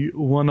 the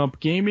One Up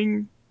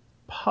Gaming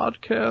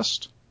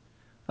podcast.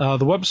 The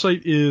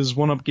website is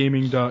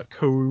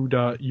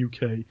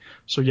oneupgaming.co.uk.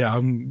 So yeah,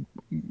 I'm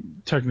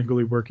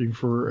technically working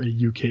for a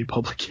UK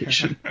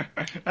publication.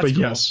 But cool.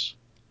 Yes,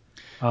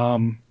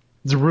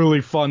 it's really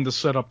fun to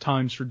set up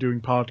times for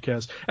doing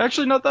podcasts.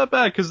 Actually, not that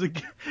bad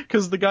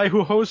because the guy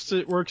who hosts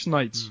it works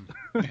nights.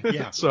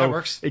 Yeah, so that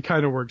works. It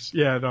kind of works.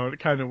 Yeah, no, it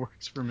kind of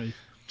works for me.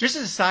 Just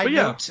as a side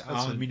note,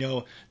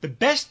 the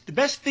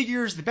best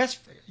figures, I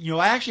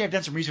actually have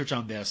done some research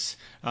on this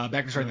back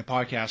when starting the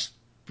podcast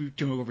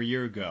over a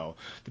year ago.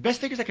 The best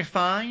figures I could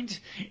find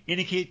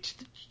indicate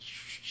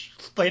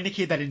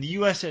that in the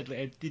U.S.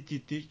 indicate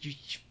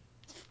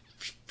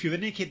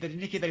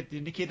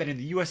that in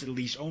the U.S. at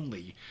least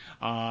only.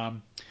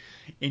 In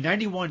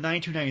 91,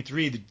 92,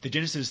 93, the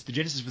Genesis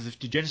was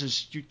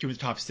the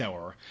top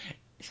seller.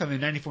 something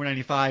in 94,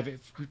 95,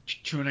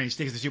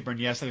 296 the Super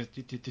NES,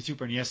 the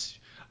Super NES,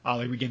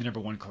 like regained the number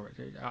one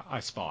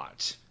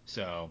spot.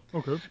 So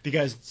Okay.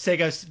 because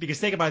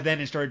Sega by then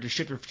had started to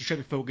shift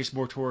their focus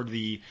more toward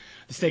the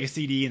Sega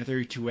CD and the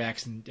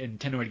 32X, and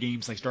Nintendo had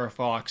games like Star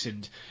Fox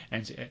and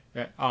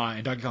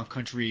Donkey Kong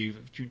Country,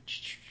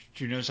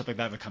 stuff like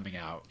that were coming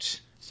out.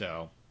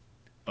 So,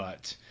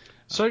 but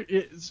So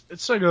it's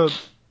Sega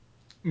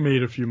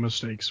made a few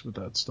mistakes with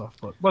that stuff,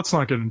 but let's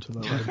not get into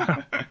that right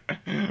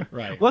now.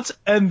 Right. Let's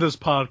end this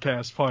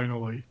podcast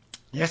finally.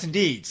 Yes,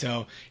 indeed.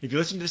 So if you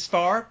listened this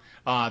far,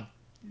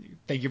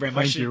 thank you very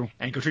much. Thank you.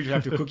 And go treat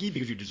yourself to a cookie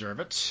because you deserve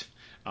it.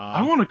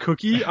 I want a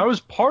cookie. I was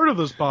part of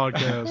this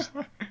podcast.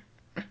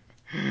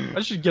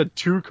 I should get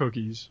 2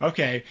 cookies.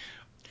 Okay.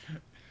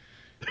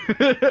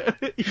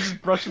 He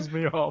just brushes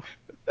me off.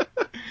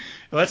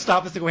 Let's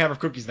stop this and go have our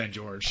cookies then,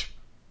 George.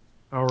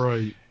 All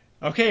right.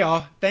 Okay,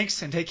 y'all.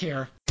 Thanks and take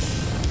care.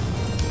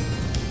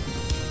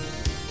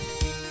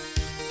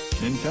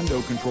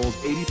 Nintendo controls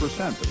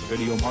 80% of the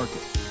video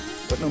market.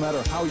 But no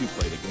matter how you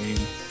play the game,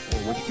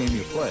 or which game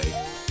you play,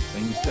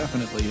 things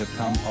definitely have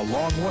come a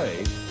long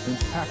way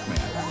since Pac-Man.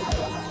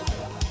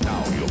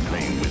 Now you're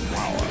playing with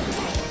power.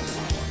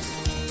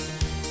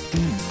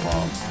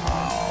 Super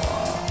power.